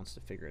 6 more months to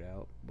figure it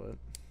out. But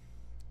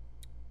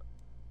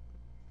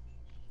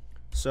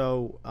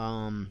so,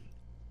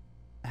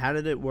 how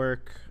did it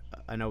work?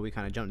 I know we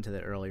kind of jumped into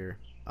that earlier.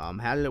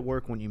 How did it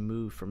work when you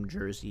moved from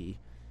Jersey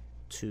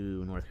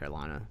to North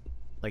Carolina?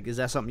 Like, is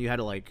that something you had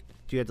to like?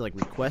 Do you have to like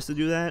request to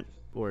do that,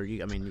 or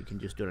I mean, you can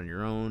just do it on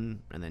your own,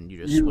 and then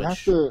you just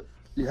switch?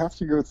 You have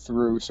to go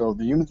through. So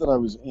the unit that I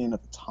was in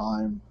at the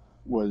time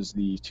was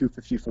the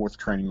 254th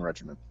Training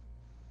Regiment,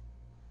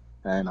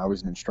 and I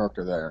was an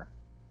instructor there.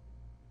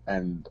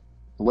 And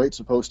the way it's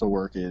supposed to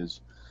work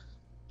is,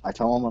 I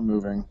tell them I'm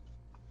moving,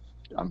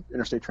 I'm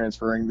interstate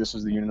transferring. This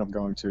is the unit I'm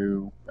going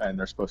to, and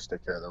they're supposed to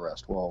take care of the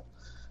rest. Well,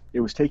 it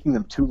was taking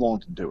them too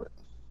long to do it,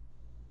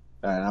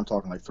 and I'm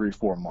talking like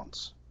 3-4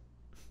 months.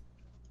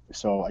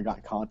 So I got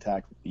in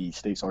contact with the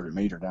state sergeant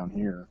major down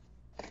here,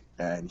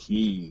 and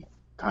he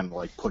kind of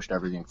like pushed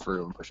everything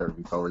through and pushed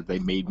everything forward. They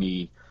made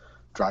me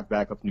drive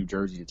back up to New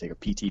Jersey to take a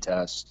PT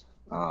test,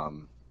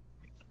 and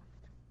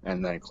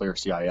then clear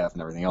CIF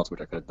and everything else, which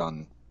I could have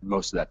done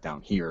most of that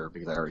down here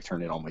because I already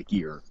turned in all my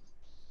gear.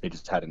 They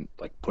just hadn't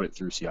like put it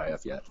through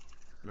CIF yet.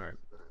 Right.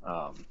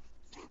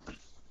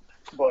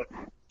 But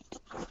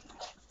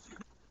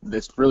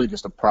it's really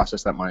just a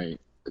process that my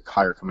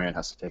higher command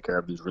has to take care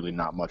of. There's really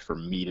not much for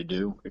me to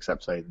do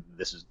except say,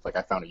 this is like,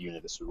 I found a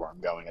unit, this is where I'm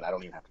going, and I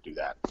don't even have to do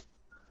that.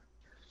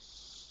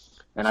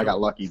 And I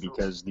got lucky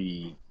because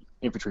the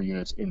infantry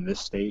units in this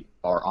state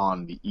are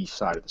on the east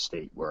side of the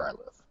state where I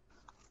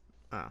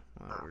live.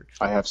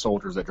 I have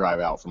soldiers that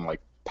drive out from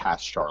like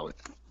past Charlotte,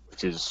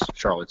 which is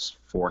Charlotte's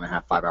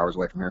 4.5-5 hours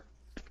away from here.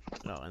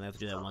 Oh, and they have to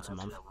do that once a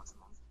month?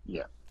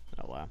 Yeah.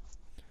 Oh, wow.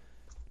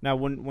 Now,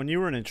 when you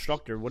were an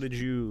instructor, what did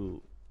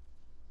you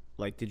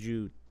did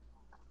you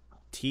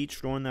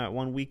teach during that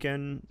one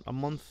weekend a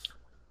month,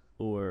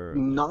 or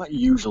not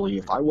usually?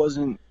 If I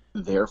wasn't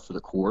there for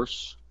the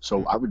course,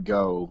 so I would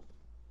go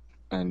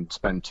and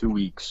spend 2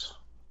 weeks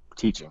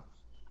teaching.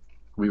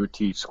 We would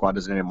teach squad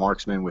designated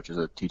marksman, which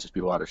teaches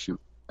people how to shoot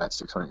at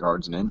 600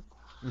 yards and in.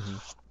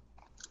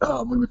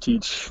 We would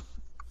teach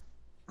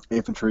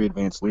infantry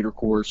advanced leader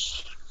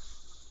course.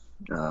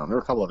 There were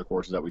a couple other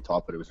courses that we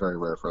taught, but it was very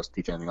rare for us to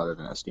teach anything other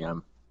than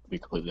SDM. To be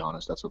completely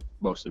honest, that's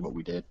mostly what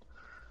we did.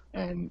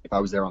 And if I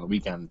was there on the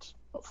weekend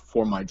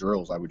for my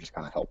drills, I would just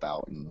kind of help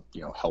out and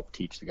help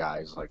teach the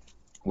guys like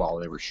while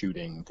they were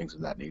shooting, things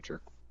of that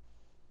nature.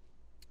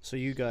 So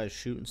you guys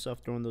shoot and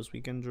stuff during those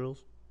weekend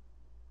drills?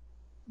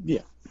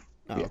 Yeah.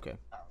 Oh, yeah. Okay.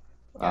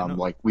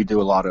 Like we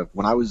do a lot of,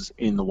 when I was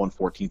in the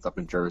 114th up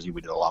in Jersey,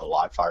 we did a lot of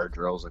live fire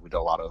drills. Like we did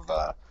a lot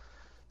of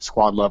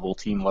squad level,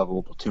 team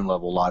level, platoon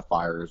level live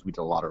fires. We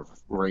did a lot of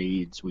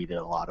raids. We did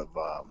a lot of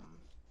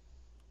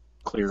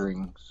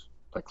clearings,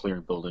 like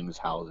clearing buildings,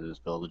 houses,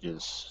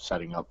 villages,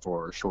 setting up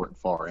for short and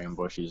far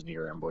ambushes,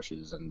 near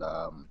ambushes, and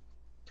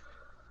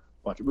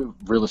we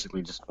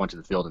realistically just went to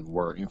the field and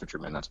were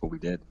infantrymen. That's what we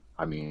did.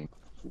 I mean,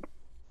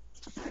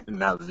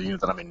 now the unit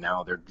that I'm in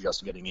now, they're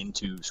just getting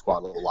into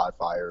squad level live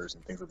fires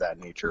and things of that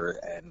nature,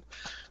 and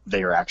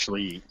they are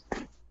actually,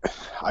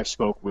 I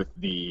spoke with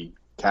the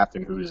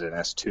captain who is in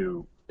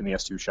S2, in the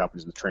S2 shop,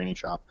 who's the training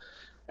shop,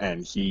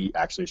 and he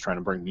actually is trying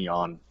to bring me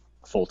on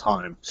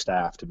full-time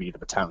staff to be the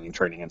battalion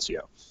training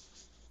NCO.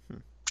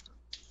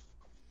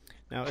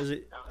 Now, is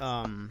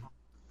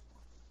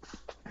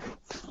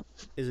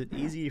it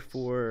easy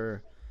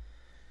for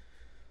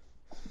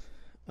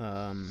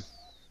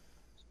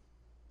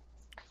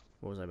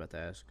what was I about to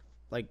ask?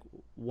 Like,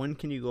 when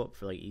can you go up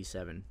for like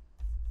E7?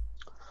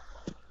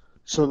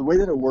 So the way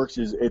that it works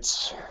is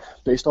it's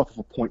based off of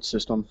a point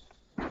system.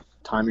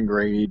 Time and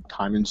grade,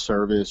 time in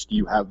service. Do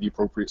you have the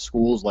appropriate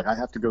schools? Like I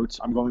have to go.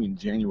 I'm going in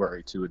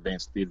January to the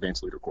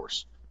advanced leader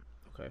course.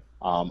 Okay.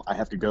 I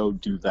have to go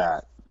do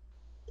that,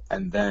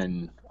 and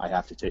then I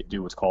have to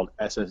do what's called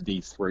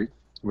SSD 3,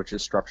 which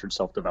is structured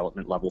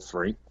self-development level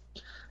 3,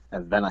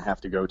 and then I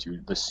have to go to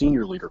the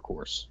senior leader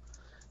course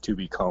to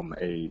become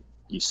a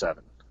E7.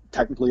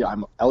 Technically,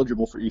 I'm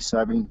eligible for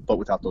E7, but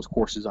without those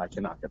courses, I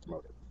cannot get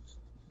promoted.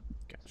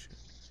 Gotcha.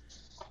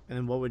 And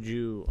then what would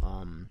you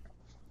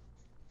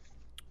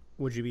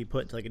be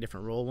put into like a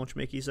different role once you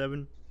make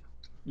E7?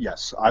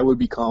 Yes, I would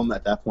become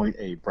at that point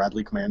a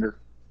Bradley commander.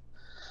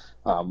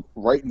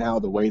 Right now,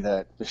 the way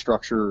that the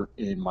structure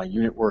in my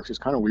unit works is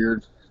kind of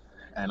weird.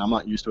 and I'm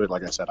not used to it.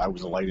 Like I said, I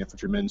was a light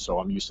infantryman, so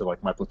I'm used to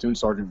like my platoon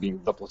sergeant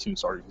being the platoon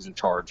sergeant. He's in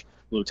charge,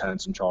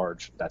 lieutenant's in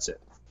charge. That's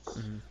it.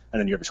 Mm-hmm. And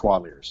then you have the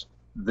squad leaders.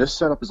 This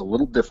setup is a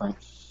little different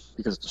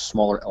because it's a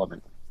smaller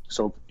element.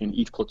 So in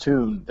each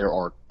platoon, there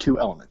are 2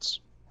 elements.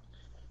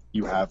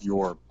 You have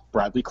your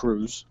Bradley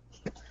crews,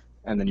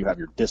 and then you have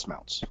your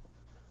dismounts.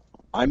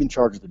 I'm in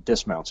charge of the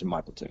dismounts in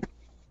my platoon.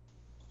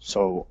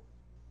 So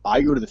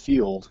I go to the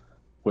field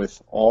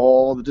with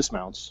all the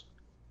dismounts,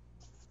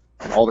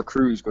 and all the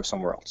crews go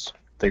somewhere else.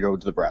 They go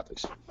to the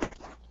Bradleys.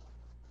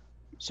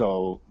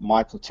 So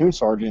my platoon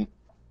sergeant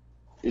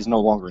is no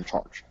longer in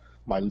charge.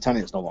 My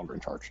lieutenant is no longer in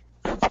charge.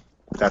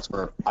 That's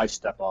where I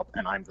step up,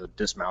 and I'm the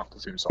dismount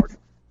platoon sergeant.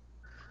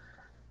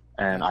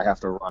 And I have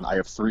to run. I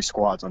have 3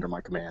 squads under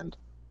my command,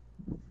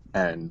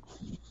 and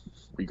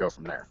we go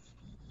from there.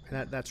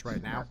 And that's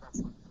right now?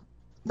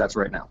 That's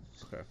right now.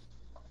 Okay.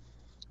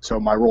 So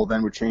my role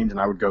then would change, and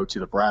I would go to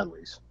the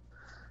Bradleys.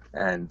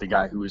 And the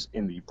guy who was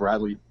in the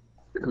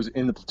who's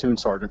in the platoon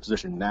sergeant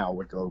position now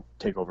would go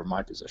take over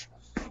my position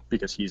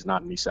because he's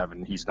not an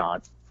E7. He's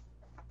not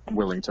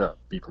willing to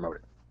be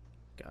promoted.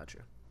 Gotcha.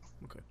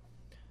 Okay.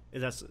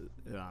 That's,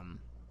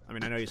 I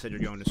mean, I know you said you're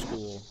going to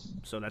school,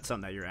 so that's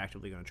something that you're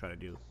actively going to try to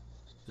do.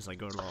 Just like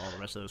go to all the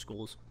rest of those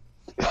schools.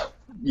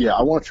 Yeah,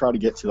 I want to try to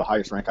get to the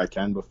highest rank I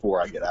can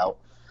before I get out.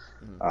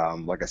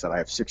 Like I said, I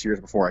have 6 years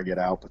before I get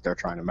out, but they're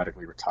trying to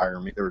medically retire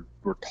me.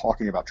 We're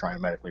talking about trying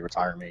to medically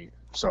retire me.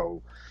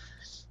 So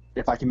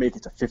if I can make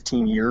it to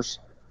 15 years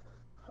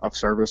of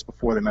service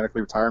before they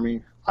medically retire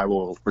me, I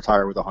will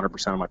retire with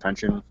 100% of my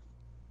pension.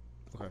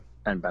 Okay.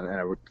 And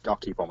I'll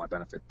keep all my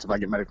benefits. If I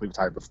get medically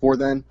retired before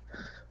then,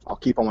 I'll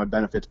keep all my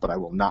benefits, but I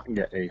will not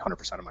get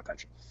 100% of my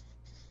pension.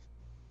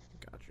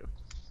 Gotcha.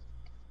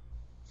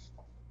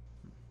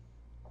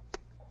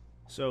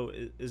 So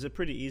is it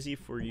pretty easy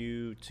for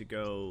you to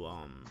go,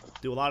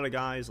 do a lot of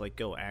guys like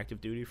go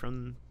active duty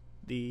from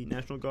the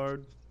National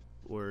Guard,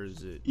 or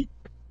is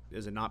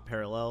it not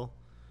parallel?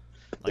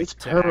 Like It's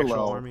to actual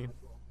parallel. Army?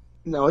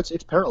 No, it's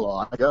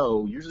parallel. I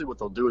go. Usually what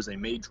they'll do is they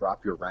may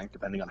drop your rank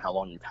depending on how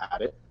long you've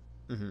had it.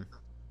 Mm-hmm.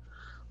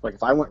 Like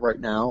if I went right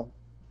now,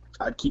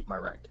 I'd keep my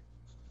rank.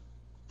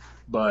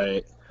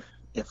 But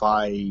if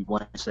I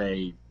went,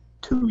 say,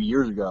 2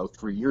 years ago,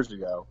 3 years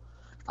ago,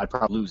 I'd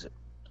probably lose it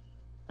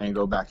and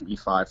go back to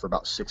E5 for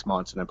about 6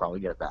 months and then probably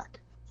get it back.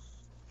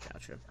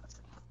 Gotcha.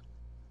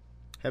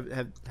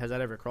 Has that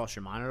ever crossed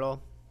your mind at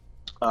all?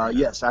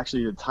 Yes,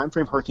 actually, the time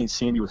frame Hurricane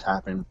Sandy was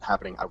happening,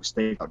 I was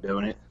thinking about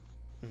doing it.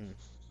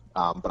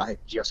 Mm-hmm. But I had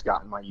just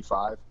gotten my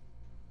E5.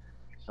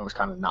 I was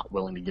kind of not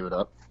willing to give it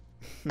up.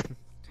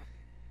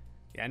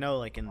 Yeah, I know.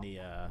 Like in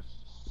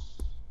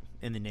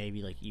the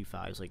Navy, like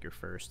E5 is like your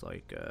first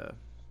like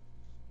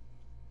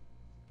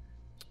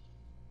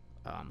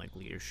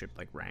leadership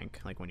like rank.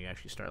 Like when you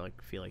actually start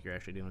like feel like you're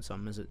actually doing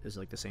something. Is it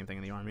like the same thing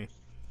in the Army?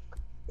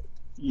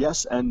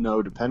 Yes and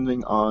no,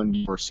 depending on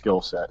your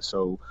skill set.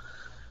 So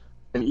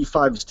an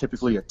E5 is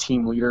typically a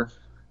team leader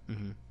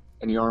Mm-hmm.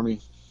 in the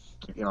Army,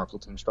 in our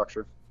platoon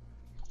structure.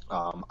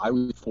 I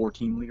was a 4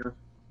 team leader,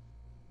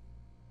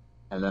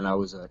 and then I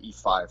was an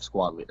E5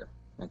 squad leader.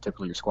 And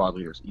typically your squad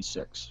leader is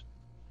E6.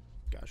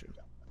 Gotcha.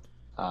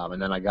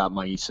 And then I got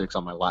my E6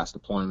 on my last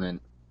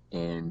deployment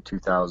in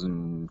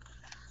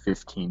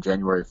 2015.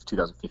 January of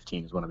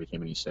 2015 is when I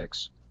became an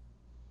E6.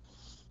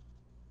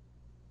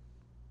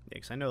 Yeah,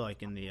 'cause I know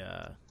like in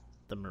the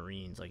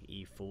Marines, like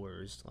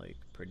E4 is like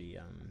pretty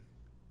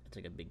it's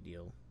like a big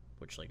deal,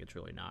 which like it's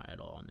really not at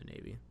all in the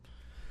Navy.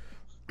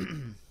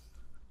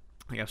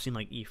 Like I've seen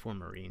like E4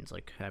 Marines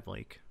like have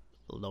like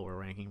lower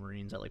ranking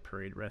Marines at like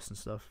parade rest and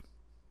stuff.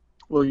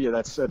 Well, yeah,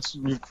 that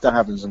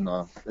happens in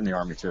the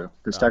Army too.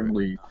 Because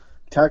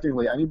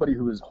technically, anybody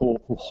who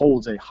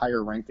holds a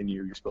higher rank than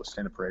you're supposed to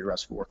stand a parade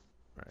rest for.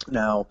 Right.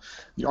 Now,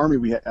 the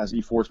Army, as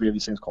E4s, we have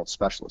these things called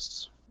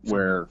specialists,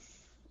 where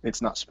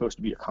it's not supposed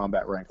to be a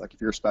combat rank. Like if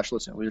you're a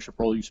specialist in a leadership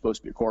role, you're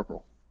supposed to be a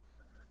corporal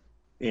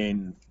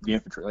in the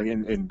infantry, like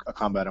in a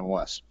combat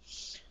MOS.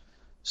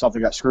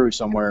 Something got screwy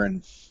somewhere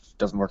and it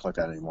doesn't work like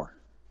that anymore.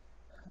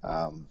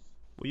 Well,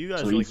 you guys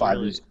so like E5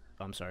 really... is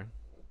I'm sorry.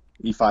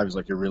 E5 is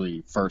like your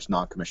really first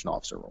non-commissioned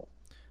officer role.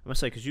 I must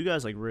say, because you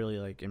guys like really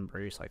like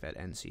embrace like that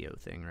NCO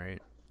thing,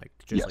 right? Like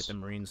just Yes. like the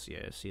Marines.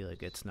 Yeah, see,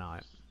 like it's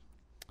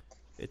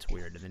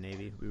weird in the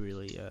Navy. We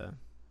really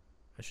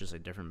it's just a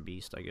different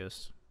beast, I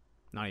guess.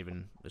 Not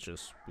even. It's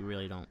just we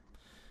really don't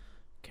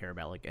care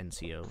about like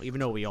NCO, even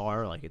though we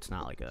are like it's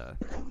not like a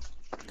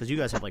because you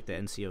guys have like the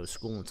NCO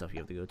school and stuff you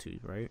have to go to,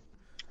 right?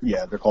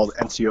 Yeah, they're called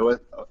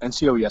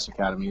NCOES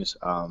academies.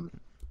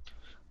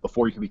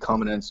 Before you can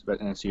become an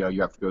NCO, you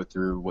have to go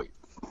through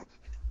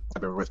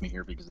bear with me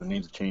here because the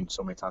names have changed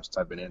so many times since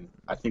I've been in.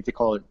 I think they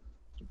call it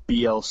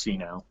BLC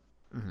now,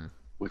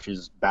 which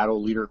is Battle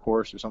Leader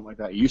Course or something like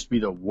that. It used to be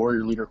the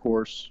Warrior Leader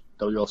Course,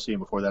 WLC, and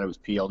before that it was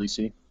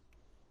PLDC.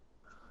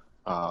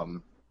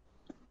 And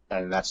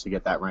that's to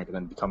get that rank, and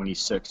then become an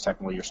E6.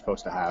 Technically, you're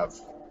supposed to have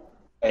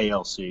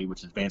ALC,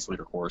 which is Advanced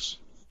Leader Course.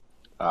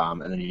 And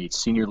then you need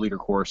Senior Leader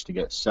Course to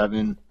get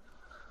 7,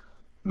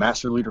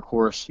 Master Leader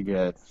Course to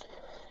get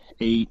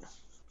 8,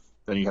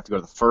 Then you have to go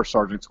to the first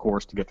sergeant's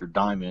course to get your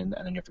diamond,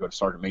 and then you have to go to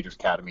Sergeant Major's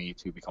Academy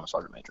to become a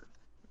sergeant major.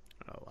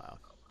 Oh wow.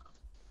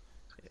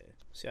 Yeah.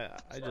 See,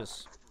 I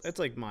just it's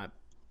like my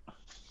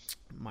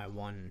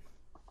one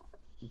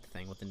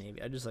thing with the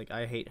Navy.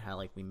 I hate how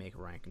like we make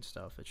rank and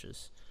stuff. It's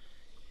just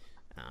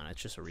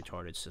it's just a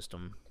retarded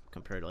system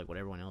compared to like what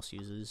everyone else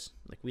uses.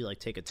 Like we like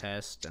take a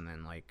test and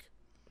then like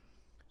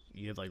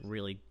you have like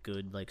really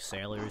good like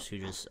sailors who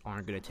just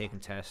aren't good at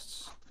taking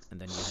tests, and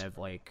then you have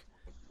like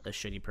a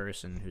shitty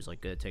person who's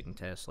like good at taking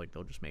tests. Like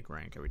they'll just make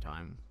rank every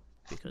time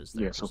because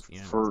they're So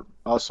just, for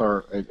us,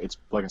 it's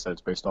like I said,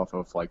 it's based off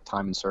of like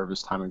time in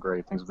service, time in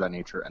grade, things of that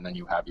nature, and then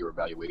you have your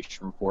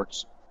evaluation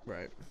reports.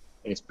 right.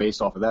 It's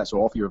based off of that. So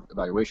off your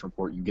evaluation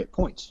report, you get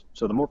points.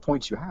 So the more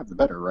points you have, the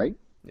better, right?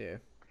 Yeah.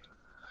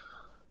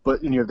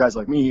 But you have guys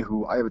like me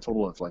who I have a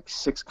total of like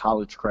 6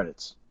 college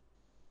credits.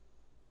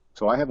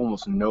 So I have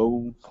almost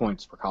no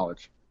points for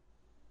college.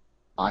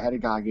 I had a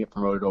guy get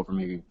promoted over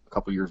me a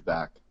couple years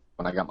back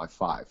when I got my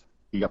 5.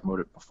 He got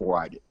promoted before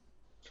I did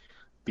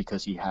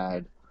because he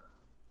had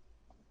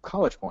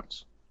college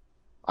points.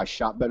 I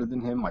shot better than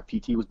him. My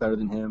PT was better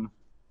than him.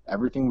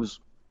 Everything was,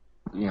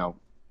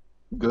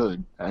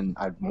 good, and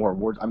I had more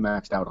awards. I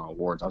maxed out on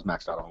awards. I was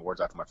maxed out on awards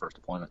after my first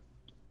deployment.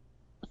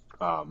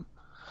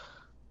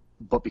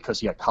 But because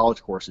he had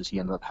college courses, he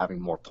ended up having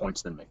more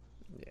points than me.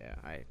 Yeah,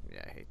 I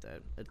hate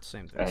that. It's the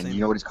same thing. And Same. you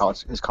know what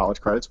his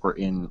college credits were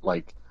in,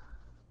 like,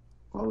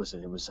 what was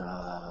it? It was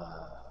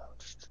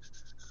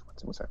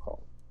what's that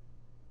called?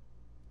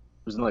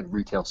 It was in like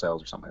retail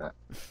sales or something like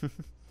that.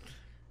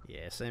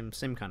 Yeah,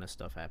 same kind of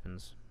stuff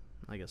happens.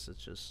 I guess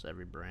it's just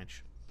every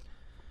branch.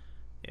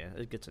 Yeah,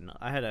 it gets enough.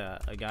 I had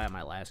a guy at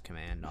my last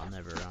command.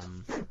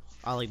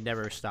 I'll like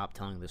never stop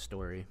telling this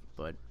story,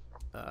 but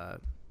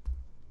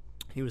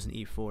he was an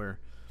E4,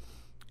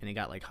 and he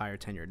got like higher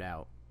tenured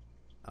out.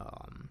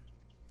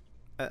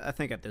 I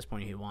think at this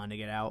point he wanted to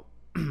get out,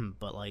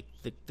 but like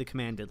the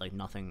command did like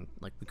nothing.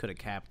 Like we could have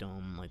capped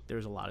him. Like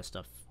there's a lot of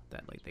stuff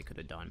that like they could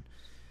have done.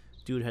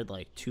 Dude had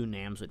like 2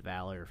 NAMs with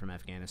Valor from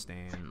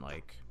Afghanistan.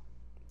 Like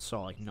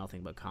saw like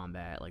nothing but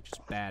combat. Like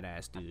just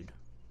badass dude.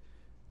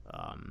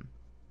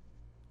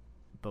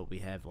 But we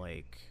have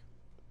like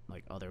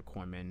other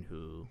corpsmen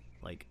who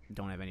like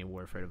don't have any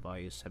warfare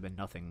device,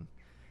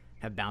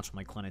 have bounced from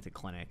like clinic to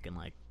clinic, and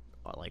like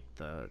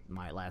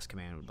my last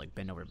command would like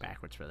bend over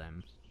backwards for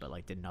them, but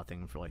like did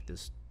nothing for like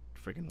this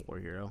freaking war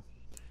hero.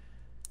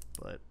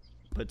 But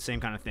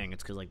same kind of thing.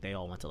 It's because like they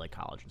all went to like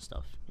college and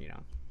stuff.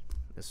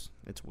 It's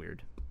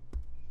weird.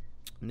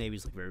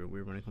 Navy's like very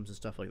weird when it comes to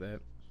stuff like that,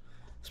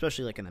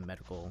 especially like in the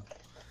medical.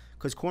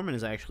 Because corpsmen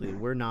is actually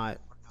we're not.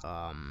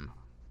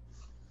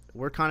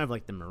 We're kind of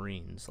like the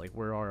Marines. Like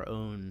we're our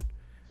own.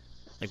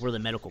 Like we're the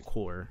medical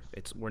corps.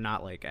 We're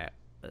not like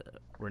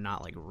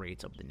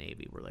rates of the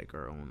Navy. We're like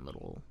our own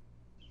little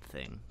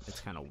thing. It's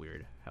kind of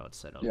weird how it's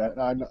set up. Yeah,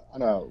 I know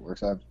how it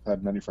works. I've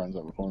had many friends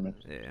that were corpsmen.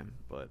 Yeah,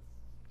 but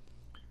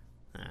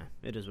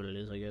it is what it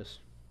is, I guess.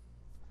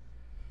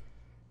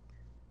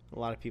 A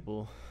lot of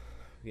people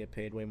get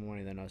paid way more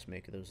money than us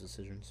making those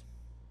decisions.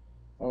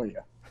 Oh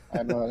yeah,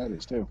 I know how that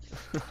is too.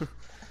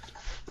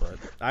 But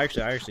I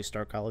actually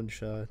start college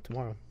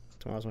tomorrow.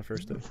 Tomorrow's my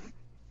first day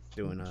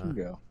doing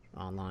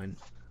online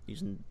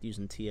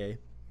using TA.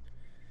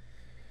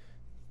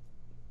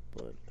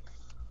 But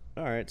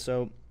all right,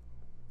 so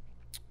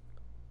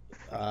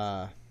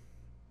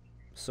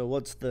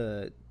what's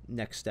the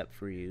next step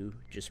for you?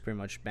 Just pretty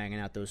much banging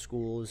out those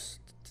schools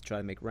to try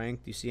to make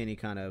rank? Do you see any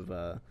kind of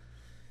I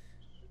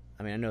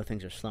mean, I know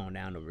things are slowing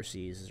down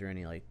overseas. Is there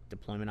any like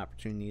deployment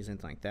opportunities,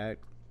 anything like that?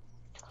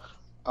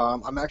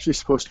 I'm actually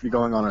supposed to be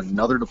going on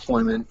another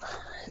deployment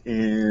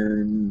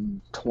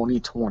in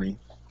 2020.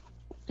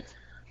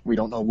 We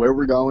don't know where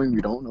we're going.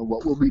 We don't know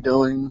what we'll be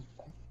doing.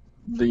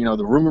 The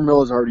rumor mill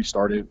has already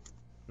started.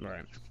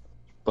 Right.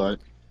 But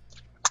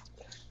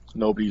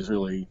nobody's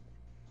really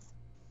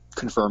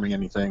confirming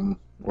anything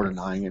or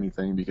denying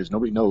anything because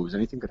nobody knows.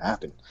 Anything could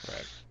happen.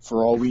 Right.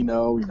 For all we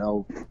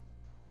know,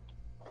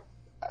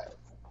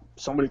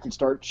 somebody could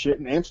start shit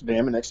in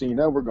Amsterdam, and next thing you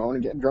know, we're going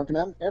and getting drunk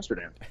in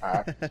Amsterdam.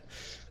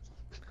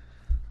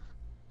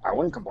 I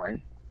wouldn't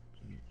complain.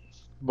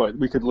 But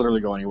we could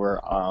literally go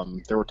anywhere.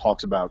 There were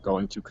talks about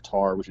going to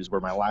Qatar, which is where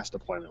my last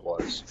deployment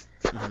was.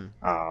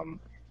 Mm-hmm.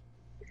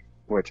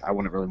 Which I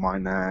wouldn't really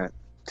mind that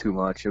too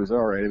much. It was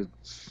all right. It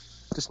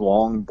was just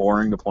long,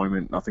 boring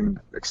deployment. Nothing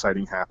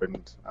exciting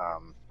happened.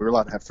 We were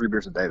allowed to have 3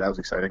 beers a day. That was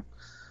exciting.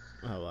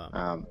 Oh,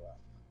 wow.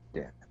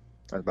 Yeah,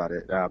 that's about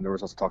it. There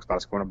was also talks about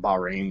us going to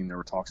Bahrain. There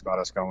were talks about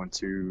us going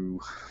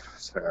to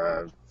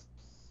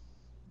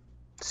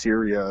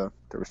Syria.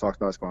 There was talks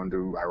about us going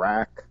to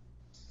Iraq.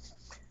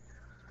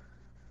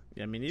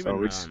 Yeah, I mean,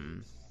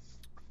 even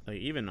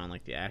even on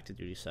like the active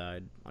duty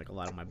side, like a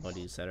lot of my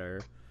buddies that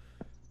are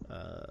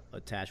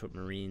attached with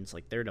Marines,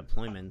 like their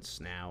deployments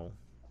now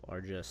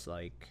are just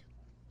like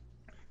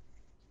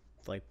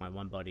my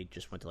one buddy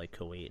just went to like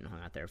Kuwait and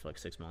hung out there for like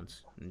 6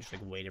 months and just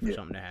like waited for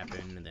something to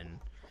happen, and then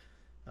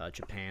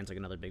Japan's like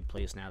another big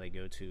place now they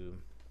go to.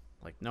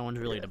 Like no one's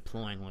really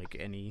deploying like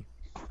any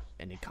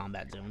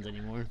combat zones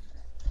anymore.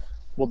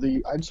 Well,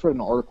 I just read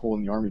an article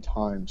in the Army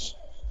Times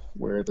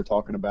where they're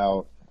talking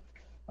about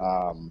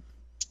um,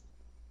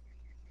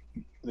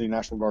 the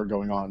National Guard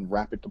going on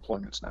rapid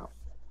deployments now.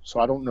 So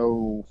I don't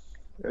know.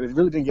 They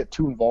really didn't get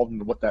too involved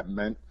into what that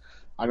meant.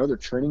 I know they're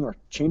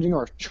changing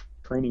our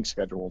training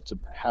schedule to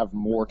have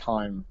more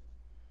time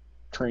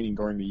training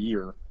during the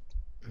year.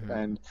 Hmm.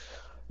 And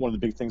one of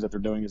the big things that they're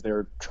doing is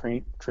they're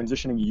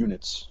transitioning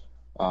units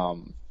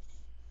um,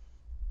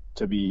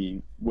 to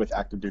be with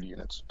active duty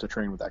units, to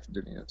train with active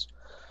duty units.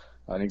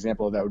 An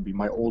example of that would be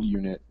my old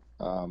unit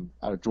out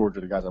of Georgia,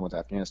 the guys I went to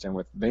Afghanistan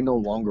with. They no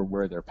longer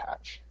wear their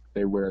patch.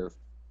 They wear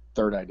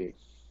third ID.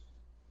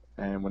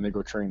 And when they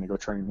go train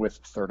with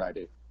third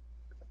ID.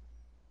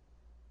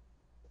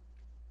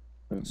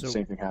 And the So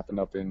same thing happened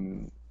up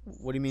in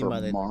what do you mean by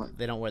that? Vermont.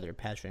 They don't wear their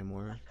patch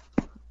anymore?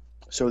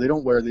 So they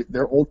don't wear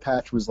their old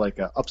patch was like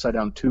a upside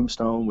down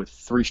tombstone with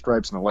three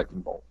stripes and a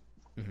lightning bolt.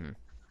 Hmm.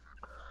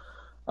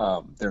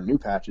 Their new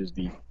patch is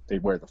they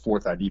wear the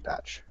fourth ID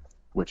patch,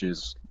 which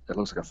is it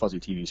looks like a fuzzy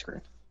TV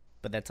screen.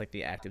 But that's like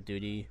the active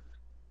duty.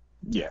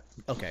 Yeah,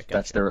 Okay,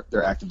 that's gotcha.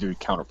 their active duty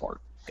counterpart.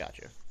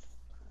 Gotcha.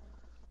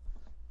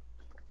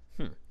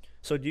 Hmm.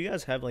 So do you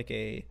guys have like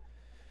a?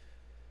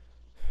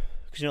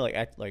 Because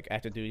like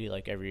active duty,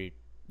 like every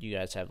you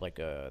guys have like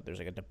a there's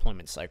like a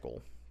deployment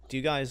cycle. Do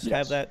you guys have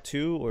Yes, that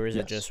too, or is it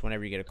yes. just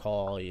whenever you get a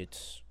call,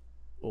 it's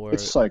It's or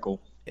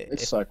cycle.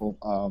 It's if cycle.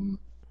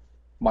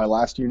 My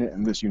last unit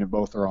and this unit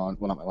both are on.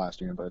 Well, not my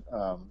last unit, but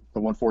the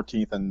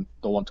 114th and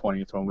the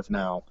 120th one with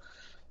now.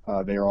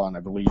 They are on, I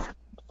believe,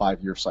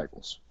 5-year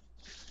cycles.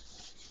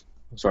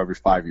 So every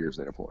 5 years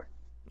they deploy.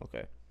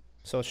 okay,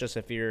 so it's just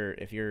if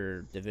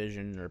your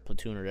division or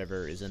platoon or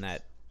whatever is in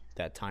that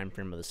time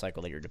frame of the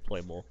cycle that you're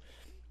deployable,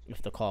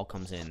 if the call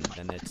comes in,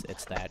 then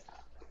it's that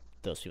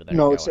those people that are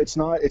No, going.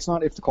 it's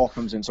not if the call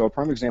comes in. So a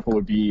prime example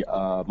would be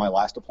my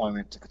last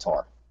deployment to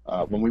Qatar.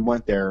 When Hmm. we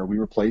went there, we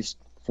replaced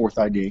Fourth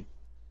ID,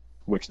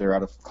 which they're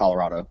out of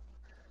Colorado.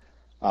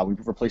 We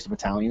replaced a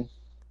battalion,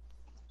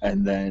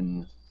 and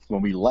then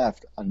when we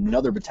left,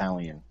 another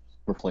battalion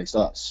replaced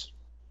us,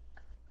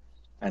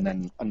 and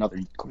then another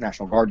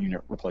National Guard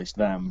unit replaced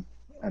them,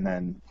 and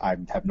then I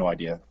have no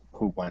idea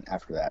who went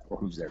after that or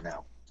who's there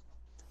now.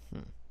 Hmm.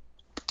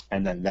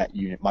 And then that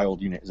unit, my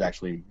old unit, is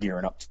actually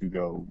gearing up to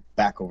go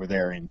back over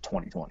there in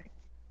 2020.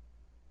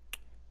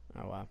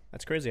 Oh wow,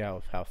 that's crazy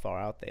how far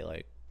out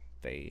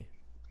they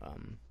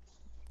um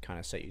kind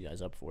of set you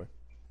guys up for.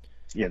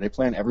 Yeah, they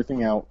plan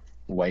everything out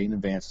way in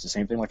advance. It's the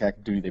same thing like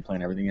active duty. They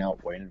plan everything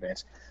out way in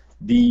advance.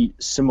 The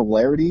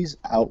similarities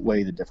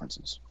outweigh the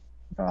differences.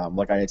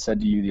 Like I had said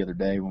to you the other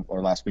day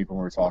or last week when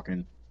we were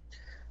talking,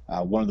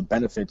 one of the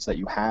benefits that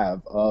you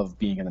have of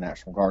being in the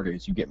National Guard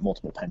is you get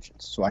multiple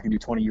pensions. So I can do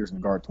 20 years in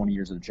the Guard, 20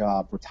 years of the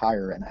job,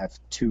 retire, and have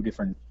two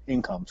different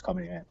incomes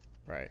coming in.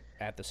 Right.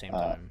 At the same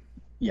Uh, time.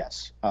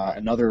 yes. Right.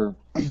 Another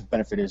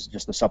benefit is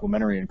just the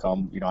supplementary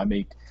income. I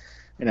make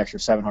an extra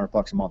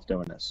 $700 a month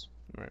doing this.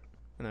 Right.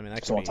 And I mean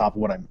that could So on be top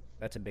of what I'm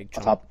that's a big on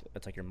chunk. top,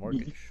 That's like your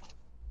mortgage.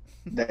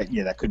 that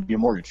yeah, that could be a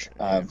mortgage.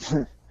 Yeah.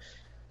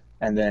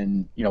 And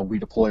then we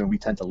deploy and we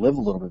tend to live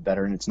a little bit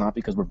better, and it's not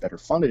because we're better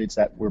funded, it's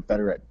that we're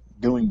better at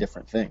doing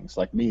different things.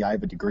 Like me, I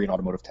have a degree in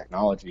automotive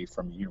technology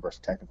from the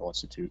University Technical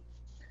Institute,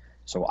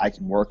 so I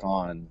can work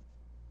on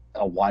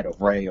a wide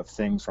array of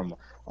things from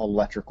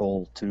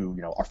electrical to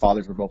our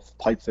fathers were both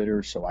pipe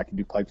fitters, so I can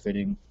do pipe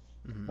fitting.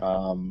 Hmm.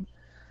 um,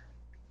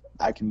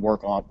 I can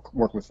work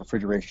with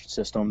refrigeration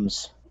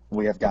systems.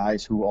 We have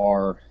guys who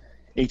are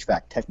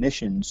HVAC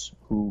technicians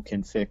who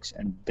can fix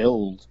and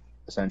build.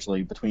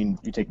 Essentially, between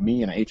you take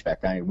me and an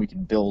HVAC guy, and we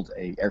can build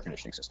a air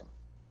conditioning system.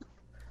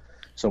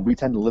 So we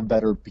tend to live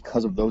better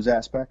because of those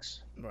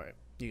aspects. Right.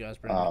 You guys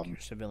bring like Um, your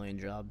civilian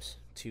jobs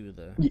to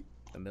y-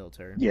 the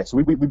military. yeah, so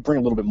we bring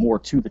a little bit more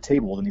to the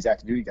table than these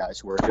active duty guys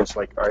who are just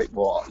like, all right,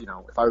 well,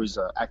 if I was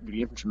an active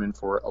duty infantryman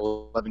for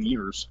 11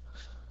 years,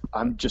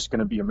 I'm just going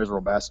to be a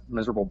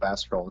miserable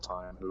bastard all the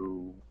time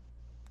who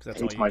Because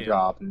that's all hates you my do.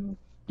 job, and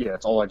yeah,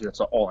 that's all I do.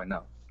 That's all I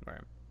know.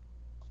 Right.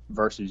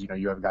 Versus,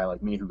 you have a guy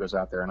like me who goes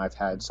out there, and I've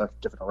had such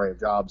a different array of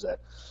jobs that,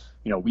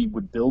 we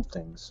would build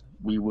things.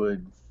 We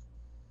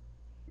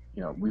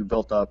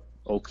built up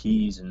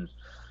OPs, and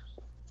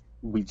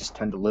we just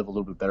tend to live a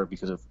little bit better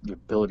because of the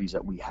abilities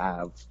that we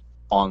have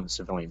on the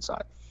civilian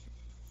side.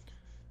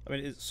 I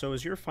mean, so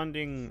is your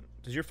funding?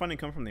 Does your funding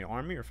come from the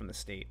army or from the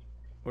state,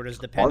 or does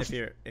it depend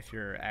Our, if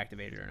you're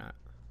activated or not?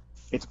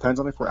 it depends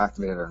on if we're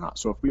activated or not.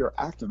 So if we are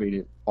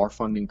activated, our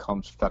funding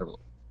comes federally.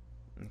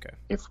 Okay.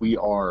 If we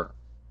are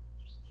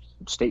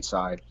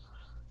stateside,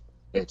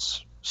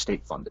 it's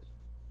state funded.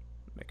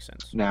 Makes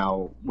sense.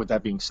 Now, with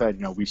that being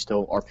said,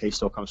 our pay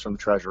still comes from the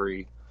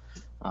Treasury.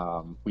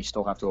 We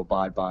still have to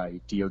abide by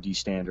DoD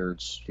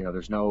standards.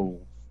 There's no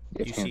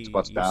ifs, ands,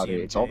 buts about it.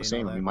 It's all the UCMJ and all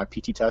same. I that. mean, my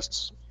PT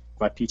tests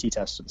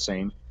are the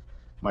same.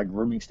 My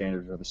grooming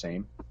standards are the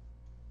same.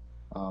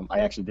 I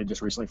actually did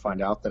just recently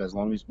find out that as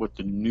long as with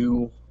the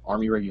new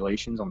Army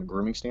regulations on the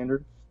grooming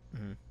standard,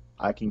 Hmm.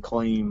 I can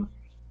claim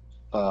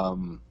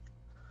um,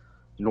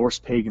 Norse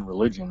pagan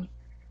religion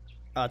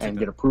It's like and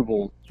get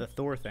approval. the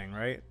Thor thing,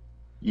 right?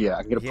 Yeah,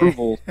 I can get Yeah.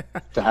 approval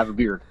to have a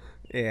beard.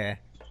 Yeah.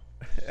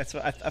 That's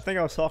what I think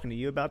I was talking to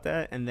you about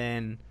that, and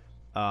then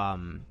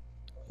um,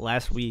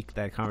 last week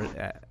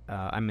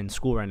I'm in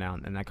school right now,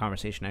 and that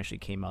conversation actually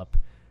came up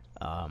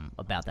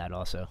about that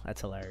also.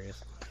 That's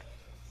hilarious.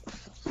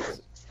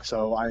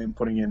 So I am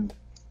putting in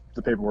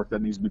the paperwork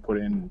that needs to be put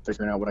in, and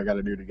figuring out what I got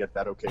to do to get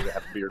that okay to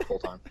have a beard full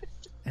time.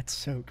 That's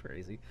so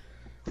crazy.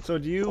 So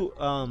do you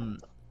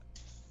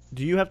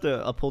have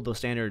to uphold those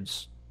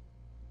standards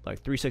like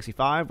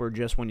 365 or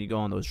just when you go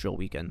on those drill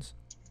weekends?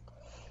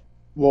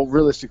 Well,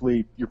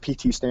 realistically, your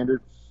PT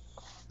standard,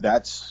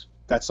 that's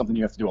something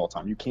you have to do all the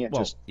time. You can't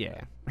just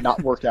yeah.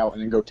 not work out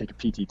and then go take a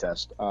PT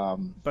test. But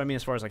I mean,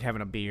 as far as like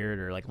having a beard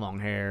or like long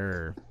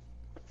hair,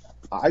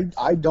 or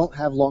I don't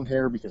have long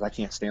hair because I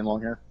can't stand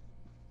long hair.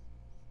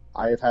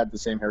 I have had the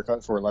same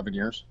haircut for 11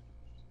 years.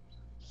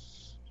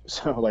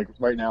 So, like,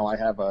 right now I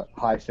have a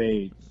high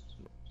fade,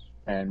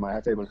 and my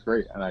high fade looks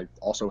great, and I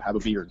also have a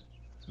beard.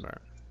 right.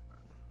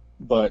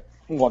 But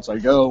once I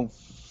go,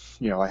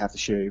 I have to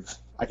shave.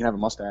 I can have a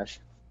mustache,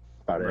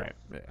 about it. Right.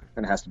 Yeah.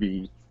 And it has to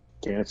be,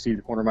 can't exceed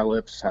the corner of my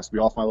lips, has to be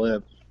off my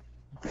lip.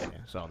 Yeah.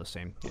 It's all the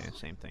same. Yeah,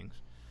 same things.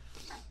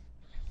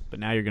 But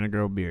now you're gonna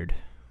grow a beard.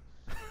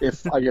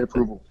 If I get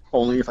approval.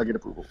 Only if I get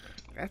approval.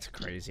 That's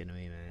crazy to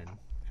me, man.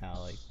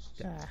 How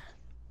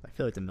I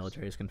feel like the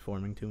military is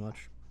conforming too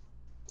much.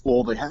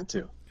 Well, they had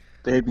to.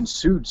 They had been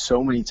sued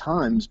so many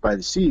times by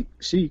the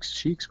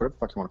Sheiks, whatever the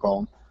fuck you want to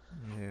call them,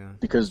 Yeah.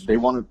 because they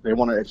want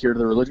to adhere to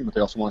their religion, but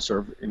they also want to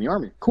serve in the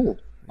army. Cool.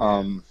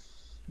 Yeah.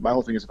 My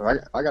whole thing is, if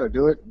I got to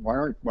do it, why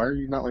are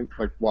you not like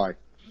why?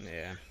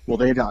 Yeah. Well,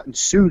 they had gotten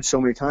sued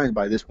so many times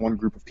by this one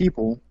group of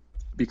people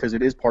because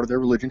it is part of their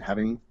religion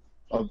having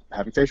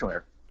facial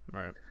hair.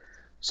 Right.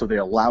 So they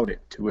allowed it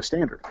to a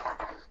standard.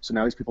 So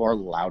now these people are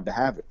allowed to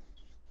have it.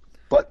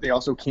 But they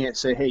also can't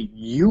say, hey,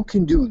 you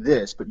can do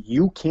this, but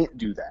you can't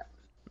do that.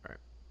 Right.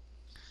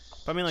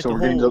 But I mean, like, So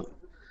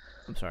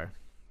I'm sorry.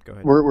 Go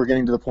ahead. We're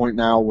getting to the point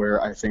now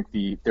where I think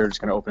they're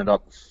just going to open it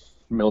up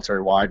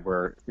military wide,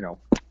 where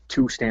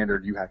two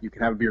standard. You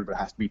can have a beard, but it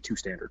has to be two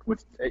standard.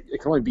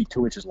 It can only be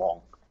 2 inches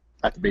long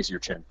at the base of your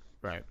chin,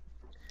 Right.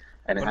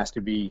 and it has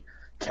to be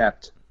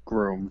kept,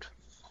 groomed.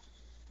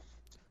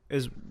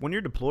 When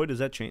you're deployed, does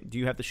that change? Do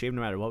you have to shave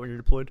no matter what when you're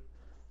deployed?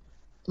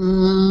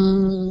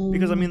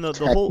 Because Because I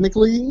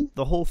mean,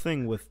 the whole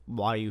thing with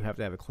why you have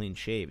to have a clean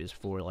shave is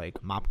for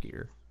like mop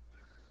gear.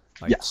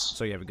 Like, yes.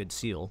 So you have a good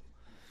seal.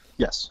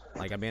 Yes.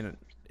 Like, I mean,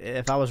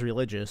 if I was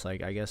religious,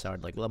 like, I guess I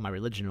would like love my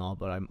religion and all,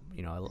 but I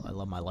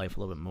love my life a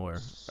little bit more.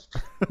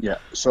 Yeah.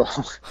 So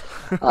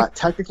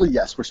technically,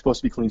 yes, we're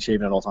supposed to be clean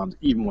shaven at all times,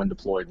 even when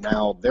deployed.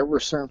 Now, there were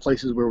certain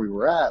places where we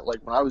were at,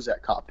 like when I was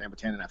at Cop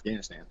Bataan in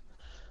Afghanistan.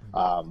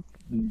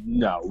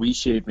 No, we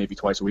shaved maybe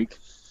twice a week.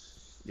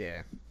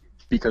 Yeah.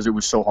 Because it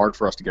was so hard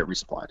for us to get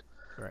resupplied.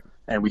 Right.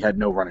 And we had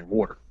no running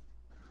water.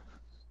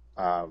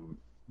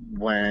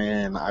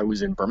 When I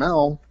was in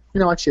Burmel,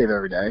 I'd shave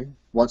every day.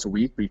 Once a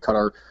week, we would cut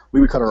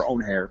our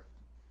own hair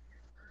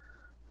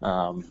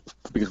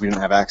because we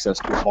didn't have access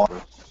to a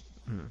barber.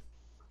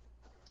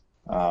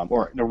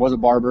 Or there was a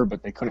barber,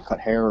 but they couldn't cut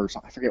hair or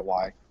something. I forget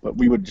why. But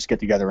we would just get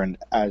together and,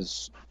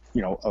 as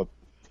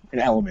an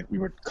element, we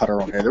would cut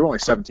our own hair. There were only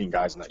 17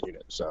 guys in that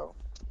unit, so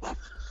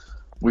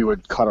we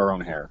would cut our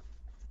own hair.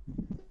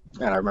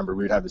 And I remember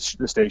we'd have the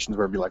stations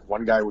where it'd be like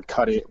one guy would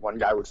cut it, one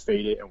guy would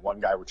fade it, and one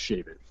guy would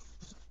shave it.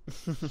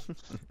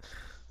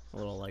 A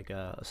little like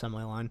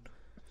assembly line.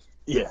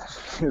 Yeah,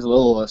 there's a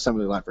little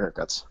assembly line for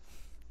haircuts.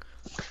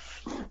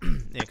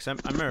 Yeah, cause I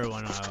remember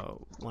when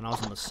I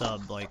was on the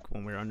sub, like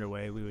when we were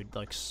underway, we would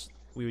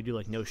do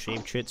like no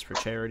shave chits for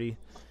charity.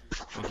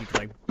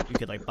 Like you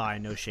could buy a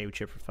no shave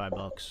chit for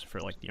 $5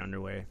 for like the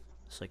underway.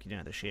 It's like you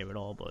didn't have to shave at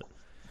all, but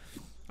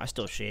I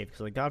still shave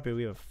because like God,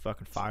 we have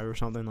fucking fire or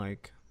something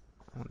like.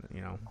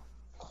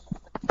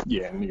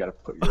 Yeah, and you got to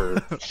put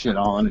your shit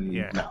on, and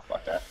yeah. No,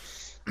 fuck that.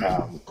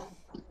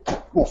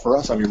 Well, for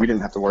us, I mean, we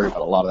didn't have to worry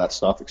about a lot of that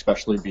stuff,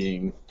 especially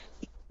being,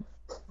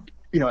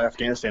 in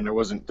Afghanistan, there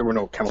were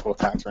no chemical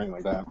attacks or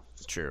anything like that.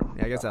 True.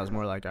 Yeah, I guess that was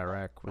more like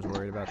Iraq was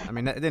worried about. I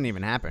mean, that didn't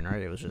even happen,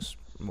 right? It was just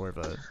more of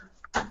a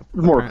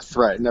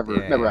threat.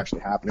 Never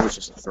actually happened. It was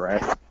just a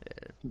threat. Yeah.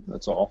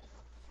 That's all.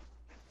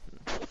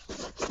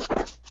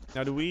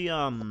 Now, do we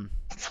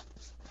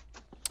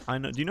I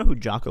know. Do you know who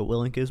Jocko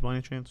Willink is by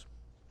any chance?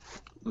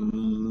 Off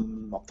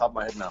the top of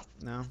my head, no.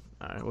 No.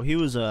 All right. Well, he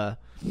was the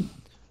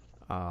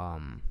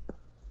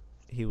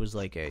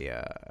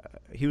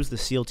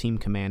SEAL team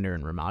commander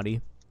in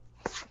Ramadi.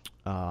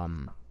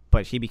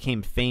 But he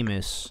became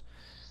famous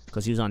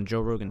because he was on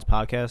Joe Rogan's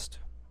podcast,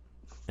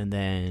 and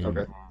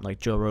then like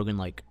Joe Rogan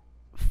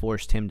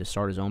forced him to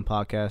start his own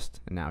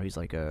podcast, and now he's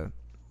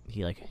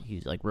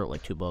wrote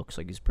like 2 books.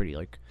 Like he's pretty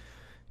like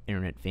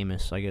internet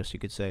famous, I guess you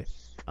could say.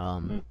 But I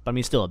mean,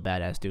 he's still a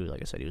badass dude.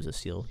 Like I said, he was a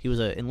SEAL. He was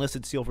an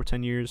enlisted SEAL for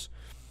 10 years,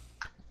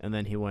 and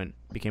then he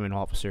became an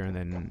officer, and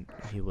then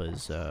he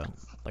was,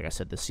 like I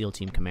said, the SEAL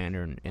team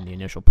commander in the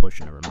initial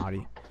push into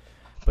Ramadi.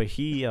 But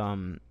he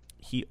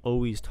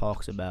always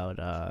talks about,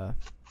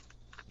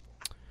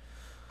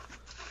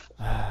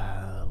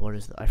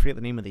 I forget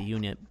the name of the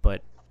unit,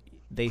 but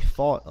they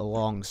fought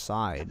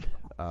alongside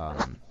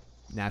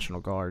National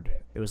Guard.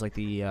 It was like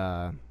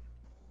I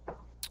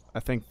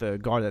think the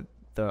guard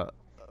that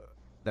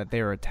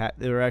they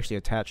were actually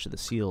attached to the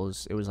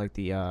SEALs. It was like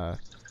the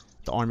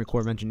Army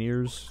Corps of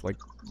Engineers, like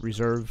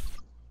reserve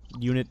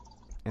unit,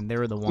 and they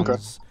were the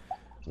ones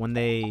when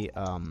they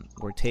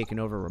were taking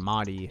over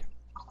Ramadi.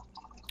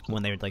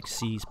 When they would like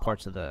seize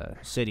parts of the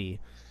city,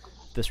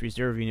 this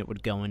reserve unit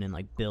would go in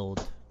and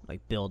build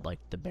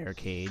the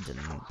barricades and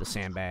the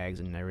sandbags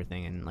and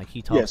everything. And like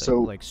he talks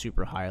like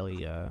super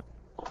highly.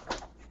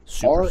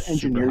 Our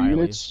engineer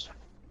units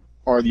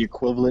are the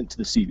equivalent to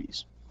the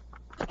CVs.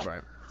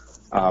 Right.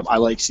 I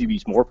like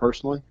CVs more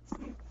personally.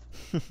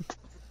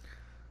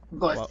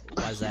 But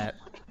why is that?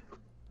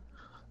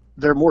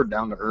 They're more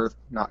down to earth,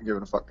 not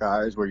giving a fuck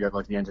guys. Where you have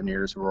like the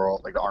engineers who are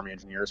all like the Army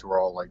engineers who are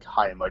all like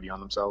high and mighty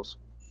on themselves.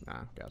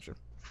 Ah, gotcha.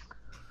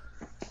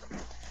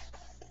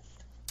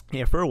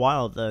 Yeah, for a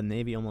while the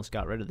Navy almost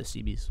got rid of the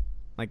CBs.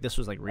 Like this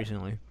was like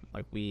recently.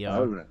 Like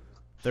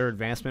their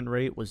advancement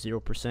rate was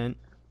 0%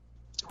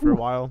 for a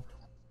while.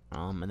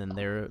 And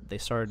then they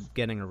started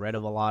getting rid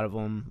of a lot of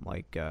them,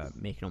 like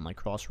making them like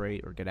cross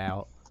rate or get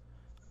out.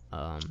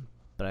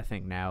 But I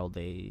think now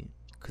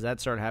because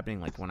that started happening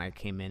like when I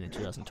came in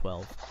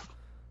 2012.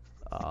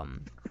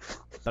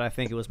 But I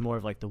think it was more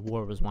of like the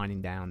war was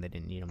winding down, they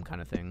didn't need them kind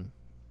of thing.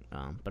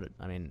 But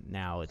I mean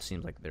now it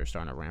seems like they're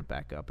starting to ramp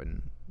back up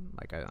and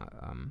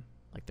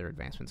like their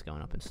advancements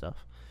going up and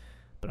stuff.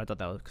 But I thought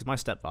that was because my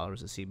stepfather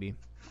was a CB.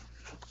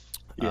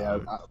 Yeah,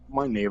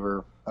 my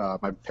neighbor,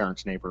 my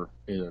parents' neighbor,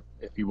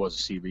 if he was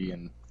a CB,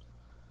 and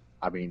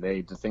I mean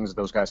the things that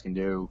those guys can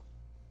do,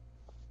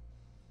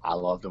 I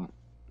loved them.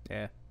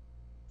 Yeah,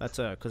 that's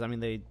because I mean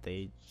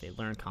they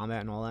learn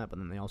combat and all that, but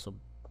then they also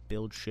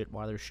build shit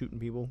while they're shooting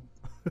people.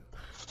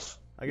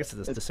 I guess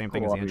it's the same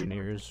thing as the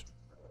engineers.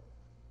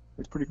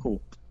 It's pretty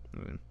cool.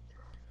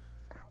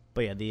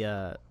 But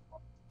yeah,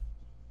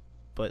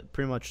 but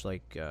pretty much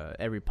like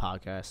every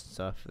podcast and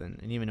stuff, and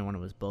even in one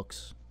of his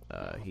books,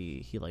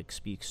 he like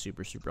speaks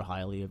super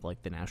highly of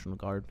like the National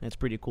Guard. And it's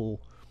pretty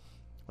cool,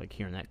 like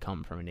hearing that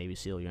come from a Navy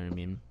SEAL. You know what I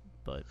mean?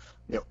 But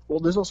yeah, well,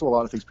 there's also a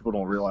lot of things people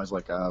don't realize.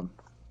 Like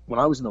when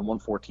I was in the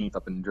 114th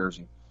up in New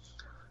Jersey,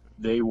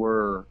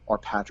 our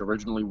patch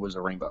originally was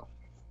a rainbow.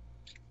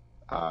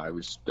 It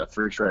was a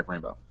 3-stripe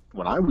rainbow.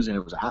 When I was in,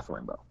 it was a half a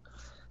rainbow.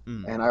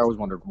 And I always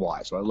wondered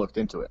why, so I looked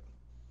into it.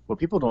 What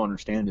people don't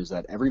understand is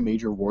that every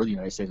major war the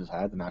United States has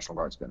had, the National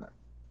Guard's been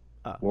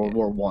there. World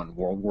War I,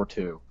 World War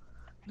II,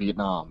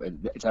 Vietnam,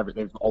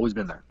 they've always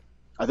been there.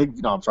 I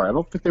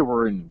don't think they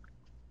were in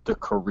the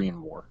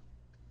Korean War.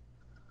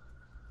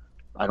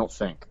 I don't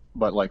think.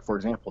 But, like, for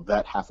example,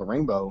 that half a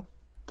rainbow,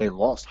 they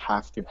lost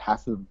half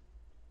the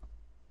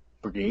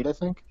brigade, I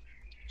think,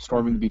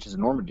 storming the beaches of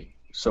Normandy.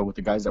 So what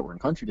the guys that were in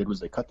country did was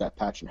they cut that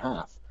patch in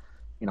half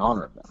in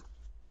honor of them.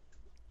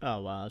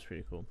 Oh, wow, that's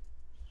pretty cool.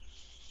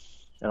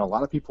 And a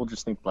lot of people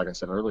just think, like I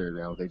said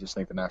earlier, they just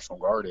think the National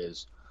Guard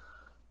is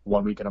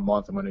 1 week in a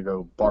month, I'm going to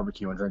go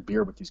barbecue and drink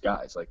beer with these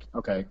guys. Like,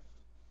 okay,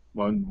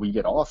 when we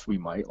get off, we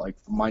might. Like,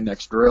 my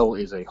next drill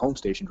is a home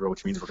station drill,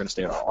 which means we're going to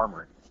stay at our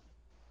armory.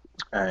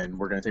 And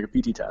we're going to take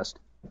a PT test.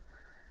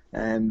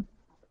 And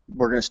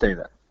we're going to stay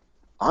there.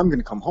 I'm going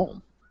to come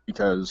home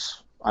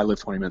because I live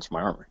 20 minutes from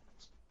my armory.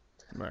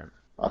 Right.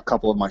 A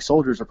couple of my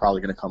soldiers are probably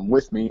going to come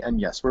with me,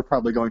 and yes, we're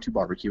probably going to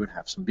barbecue and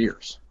have some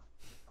beers.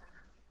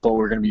 But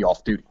we're going to be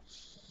off duty.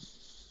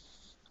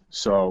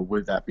 So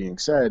with that being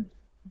said,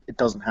 it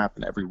doesn't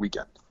happen every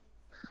weekend.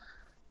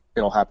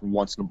 It'll happen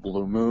once in a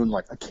blue moon.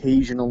 Like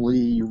occasionally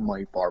you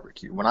might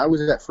barbecue. When I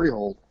was at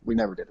Freehold, we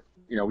never did it.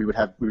 We would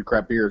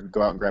grab beers, we'd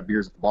go out and grab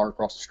beers at the bar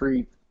across the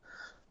street,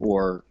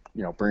 or,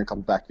 bring a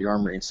couple back to the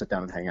armory and sit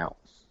down and hang out.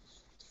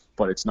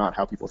 But it's not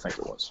how people think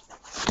it was.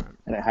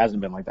 And it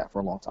hasn't been like that for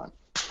a long time.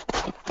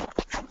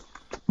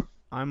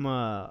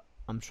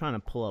 I'm trying to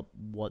pull up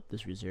what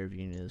this reserve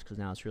unit is because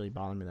now it's really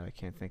bothering me that I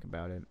can't think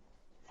about it.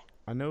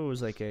 I know it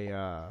was like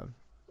an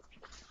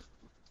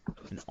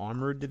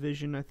armored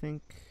division, I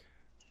think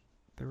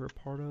they were a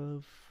part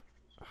of.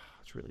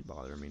 It's really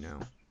bothering me now.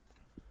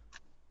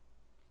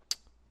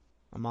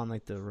 I'm on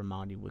like the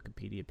Ramadi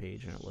Wikipedia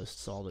page and it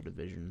lists all the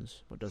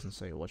divisions, but doesn't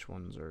say which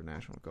ones are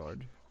National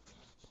Guard.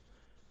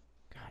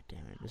 God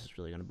damn it, this is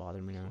really gonna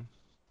bother me now.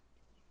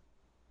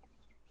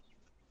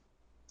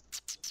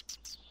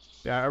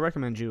 Yeah, I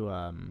recommend you.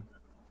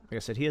 Like I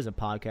said, he has a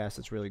podcast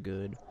that's really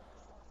good.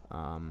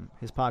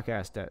 His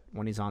podcast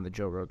when he's on the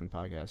Joe Rogan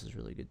podcast is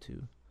really good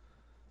too.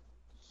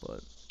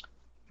 But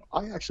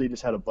I actually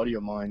just had a buddy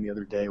of mine the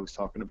other day was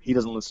talking to. He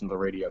doesn't listen to the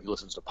radio; he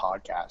listens to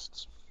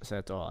podcasts. So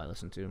that's all I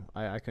listen to.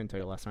 I couldn't tell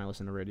you the last time I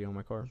listened to radio in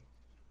my car.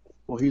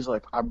 Well, he's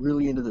like, I'm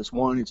really into this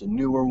one. It's a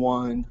newer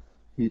one.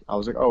 I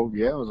was like, oh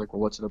yeah. I was like,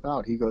 well, what's it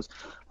about? He goes,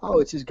 oh,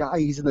 it's this guy.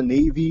 He's in the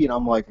Navy, and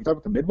I'm like, you talking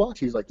about the Midwatch?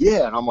 He's like,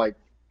 yeah, and I'm like,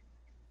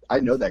 I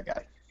know that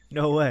guy.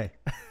 No way.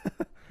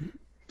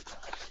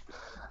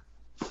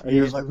 And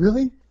he was like,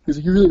 really? He's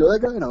like, you really know that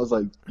guy? And I was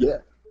like, yeah.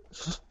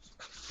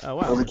 Oh,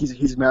 wow. I was like,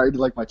 he's married to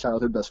like my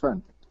childhood best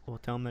friend. Well,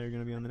 tell him that you're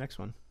going to be on the next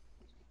one.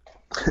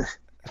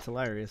 That's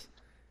hilarious.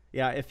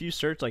 Yeah, if you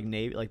search like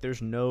Navy, like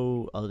there's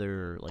no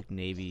other like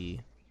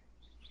Navy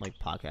like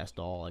podcast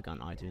all like on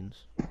iTunes.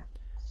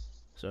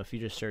 So if you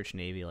just search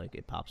Navy, like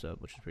it pops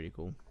up, which is pretty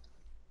cool.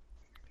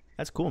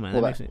 That's cool, man.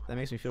 Well, That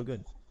makes me feel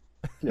good.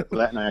 yeah, well,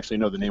 that and I actually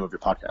know the name of your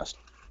podcast.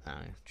 Yeah,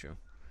 true.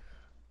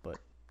 But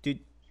dude,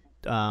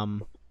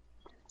 um,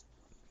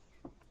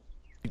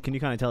 can you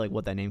kind of tell like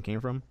what that name came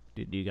from?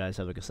 Do you guys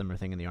have like a similar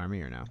thing in the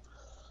Army or no?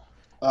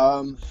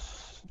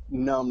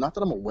 No, not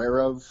that I'm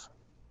aware of.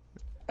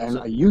 And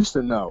So, I used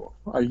to know.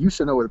 I used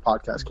to know where the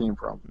podcast came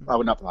from.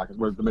 Well, not the podcast,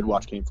 where the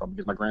midwatch came from,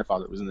 because my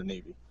grandfather was in the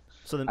Navy.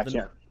 so I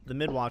can't. the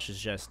mid-watch is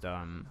just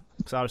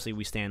because obviously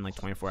we stand like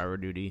 24-hour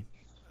duty,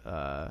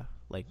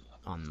 like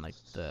on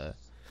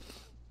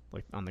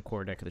on the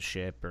core deck of the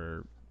ship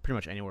or pretty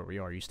much anywhere we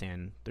are. You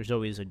stand. There's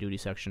always a duty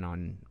section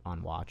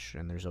on watch,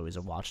 and there's always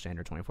a watch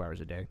stander 24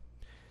 hours a day.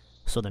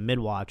 So the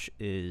mid-watch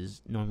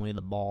is normally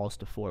the balls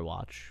to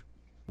fore-watch,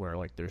 where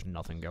like there's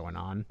nothing going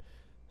on.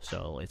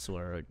 So it's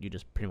where you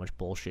just pretty much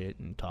bullshit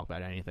and talk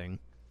about anything.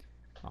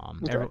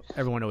 Okay.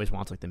 Everyone always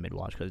wants like the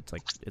mid-watch because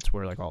it's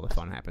where like all the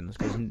fun happens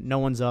because no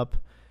one's up.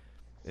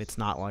 It's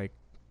not like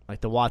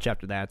the watch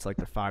after that. It's like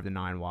the 5 to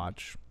 9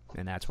 watch,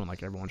 and that's when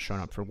like everyone's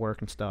showing up for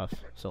work and stuff.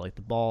 So like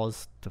the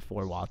balls to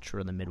fore-watch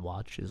or the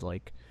mid-watch is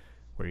like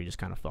where you just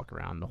kind of fuck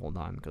around the whole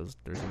time because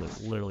there's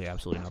literally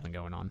absolutely nothing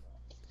going on.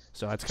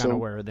 So that's kind of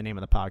where the name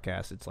of the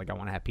podcast. It's like I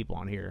want to have people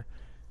on here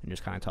and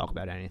just kind of talk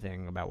about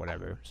anything about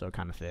whatever. So it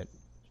kind of fit.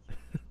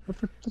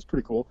 That's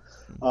pretty cool.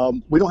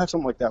 We don't have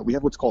something like that. We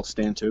have what's called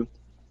Stand 2,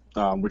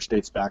 which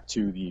dates back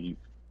to the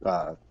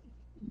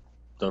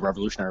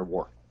Revolutionary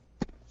War.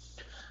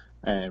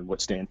 And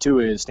what Stand 2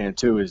 is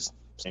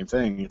same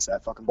thing. It's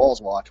that fucking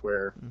balls watch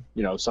where,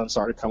 sun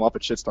started to come up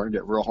and shit started to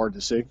get real hard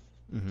to see.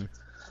 Mm-hmm.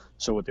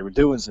 So what they would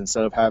do is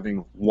instead of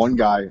having one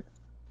guy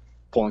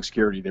pulling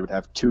security, they would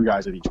have 2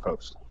 guys at each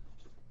post,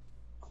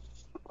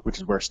 which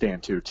is where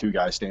Stand 2, 2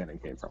 guys standing,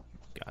 came from.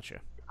 Gotcha.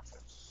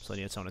 So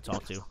you had someone to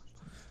talk to.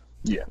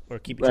 Yeah. Or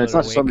keep each other it's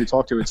not awake. somebody to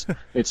talk to.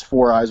 It's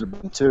 4 eyes or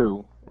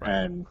 2, Right.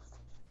 and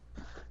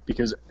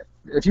because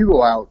if you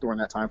go out during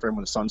that time frame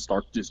when the sun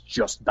is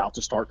just about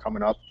to start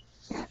coming up,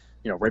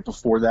 right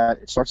before that,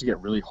 it starts to get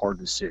really hard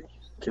to see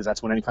because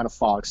that's when any kind of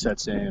fog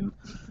sets in.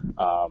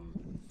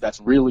 That's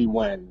really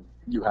when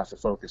you have to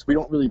focus. We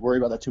don't really worry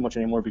about that too much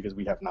anymore because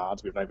we have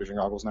nods. We have night vision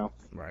goggles now.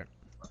 Right.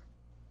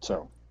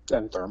 So,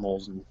 and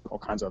thermals and all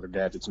kinds of other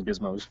gadgets and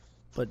gizmos.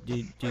 But do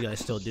you guys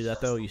still do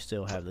that though? You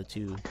still have the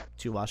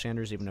two watch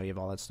standers even though you have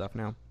all that stuff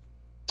now?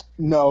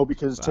 No,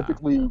 because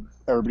typically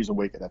everybody's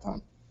awake at that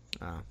time.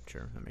 Ah,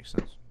 sure, that makes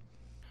sense.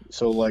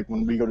 So, like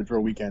when we go to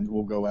drill weekends,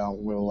 we'll go out.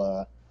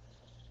 We'll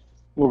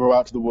go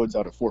out to the woods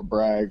out at Fort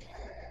Bragg,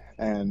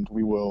 and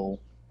we will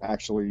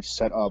actually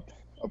set up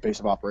a base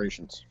of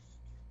operations.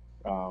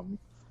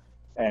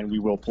 And we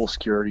will pull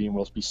security, and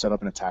we'll be set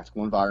up in a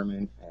tactical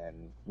environment, and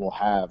we'll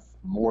have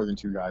more than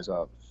 2 guys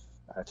up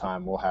at a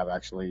time. We'll have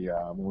actually,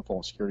 when we're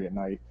pulling security at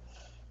night,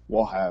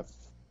 we'll have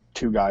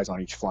 2 guys on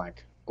each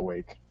flank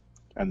awake,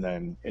 and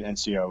then an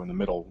NCO in the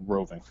middle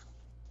roving.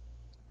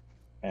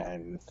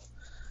 And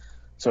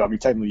so, I mean,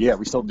 technically, yeah,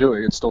 we still do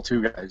it. It's still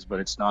 2 guys, but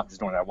it's not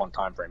just during that one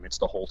time frame. It's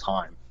the whole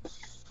time.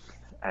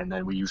 And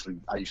then I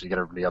usually get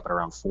everybody up at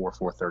around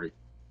 4:30.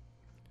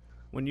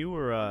 When you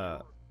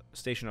were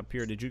stationed up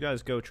here, did you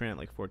guys go train at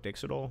like Fort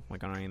Dix at all?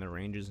 Like on any of the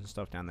ranges and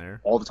stuff down there?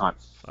 All the time.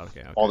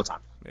 Okay. All the time.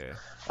 Yeah.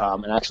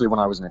 And actually, when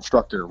I was an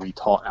instructor, we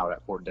taught out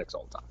at Fort Dix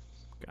all the time.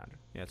 Got it.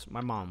 Yeah,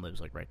 my mom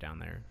lives like right down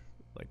there,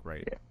 like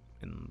right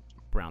in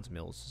Browns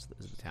Mills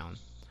is the town.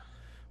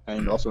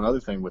 And also another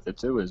thing with it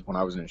too is when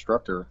I was an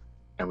instructor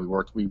and we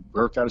worked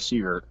out of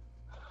Seavert,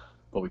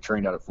 but we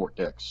trained out at Fort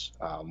Dix.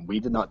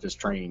 We did not just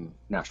train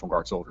National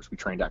Guard soldiers; we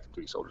trained active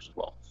duty soldiers as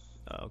well.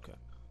 Oh, okay.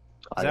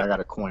 I got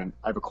a coin.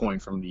 I have a coin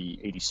from the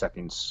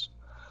 82nd's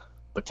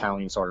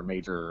Battalion Sergeant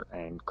Major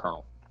and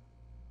Colonel.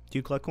 Do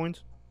you collect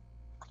coins?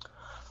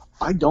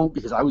 I don't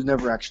because I was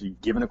never actually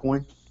given a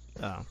coin.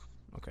 Oh,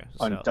 okay.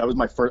 So, that was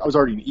my first. I was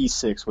already an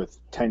E6 with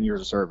 10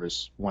 years of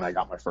service when I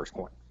got my first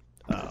coin.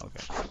 oh,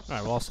 okay. All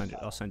right. Well, I'll send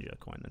you a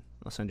coin then.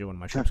 I'll send you one of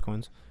my ship's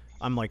coins.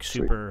 I'm like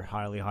super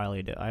highly.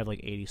 I have like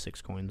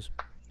 86 coins.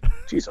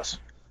 Jesus.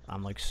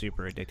 I'm like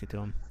super addicted to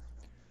them.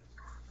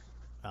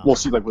 Well,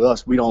 see, like with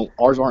us,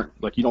 ours aren't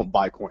like you don't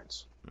buy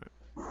coins.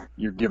 Right.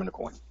 You're given a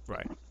coin.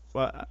 Right.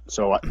 Well,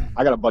 so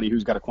I got a buddy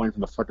who's got a coin from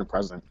the fucking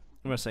president.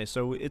 I'm gonna say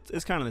so.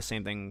 It's kind of the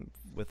same thing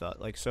with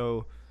like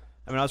so.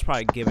 I mean, I was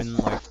probably given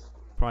like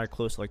probably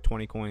close to like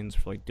 20 coins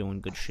for like doing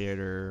good shit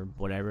or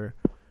whatever.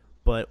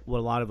 But what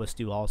a lot of us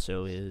do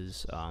also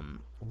is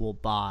we'll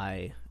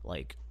buy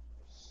like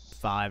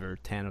 5 or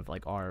 10 of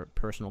like our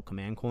personal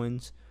command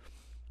coins,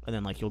 and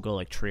then like you'll go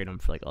like trade them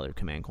for like other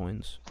command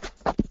coins.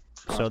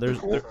 So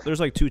there's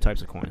like 2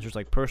 types of coins. There's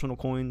like personal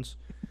coins,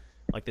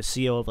 like the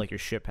CO of like your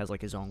ship has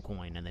like his own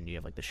coin, and then you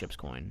have like the ship's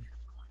coin.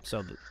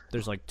 So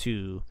there's like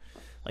 2,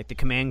 like the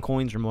command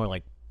coins are more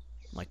like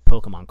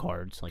Pokemon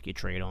cards, like you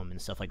trade them and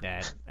stuff like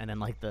that. And then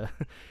like the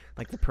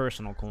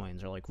personal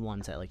coins are like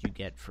ones that like you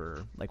get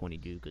for like when you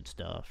do good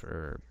stuff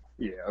or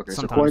Yeah, okay.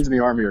 So Sometimes. coins in the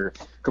Army are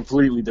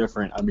completely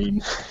different. I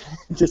mean,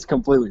 just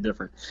completely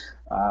different.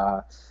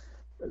 Uh,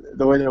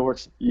 the way that it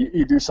works,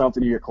 you do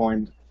something, you get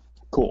coined.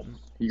 Cool. Mhm.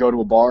 You go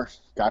to a bar,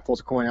 guy pulls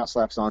a coin out,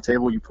 slaps it on the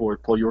table, you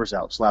pull yours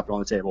out, slap it on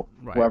the table.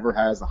 Right. Whoever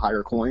has the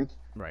higher coin,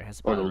 Right.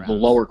 Has to or buy the the rounds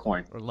lower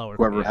coin, or lower.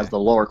 whoever has Yeah. the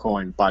lower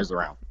coin buys the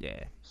round.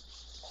 Yeah.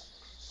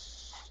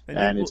 And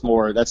And it's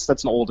more, that's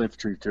an old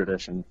infantry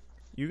tradition.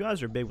 you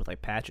guys are big with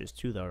like patches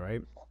too, though,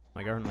 right?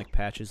 Like aren't like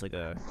patches like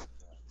a.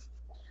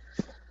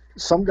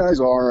 Some guys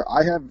are.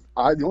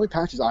 The only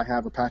patches I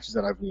have are patches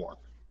that I've worn.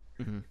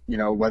 Mm-hmm. You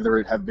know, whether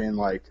it have been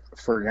like,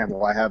 for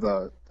example, I have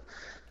the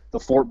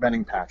Fort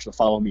Benning patch, the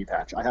Follow Me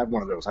patch. I have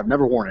one of those. I've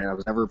never worn it. I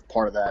was never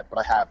part of that, but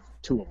I have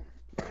two of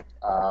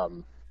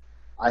them.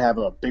 I have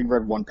a Big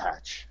Red 1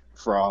 patch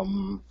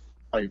from,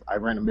 I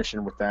ran a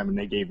mission with them and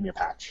they gave me a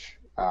patch.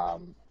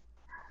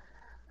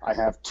 I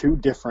have two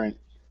different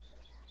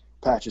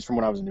patches from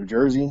when I was in New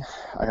Jersey.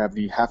 I have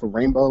the Half a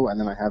Rainbow, and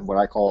then I have what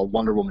I call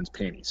Wonder Woman's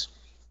Panties.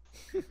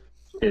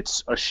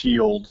 It's a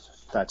shield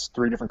that's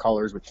three different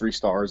colors with 3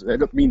 stars.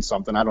 It means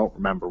something. I don't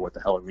remember what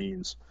the hell it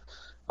means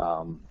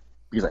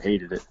because I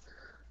hated it.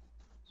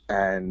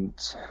 And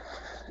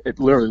it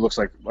literally looks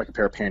like a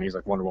pair of panties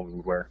like Wonder Woman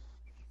would wear.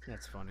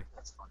 That's funny.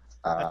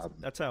 Uh,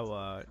 That's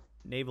how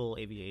naval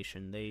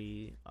aviation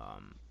they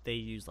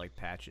use like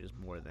patches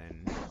more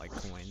than like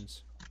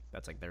coins.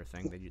 That's like their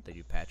thing. They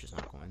do patches,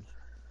 not coins.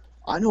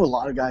 I know a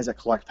lot of guys that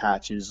collect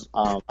patches.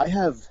 I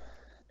have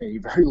a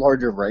very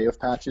large array of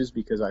patches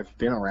because I've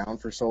been around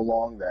for so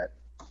long that,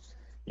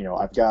 you know,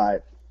 I've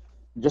got,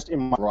 just in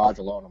my garage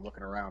alone, I'm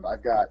looking around,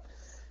 I've got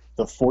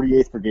the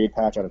 48th Brigade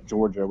patch out of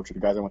Georgia, which are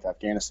the guys I went to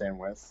Afghanistan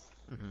with.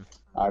 Mm-hmm.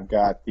 I've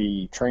got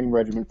the training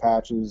regiment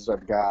patches.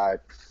 I've got,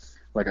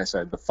 like I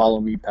said, the Follow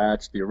Me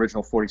patch, the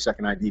original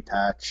 42nd ID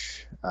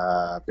patch,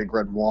 Big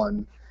Red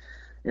 1.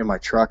 In my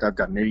truck, I've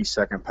got an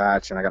 82nd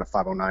patch, and I got a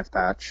 509th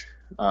patch.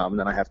 And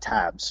then I have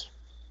tabs.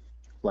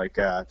 Like,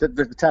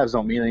 the tabs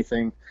don't mean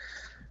anything.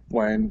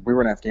 When we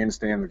were in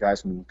Afghanistan, the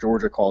guys from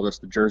Georgia called us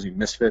the Jersey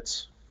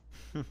Misfits.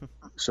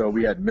 So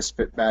we had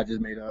misfit badges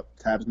made up,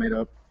 tabs made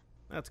up.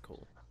 That's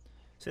cool.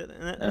 So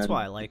that's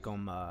why I like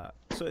them.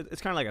 So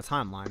it's kind of like a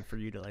timeline for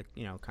you to like,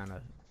 you know, kind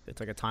of. It's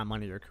like a timeline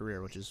of your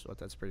career, which is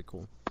that's pretty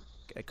cool.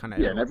 Kind of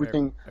Yeah, and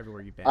everything.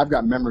 Everywhere you've been. I've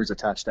got memories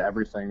attached to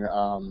everything.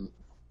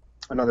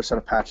 Another set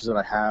of patches that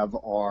I have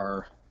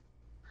are,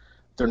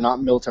 they're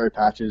not military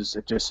patches.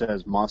 It just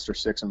says Monster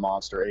 6 and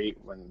Monster 8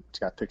 when it's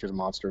got pictures of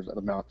monsters at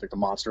the mount, like the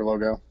monster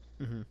logo.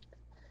 Mm-hmm.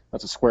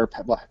 That's a square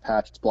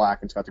patch. It's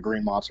black, and it's got the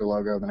green monster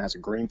logo. Then it has a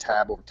green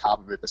tab over top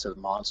of it that says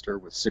Monster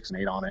with 6 and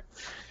 8 on it.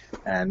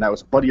 And that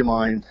was a buddy of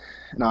mine,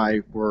 and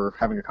I were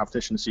having a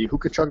competition to see who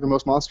could chug the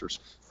most monsters.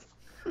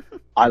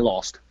 I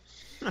lost.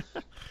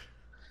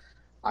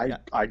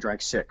 I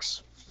drank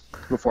 6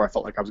 before I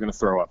felt like I was going to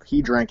throw up.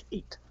 He drank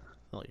 8.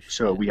 Holy shit.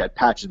 So we had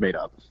patches made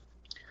up.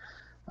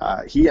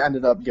 He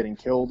ended up getting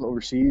killed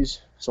overseas,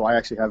 so I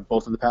actually have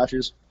both of the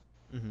patches.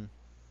 Mm-hmm.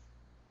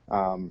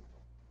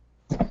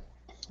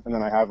 And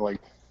then I have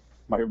like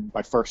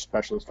my first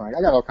specialist rank.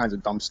 I got all kinds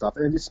of dumb stuff,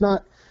 and it's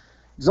not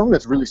something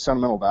that's really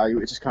sentimental value.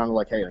 It's just kind of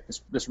like, hey, like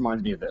this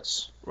reminds me of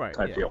this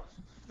type deal.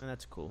 And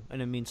that's cool,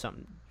 and it means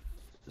something.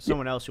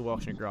 Someone else who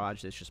walks in your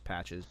garage, it's just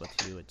patches, but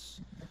to you,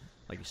 it's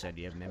like you said,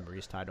 you have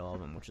memories tied to all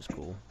of them, which is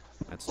cool.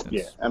 That's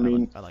yeah. I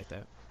mean, I like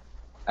that.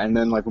 And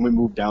then like when we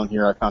moved down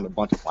here, I found a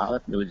bunch of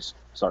flowers. It really just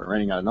started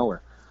raining out of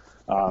nowhere.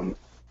 I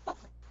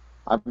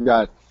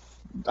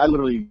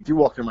literally, if you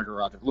walk in my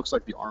garage, it looks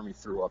like the Army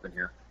threw up in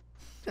here.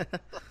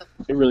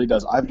 It really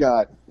does. I've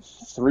got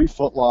 3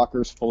 foot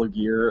lockers full of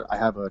gear. I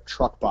have a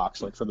truck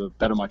box, like for the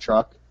bed of my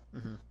truck,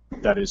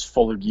 that is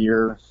full of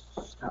gear.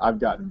 I've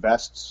got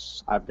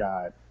vests. I've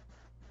got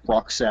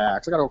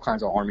rucksacks. I got all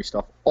kinds of Army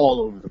stuff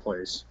all over the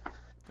place.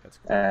 That's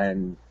cool.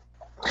 And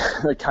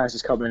the guys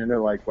just come in and they're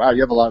like, wow,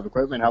 you have a lot of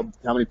equipment. How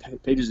many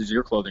pages is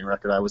your clothing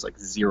record? I was like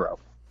 0.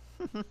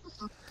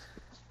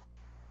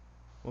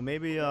 Well,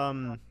 maybe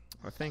I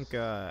think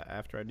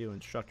after I do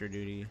instructor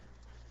duty,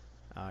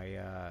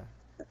 I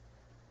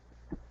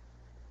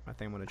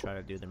think I'm gonna try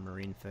to do the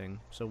Marine thing.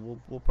 So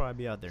we'll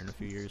probably be out there in a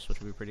few years, which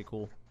will be pretty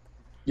cool.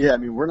 Yeah, I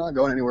mean, we're not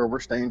going anywhere. We're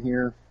staying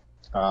here.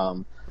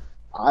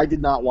 I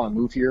did not want to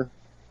move here.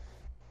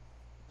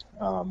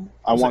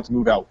 I want to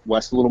move out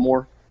west a little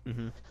more.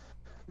 Mm-hmm.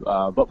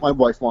 But my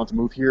wife wanted to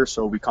move here,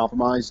 so we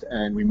compromised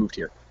and we moved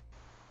here.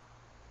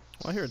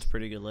 Well, I hear it's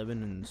pretty good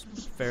living and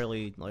it's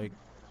fairly, like,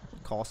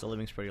 cost of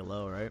living's pretty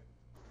low, right?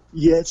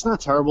 Yeah, it's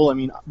not terrible. I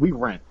mean, we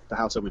rent the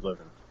house that we live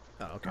in.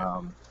 Oh,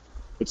 okay.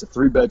 It's a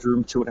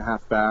 3-bedroom,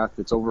 2.5 bath.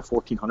 It's over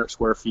 1,400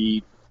 square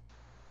feet.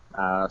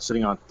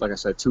 Sitting on, like I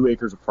said, 2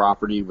 acres of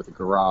property with a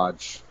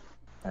garage,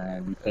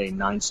 and we pay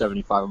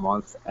 $975 a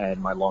month,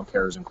 and my lawn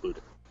care is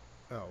included.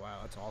 Oh, wow,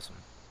 that's awesome.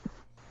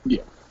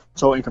 Yeah.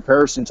 So in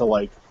comparison to,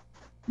 like,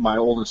 my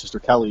older sister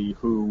Kelly,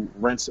 who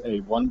rents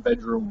a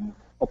 1-bedroom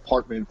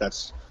apartment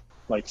that's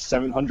like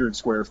 700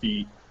 square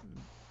feet,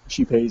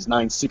 she pays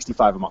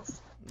 $965 a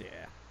month. Yeah.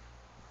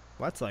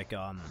 Well, that's like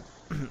I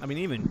mean,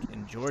 even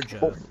in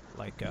Georgia,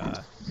 like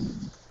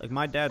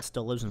my dad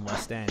still lives in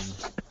West End,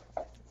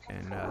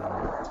 and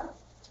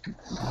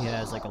he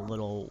has like a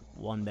little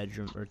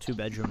 1-bedroom or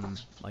 2-bedroom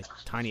like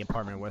tiny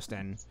apartment in West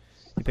End.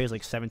 He pays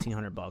like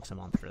 $1,700 a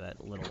month for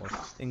that little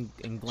in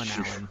Glen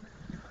Allen.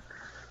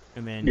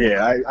 And then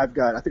I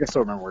think I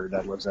still remember where your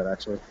dad lives at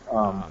actually.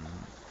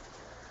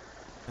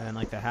 And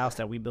like the house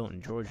that we built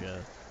in Georgia,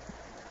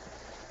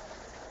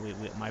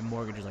 my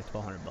mortgage is like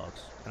 $1,200,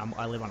 and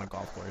I live on a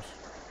golf course.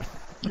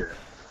 Yeah,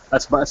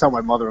 that's how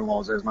my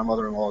mother-in-law's is. My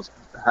mother-in-law is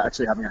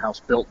actually having a house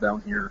built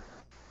down here.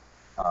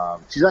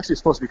 She's actually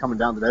supposed to be coming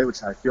down today,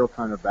 which I feel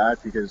kind of bad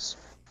because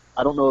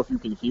I don't know if you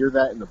can hear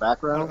that in the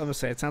background. I'm gonna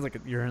say it sounds like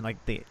you're in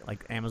like the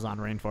Amazon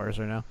rainforest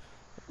right now.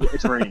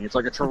 It's raining. It's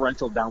like a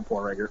torrential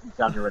downpour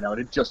down here right now.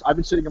 And I've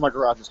been sitting in my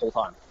garage this whole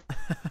time,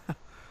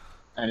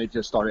 and it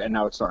just started, and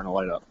now it's starting to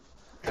light up.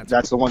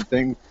 That's the one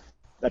thing.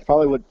 That's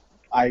probably what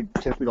I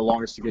take me the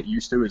longest to get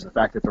used to is the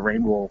fact that the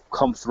rain will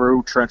come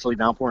through, torrentially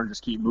downpour, and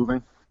just keep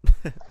moving.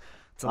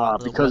 It's a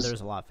lot, the weather is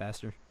a lot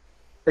faster.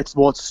 It's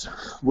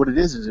what it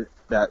is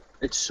that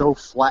it's so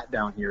flat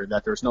down here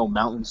that there's no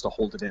mountains to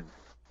hold it in.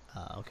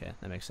 Okay,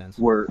 that makes sense.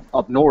 We're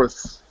up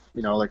north,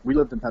 like we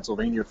lived in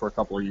Pennsylvania for a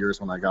couple of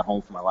years when I got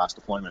home from my last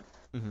deployment.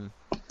 Mm-hmm.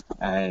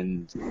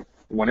 And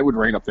when it would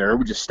rain up there, it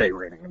would just stay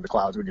raining, and the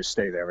clouds would just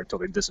stay there until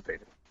they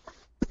dissipated.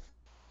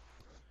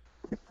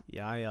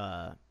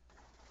 Yeah,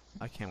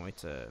 I can't wait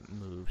to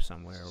move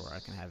somewhere where I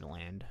can have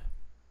land.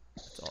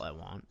 That's all I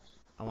want.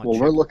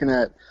 We're looking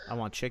at... I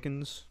want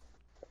chickens.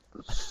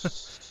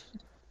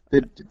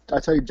 Did I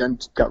tell you Jen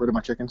got rid of my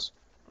chickens?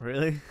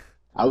 Really?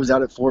 I was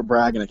out at Fort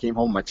Bragg, and I came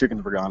home, and my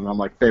chickens were gone. And I'm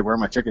like, babe, where are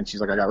my chickens?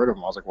 She's like, I got rid of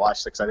them. I was like, why?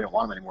 She's like, I didn't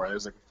want them anymore. I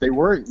was like, they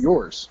weren't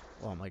yours.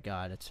 Oh, my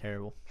God. That's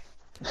terrible.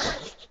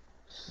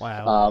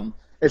 Wow.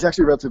 It's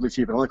actually relatively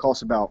cheap. It only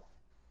costs about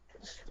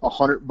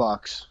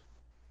 $100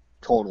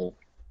 total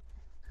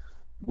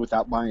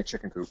without buying a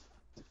chicken coop.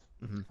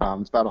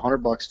 Mm-hmm. It's about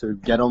 $100 to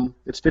get them.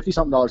 It's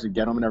 $50-something to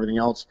get them and everything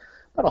else.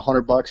 About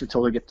 $100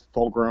 until they get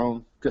full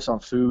grown, just on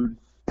food.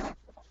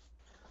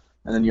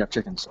 And then you have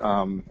chickens.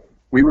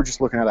 We were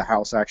just looking at a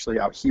house actually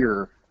out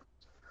here.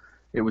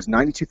 It was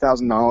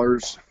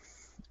 $92,000.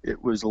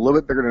 It was a little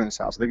bit bigger than this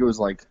house. I think it was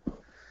like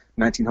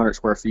 1,900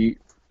 square feet,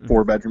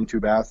 4-bedroom,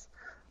 2-bath,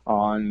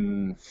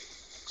 on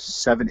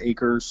 7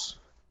 acres,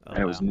 and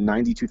it was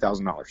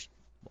 $92,000.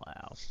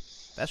 Wow,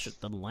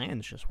 the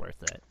land's just worth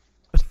that.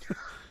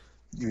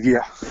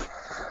 Yeah,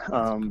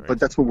 but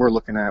that's what we're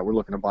looking at. We're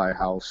looking to buy a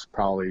house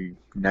probably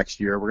next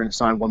year. We're going to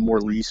sign one more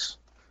lease.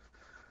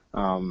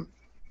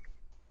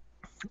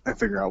 And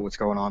figure out what's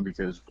going on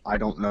because I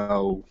don't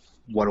know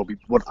what I'll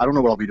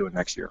be doing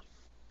next year.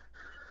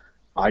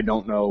 I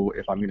don't know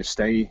if I'm going to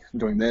stay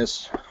doing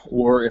this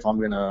or if I'm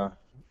going to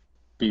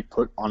be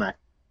put on active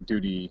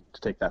duty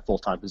to take that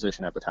full-time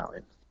position at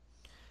battalion.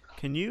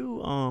 Can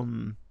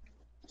you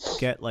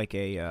get like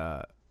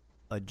a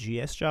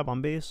GS job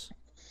on base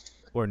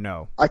or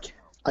no? I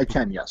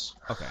can, yes.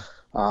 Okay.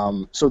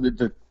 So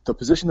the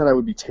position that I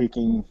would be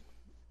taking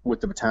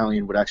with the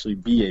battalion would actually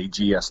be a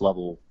GS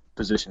level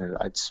position.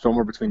 It's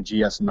somewhere between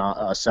GS7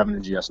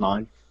 and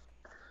GS9.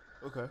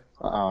 Okay.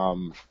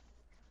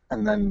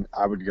 And then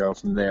I would go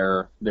from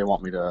there. They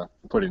want me to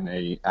put in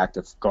a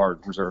active guard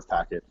reserve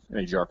packet, an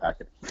AGR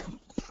packet,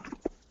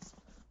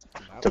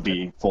 to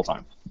be full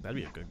time. That'd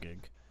be a good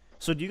gig.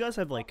 So do you guys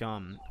have like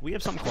we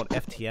have something called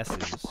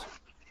FTSs,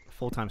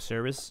 full time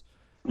service.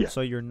 Yeah.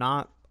 So you're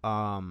not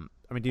do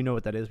you know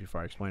what that is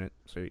before I explain it?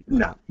 So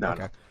No.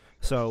 Okay.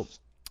 So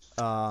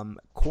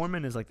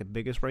corpsman is like the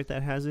biggest rate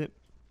that has it.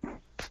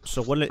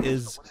 So what it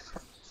is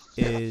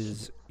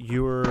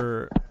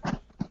you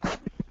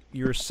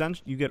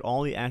get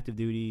all the active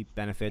duty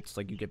benefits,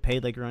 like you get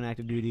paid like you're on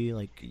active duty,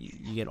 like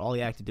you get all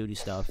the active duty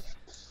stuff,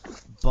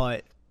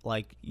 but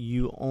like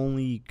you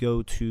only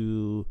go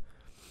to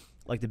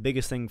like the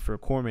biggest thing for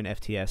corpsman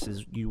FTS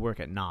is you work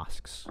at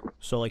NOSCs.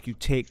 So like you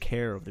take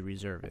care of the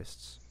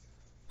reservists.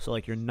 So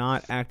like you're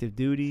not active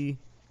duty,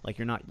 like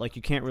you're not like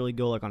you can't really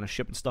go like on a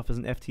ship and stuff as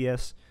an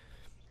FTS,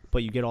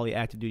 but you get all the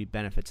active duty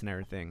benefits and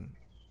everything.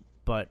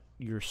 But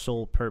your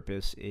sole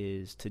purpose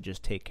is to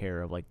just take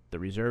care of like the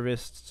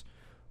reservists,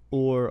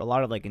 or a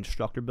lot of like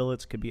instructor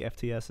billets could be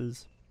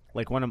FTSs.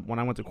 Like when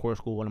I went to corps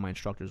school, one of my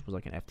instructors was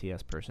like an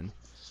FTS person.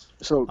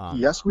 So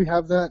yes, we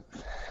have that,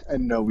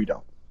 and no, we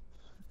don't.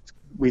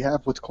 We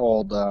have what's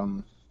called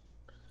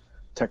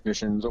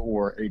technicians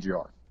or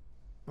AGR.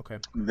 Okay.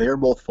 They're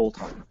both full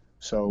time.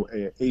 So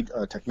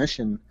a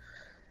technician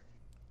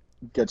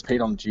gets paid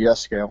on the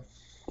GS scale,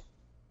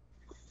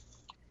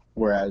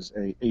 whereas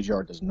a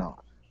AGR does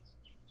not.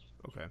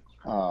 Okay.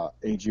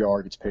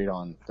 AGR gets paid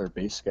on their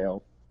base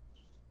scale,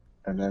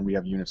 and then we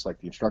have units like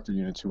the instructor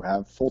units who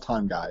have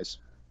full-time guys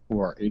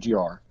who are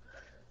AGR,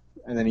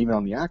 and then even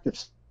on the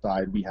active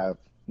side we have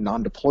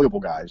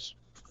non-deployable guys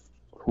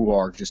who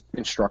are just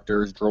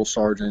instructors, drill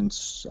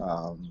sergeants,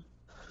 of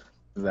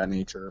that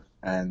nature.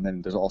 And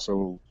then there's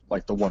also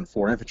like the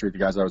 1-4 infantry, the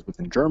guys I was with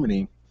in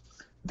Germany,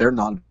 they're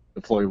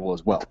non-deployable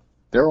as well.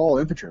 They're all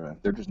infantrymen.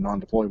 They're just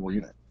non-deployable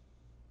unit.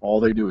 All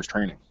they do is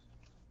training.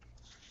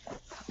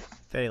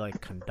 They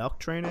like conduct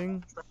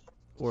training,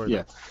 or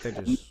yeah, they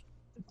just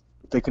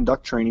they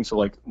conduct training. So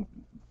like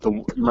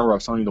remember I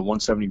was telling you the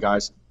 170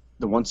 guys,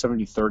 the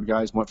 173rd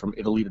guys went from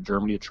Italy to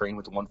Germany to train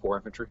with the 1-4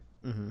 infantry.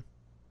 Mm-hmm.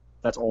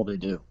 That's all they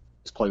do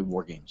is play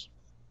war games.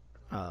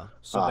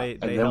 So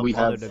they help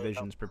other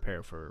divisions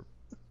prepare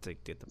to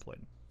get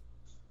deployed.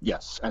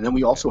 Yes, and then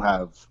we also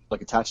have,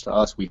 like, attached to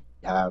us, we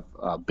have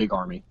Big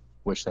Army,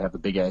 which they have the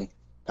Big A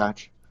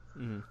patch.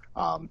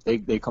 Mm-hmm.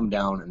 They come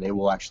down and they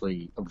will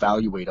actually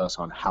evaluate us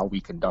on how we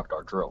conduct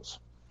our drills.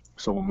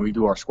 So when we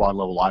do our squad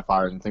level live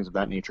fires and things of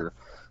that nature,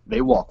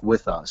 they walk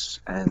with us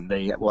and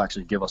they will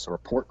actually give us a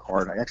report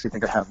card. I actually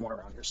think I have one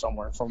around here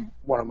somewhere from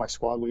one of my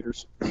squad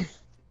leaders,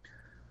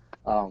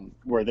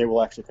 where they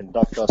will actually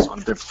conduct us on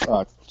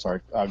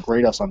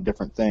grade us on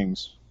different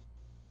things.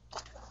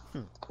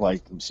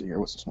 Like, let me see here.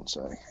 What's this one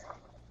say?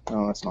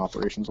 Oh, that's an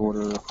operations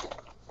order.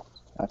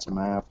 That's a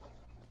map.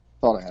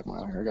 Thought I had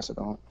mine here. I guess I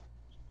don't.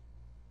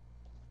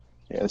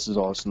 Yeah, this is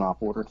all a SNOP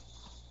order.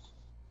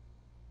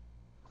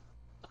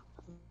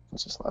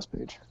 What's this last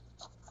page?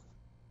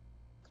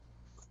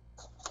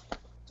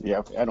 Yeah,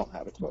 okay, I don't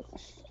have it, but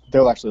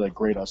they'll actually like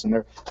grade us,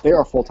 and they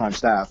are full-time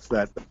staff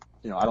that,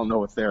 I don't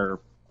know if they're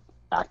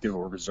active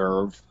or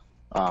reserve.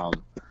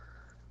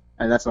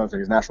 And that's another thing,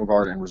 is National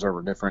Guard and Reserve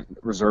are different.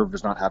 Reserve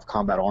does not have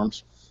combat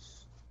arms.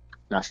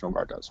 National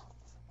Guard does.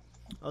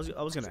 I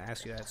was going to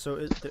ask you that. So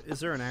is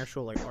there an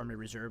actual like Army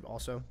Reserve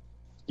also?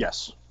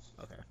 Yes.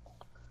 Okay.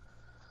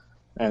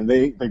 And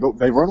they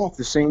run off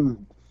the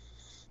same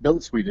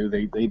billets we do.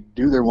 They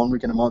do their 1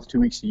 week in a month,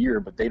 2 weeks a year,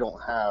 but they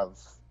don't have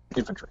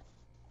infantry.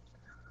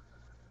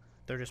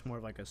 They're just more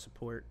of like a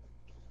support.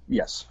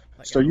 Yes.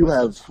 Like so you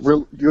have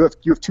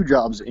two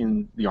jobs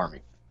in the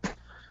Army.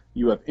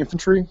 You have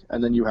infantry,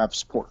 and then you have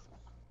support.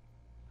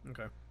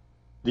 Okay.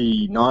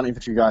 The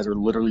non-infantry guys are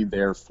literally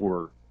there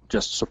for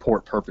just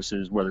support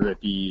purposes, whether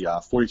it be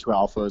 42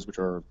 alphas, which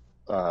are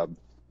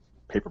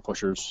paper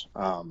pushers,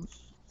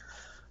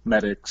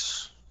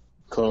 medics,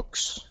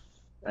 cooks,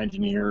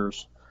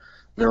 engineers.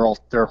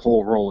 Their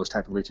whole role is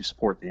technically to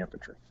support the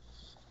infantry.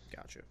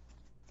 Gotcha.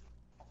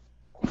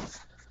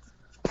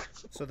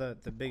 So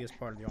the biggest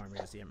part of the Army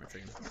is the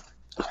infantry.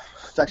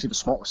 It's actually the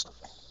smallest,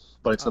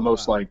 but it's the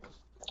most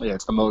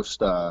it's the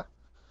most.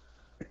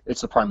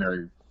 It's the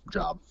primary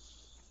job.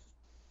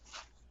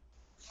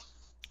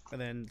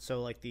 And then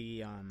so like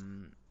the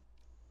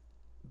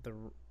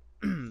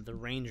the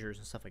Rangers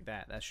and stuff like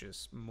that. That's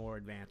just more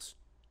advanced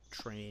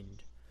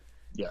trained.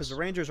 Yes. Because the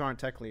Rangers aren't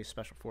technically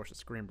special forces.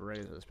 The Green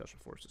Berets are the special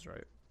forces,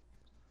 right?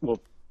 Well,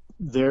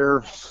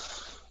 they're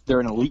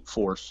an elite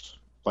force.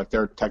 Like,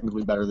 they're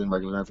technically better than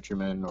regular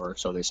infantrymen, or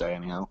so they say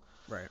anyhow.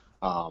 Right.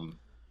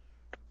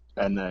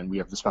 And then we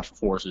have the special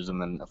forces,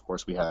 and then of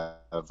course we have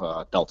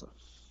Delta.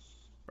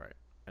 Right.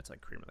 That's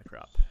like cream of the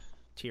crop.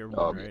 Tier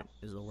 1, right? Yeah.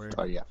 Is the word.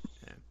 Oh yeah.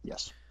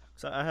 Yes.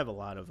 So I have a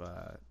lot of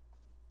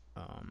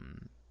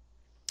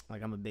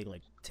like I'm a big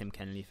like Tim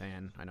Kennedy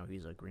fan. I know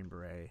he's a Green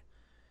Beret.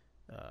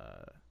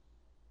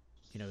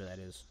 You know who that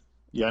is?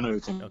 Yeah, I know who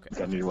Tim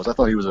Kennedy was. I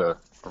thought he was a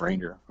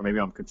Ranger, or maybe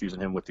I'm confusing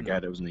him with the guy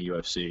that was in the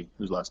UFC,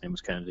 whose last name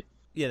was Kennedy.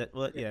 Yeah,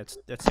 that's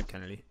Tim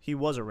Kennedy. He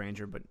was a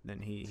Ranger, but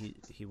then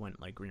he went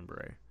like Green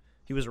Beret.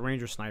 He was a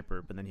Ranger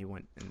sniper, but then he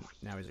went and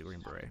now he's a Green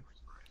Beret.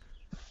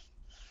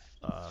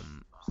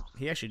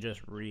 He actually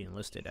just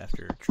re-enlisted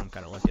after Trump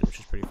got elected, which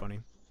is pretty funny.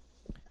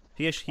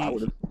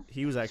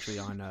 He was actually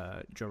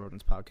on Joe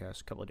Rogan's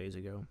podcast a couple of days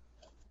ago.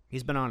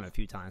 He's been on it a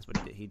few times, but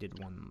he did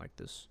one like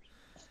this.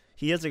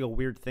 He has like a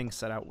weird thing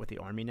set out with the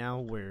Army now,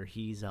 where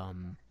he's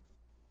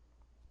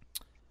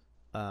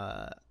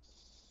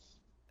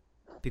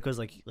because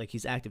like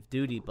he's active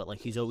duty, but like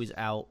he's always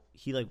out.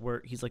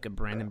 He's like a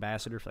brand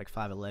ambassador for like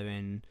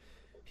 511.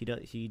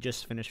 He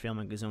just finished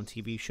filming his own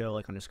TV show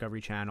like on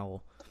Discovery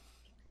Channel,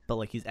 but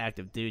like he's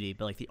active duty.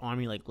 But like the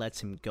Army like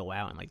lets him go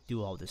out and like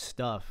do all this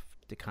stuff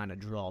to kind of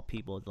draw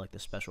people to like the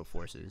special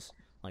forces,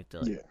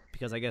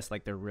 because I guess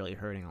like they're really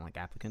hurting on like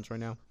applicants right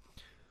now.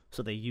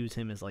 So they use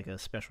him as like a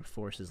special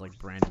forces like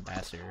brand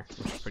ambassador,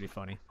 which is pretty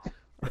funny.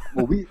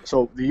 Well,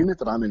 so the unit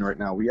that I'm in right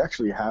now, we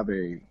actually have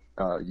a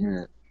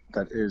unit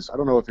that is, I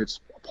don't know if it's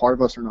a part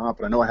of us or not,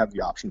 but I know I have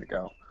the option to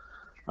go.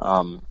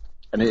 And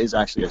it is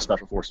actually a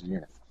special forces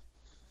unit.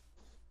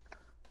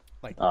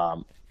 Like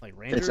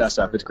Rangers? It's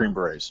SF, it's Green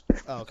Berets.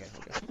 Oh, okay.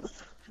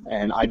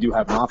 And I do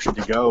have an option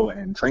to go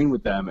and train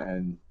with them,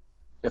 and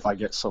if I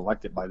get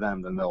selected by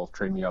them, then they'll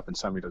train me up and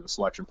send me to the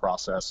selection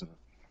process and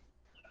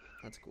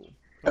that's cool.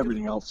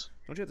 Everything else.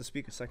 Don't you have to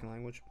speak a second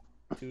language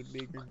to be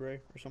a Green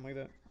Beret or something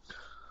like that?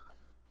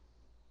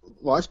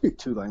 Well, I speak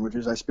two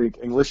languages. I speak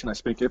English and I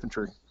speak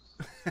infantry.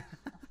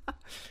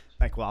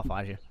 That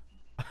qualifies you.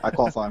 I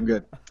qualify. I'm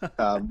good.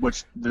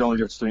 Which the only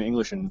difference between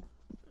English and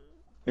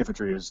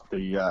infantry is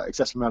the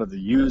excessive amount of the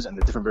U's and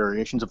the different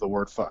variations of the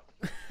word fuck.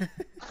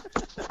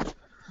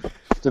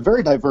 It's a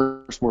very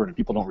diverse word and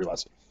people don't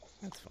realize it.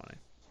 That's funny.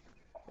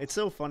 It's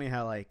so funny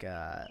how like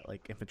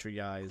infantry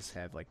guys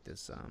have like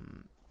this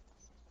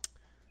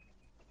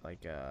I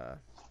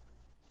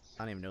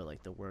don't even know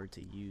like the word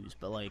to use,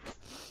 but like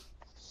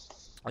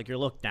like you're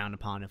looked down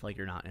upon if like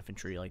you're not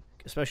infantry, like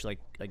especially like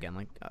again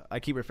like I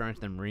keep referring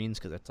to the Marines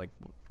because that's like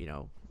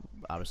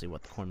obviously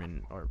what the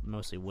corpsmen are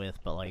mostly with,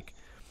 but like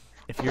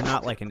if you're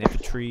not like an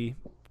infantry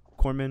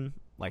corpsman,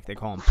 like they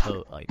call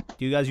them like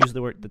do you guys use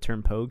the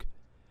term pogue?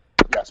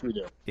 Yes, we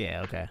do.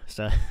 Yeah, okay.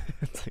 So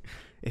it's like,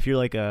 if you're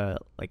like a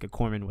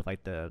corpsman with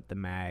like the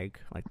mag,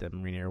 like the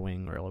Marine Air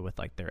Wing, or with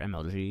like their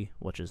MLG,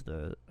 which is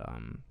the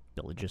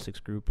logistics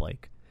group,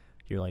 like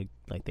you're like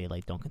they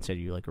like don't consider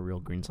you like a real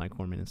green sign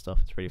corpsman and stuff.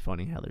 It's pretty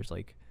funny how there's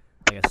like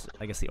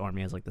I guess the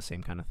Army has like the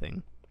same kind of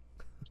thing.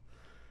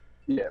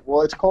 Yeah,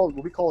 well, it's called,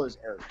 what we call it is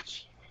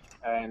arrogance.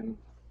 And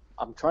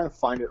I'm trying to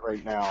find it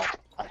right now.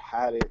 I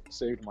had it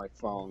saved in my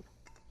phone.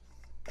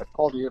 It's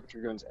called the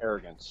infantryman's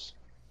arrogance.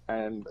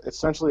 And it's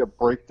essentially a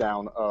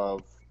breakdown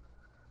of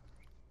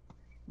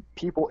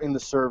people in the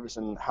service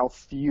and how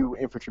few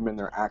infantrymen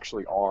there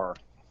actually are.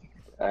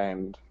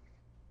 And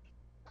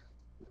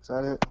is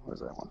that it? What is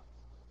that one?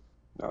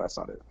 No, that's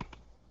not it.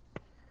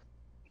 I'm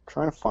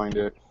trying to find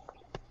it.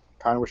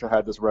 Kind of wish I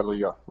had this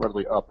readily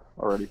up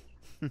already.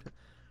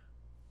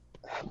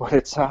 But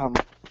it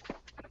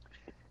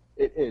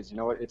is. You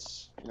know what? I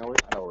know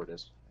where it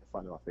is. I'll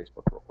find it on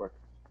Facebook real quick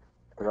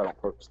because I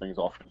don't post things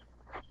often.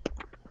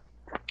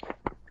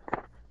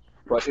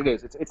 But it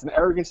is. It's an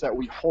arrogance that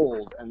we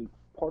hold, and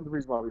part of the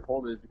reason why we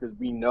hold it is because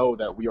we know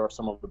that we are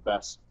some of the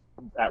best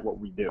at what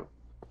we do.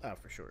 Oh,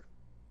 for sure.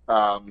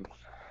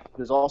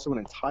 There's also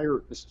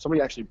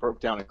somebody actually broke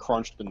down and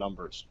crunched the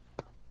numbers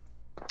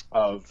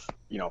of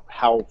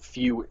how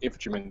few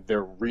infantrymen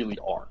there really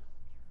are,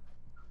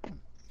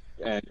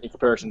 and in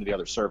comparison to the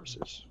other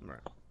services. Right.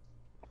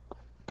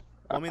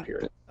 Well,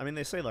 I mean,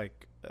 they say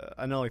like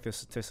I know like the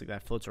statistic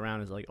that floats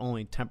around is like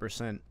only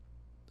 10%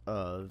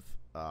 of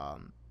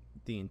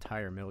the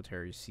entire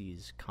military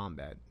sees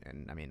combat,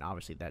 and I mean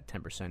obviously that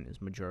 10%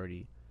 is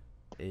majority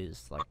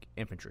is like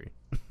infantry.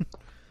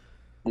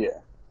 Yeah.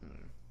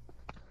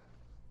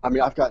 I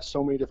mean, I've got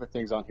so many different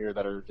things on here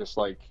that are just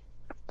like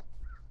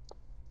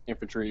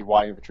infantry,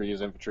 why infantry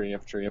is infantry.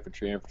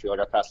 Like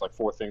I passed like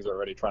 4 things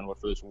already trying to look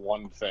for this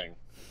one thing.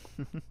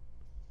 And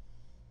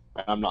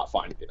I'm not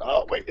finding it.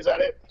 Oh, wait, is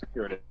that it?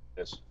 Here it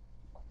is.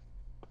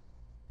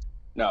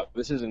 No,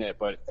 this isn't it,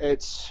 but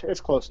it's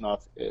close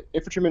enough.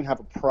 Infantrymen have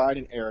a pride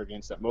and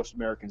arrogance that most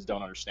Americans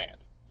don't understand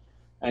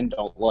and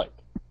don't like.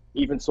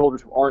 Even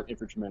soldiers who aren't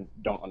infantrymen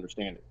don't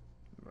understand it.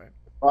 Right.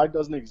 Pride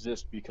doesn't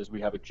exist because we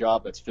have a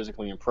job that's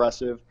physically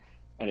impressive,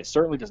 and it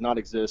certainly does not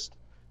exist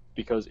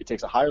because it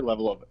takes a higher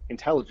level of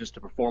intelligence to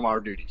perform our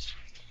duties.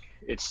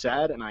 It's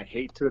sad, and I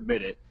hate to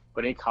admit it,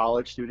 but any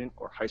college student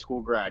or high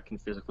school grad can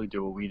physically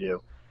do what we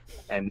do,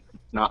 and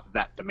not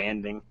that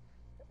demanding,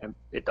 and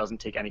it doesn't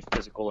take any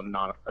physical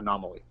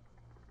anomaly.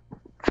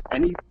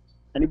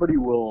 Anybody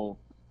will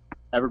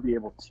ever be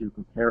able to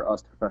compare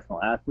us to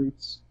professional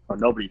athletes, or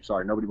nobody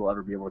will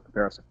ever be able to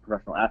compare us to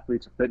professional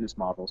athletes or fitness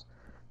models,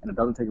 and it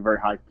doesn't take a very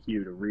high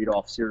IQ to read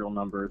off serial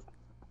numbers,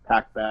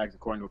 pack bags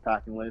according to a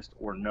packing list,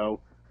 or know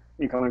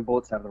incoming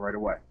bullets have the right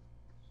of way.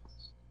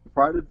 The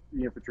pride of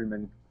the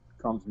infantryman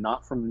comes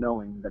not from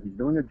knowing that he's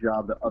doing a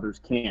job that others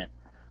can't,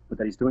 but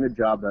that he's doing a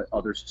job that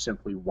others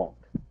simply won't.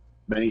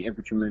 Many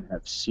infantrymen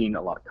have seen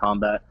a lot of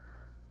combat.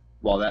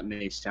 While that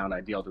may sound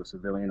ideal to a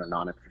civilian or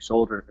non-infantry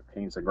soldier, it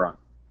pains a grunt.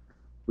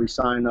 We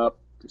sign up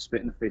to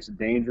spit in the face of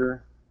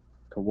danger,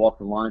 to walk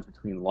the lines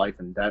between life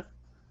and death,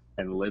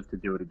 and live to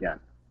do it again,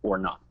 or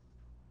not.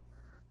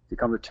 To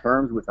come to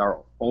terms with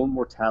our own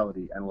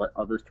mortality and let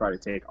others try to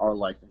take our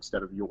life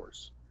instead of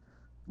yours.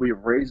 We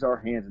have raised our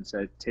hands and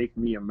said, "Take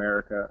me,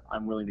 America.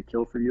 I'm willing to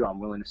kill for you. I'm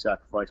willing to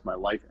sacrifice my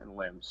life and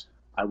limbs.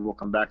 I will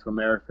come back to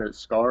America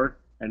scarred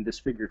and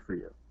disfigured for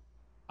you.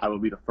 I will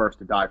be the first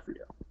to die for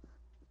you."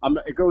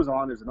 It goes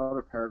on. There's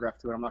another paragraph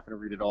to it. I'm not going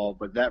to read it all,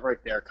 but that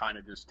right there kind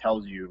of just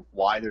tells you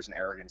why there's an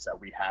arrogance that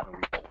we have and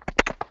we hold.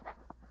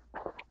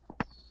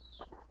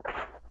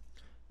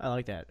 I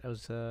like that. That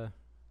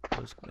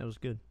was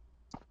good.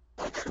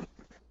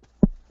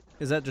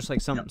 Is that just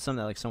like something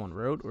that like someone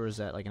wrote, or is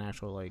that like an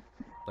actual like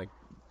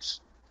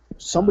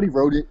somebody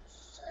wrote it,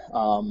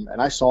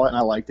 and I saw it and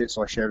I liked it,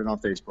 so I shared it on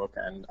Facebook.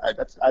 And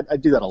I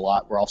do that a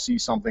lot, where I'll see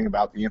something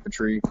about the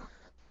infantry,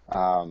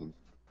 and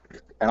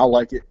I'll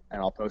like it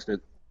and I'll post it.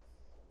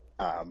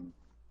 And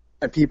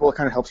it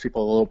kind of helps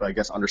people a little bit, I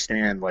guess,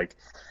 understand like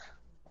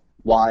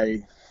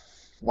why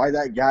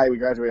that guy we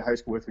graduated high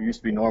school with, who used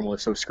to be normal,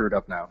 is so screwed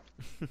up now.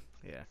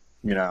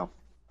 Yeah.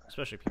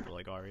 Especially people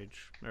like our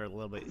age, or a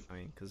little bit. I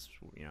mean, because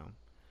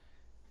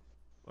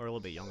or a little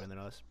bit younger than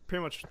us.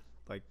 Pretty much,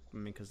 like, I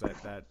mean, because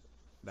that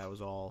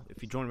was all.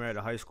 If you joined right out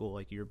of high school,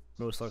 like, you're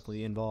most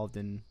likely involved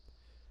in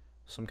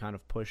some kind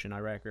of push in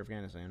Iraq or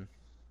Afghanistan.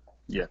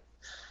 Yeah,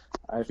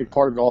 I think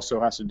part of it also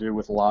has to do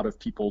with a lot of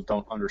people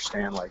don't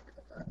understand, like,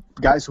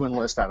 guys who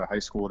enlist out of high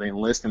school, they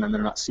enlist and then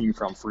they're not seen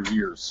from for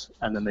years,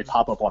 and then they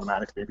pop up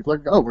automatically. People are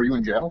like, "Oh, were you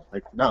in jail?"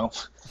 Like, no,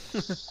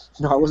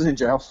 no, I wasn't in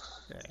jail.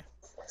 Yeah.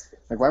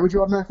 Like, why would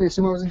you automatically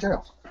assume I was in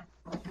jail?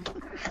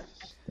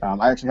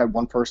 I actually had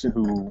one person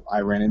who I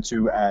ran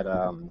into at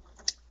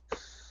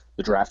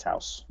the draft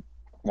house,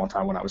 one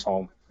time when I was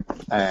home,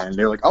 and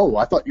they were like, "Oh,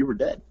 I thought you were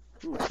dead."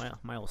 Ooh,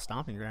 my old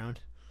stomping ground.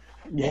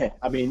 Yeah,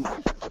 I mean,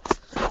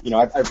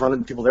 I've run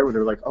into people there where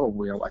they're like, "Oh,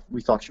 like,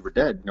 we thought you were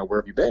dead. Where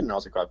have you been?" And I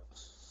was like,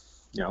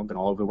 "I've been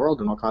all over the world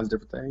doing all kinds of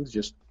different things,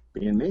 just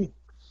being me."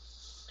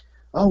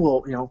 "Oh,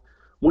 well,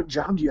 what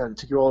job do you have that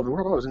took you all over the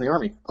world?" "Oh, I was in the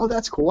Army." "Oh,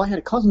 that's cool. I had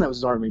a cousin that was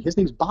in the Army. His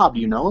name's Bob.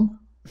 Do you know him?"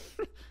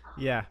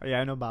 Yeah,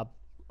 I know Bob.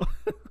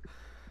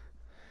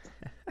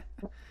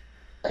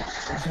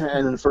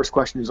 And then the first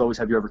question is always,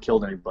 "Have you ever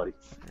killed anybody?"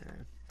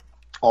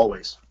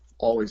 Always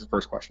the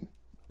first question.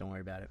 Don't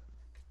worry about it.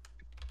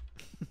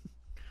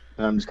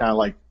 And I'm just kind of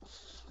like,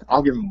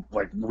 I'll give them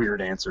like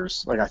weird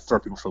answers. Like I throw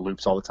people for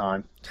loops all the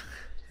time.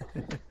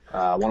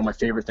 One of my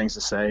favorite things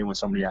to say when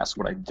somebody asks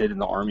what I did in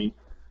the Army,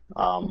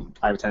 I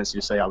have a tendency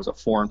to say I was a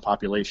foreign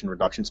population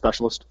reduction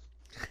specialist.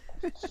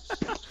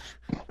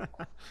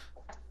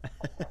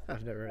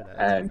 I've never heard that.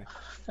 And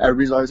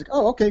everybody's always like,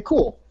 "Oh, okay,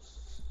 cool."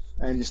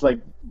 And just like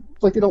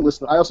they don't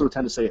listen. I also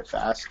tend to say it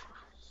fast,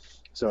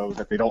 so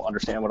that they don't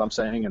understand what I'm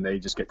saying and they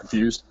just get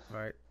confused.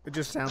 Right. It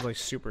just sounds like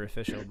super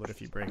official, but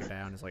if you break it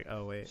down, it's like,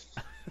 oh wait.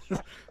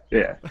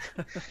 Yeah.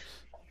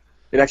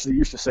 It actually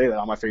used to say that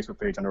on my Facebook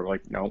page under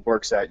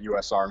works at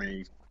U.S.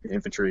 Army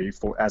Infantry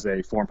as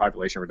a foreign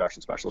population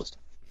reduction specialist.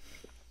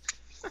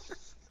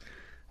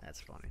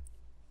 That's funny.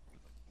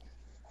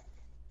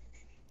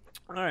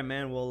 All right,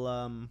 man.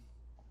 Well,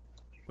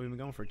 we've been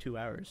going for 2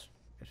 hours.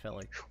 It felt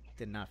like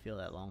did not feel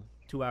that long.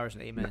 2 hours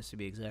and 8 minutes to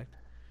be exact.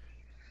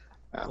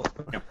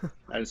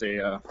 That is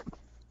a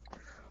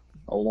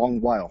long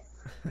while.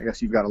 I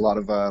guess you've got a lot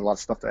of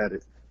stuff to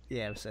edit.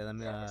 Yeah, so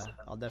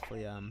I'll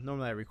definitely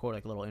normally I record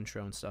like a little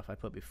intro and stuff I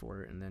put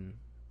before it, and then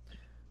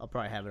I'll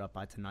probably have it up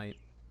by tonight.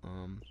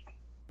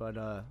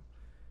 But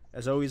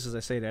as always, as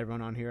I say to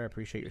everyone on here, I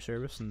appreciate your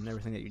service and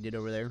everything that you did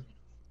over there.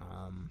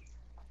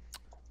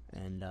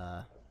 And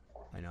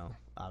I know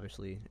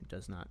obviously it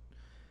does not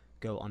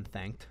go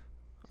unthanked.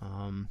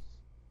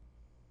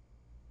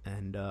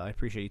 And I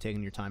appreciate you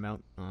taking your time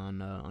out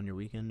on your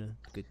weekend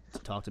to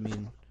talk to me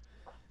and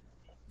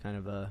kind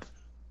of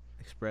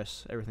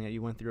express everything that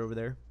you went through over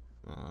there.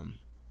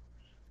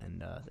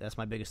 And that's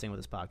my biggest thing with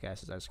this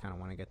podcast is I just kind of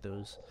want to get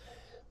those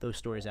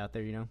stories out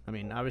there. I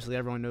mean, obviously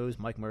everyone knows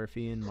Mike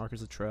Murphy and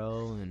Marcus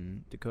Luttrell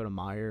and Dakota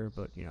Meyer,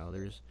 but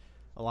there's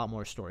a lot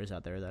more stories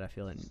out there that I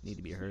feel that need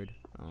to be heard.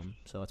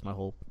 So that's my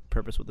whole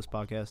purpose with this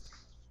podcast.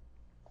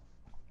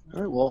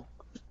 All right. Well,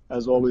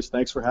 as always,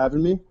 thanks for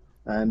having me.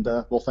 And,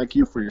 thank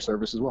you for your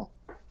service as well.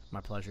 My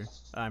pleasure.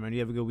 All right, man. You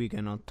have a good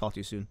weekend. I'll talk to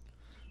you soon.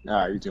 All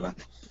right, you too, man.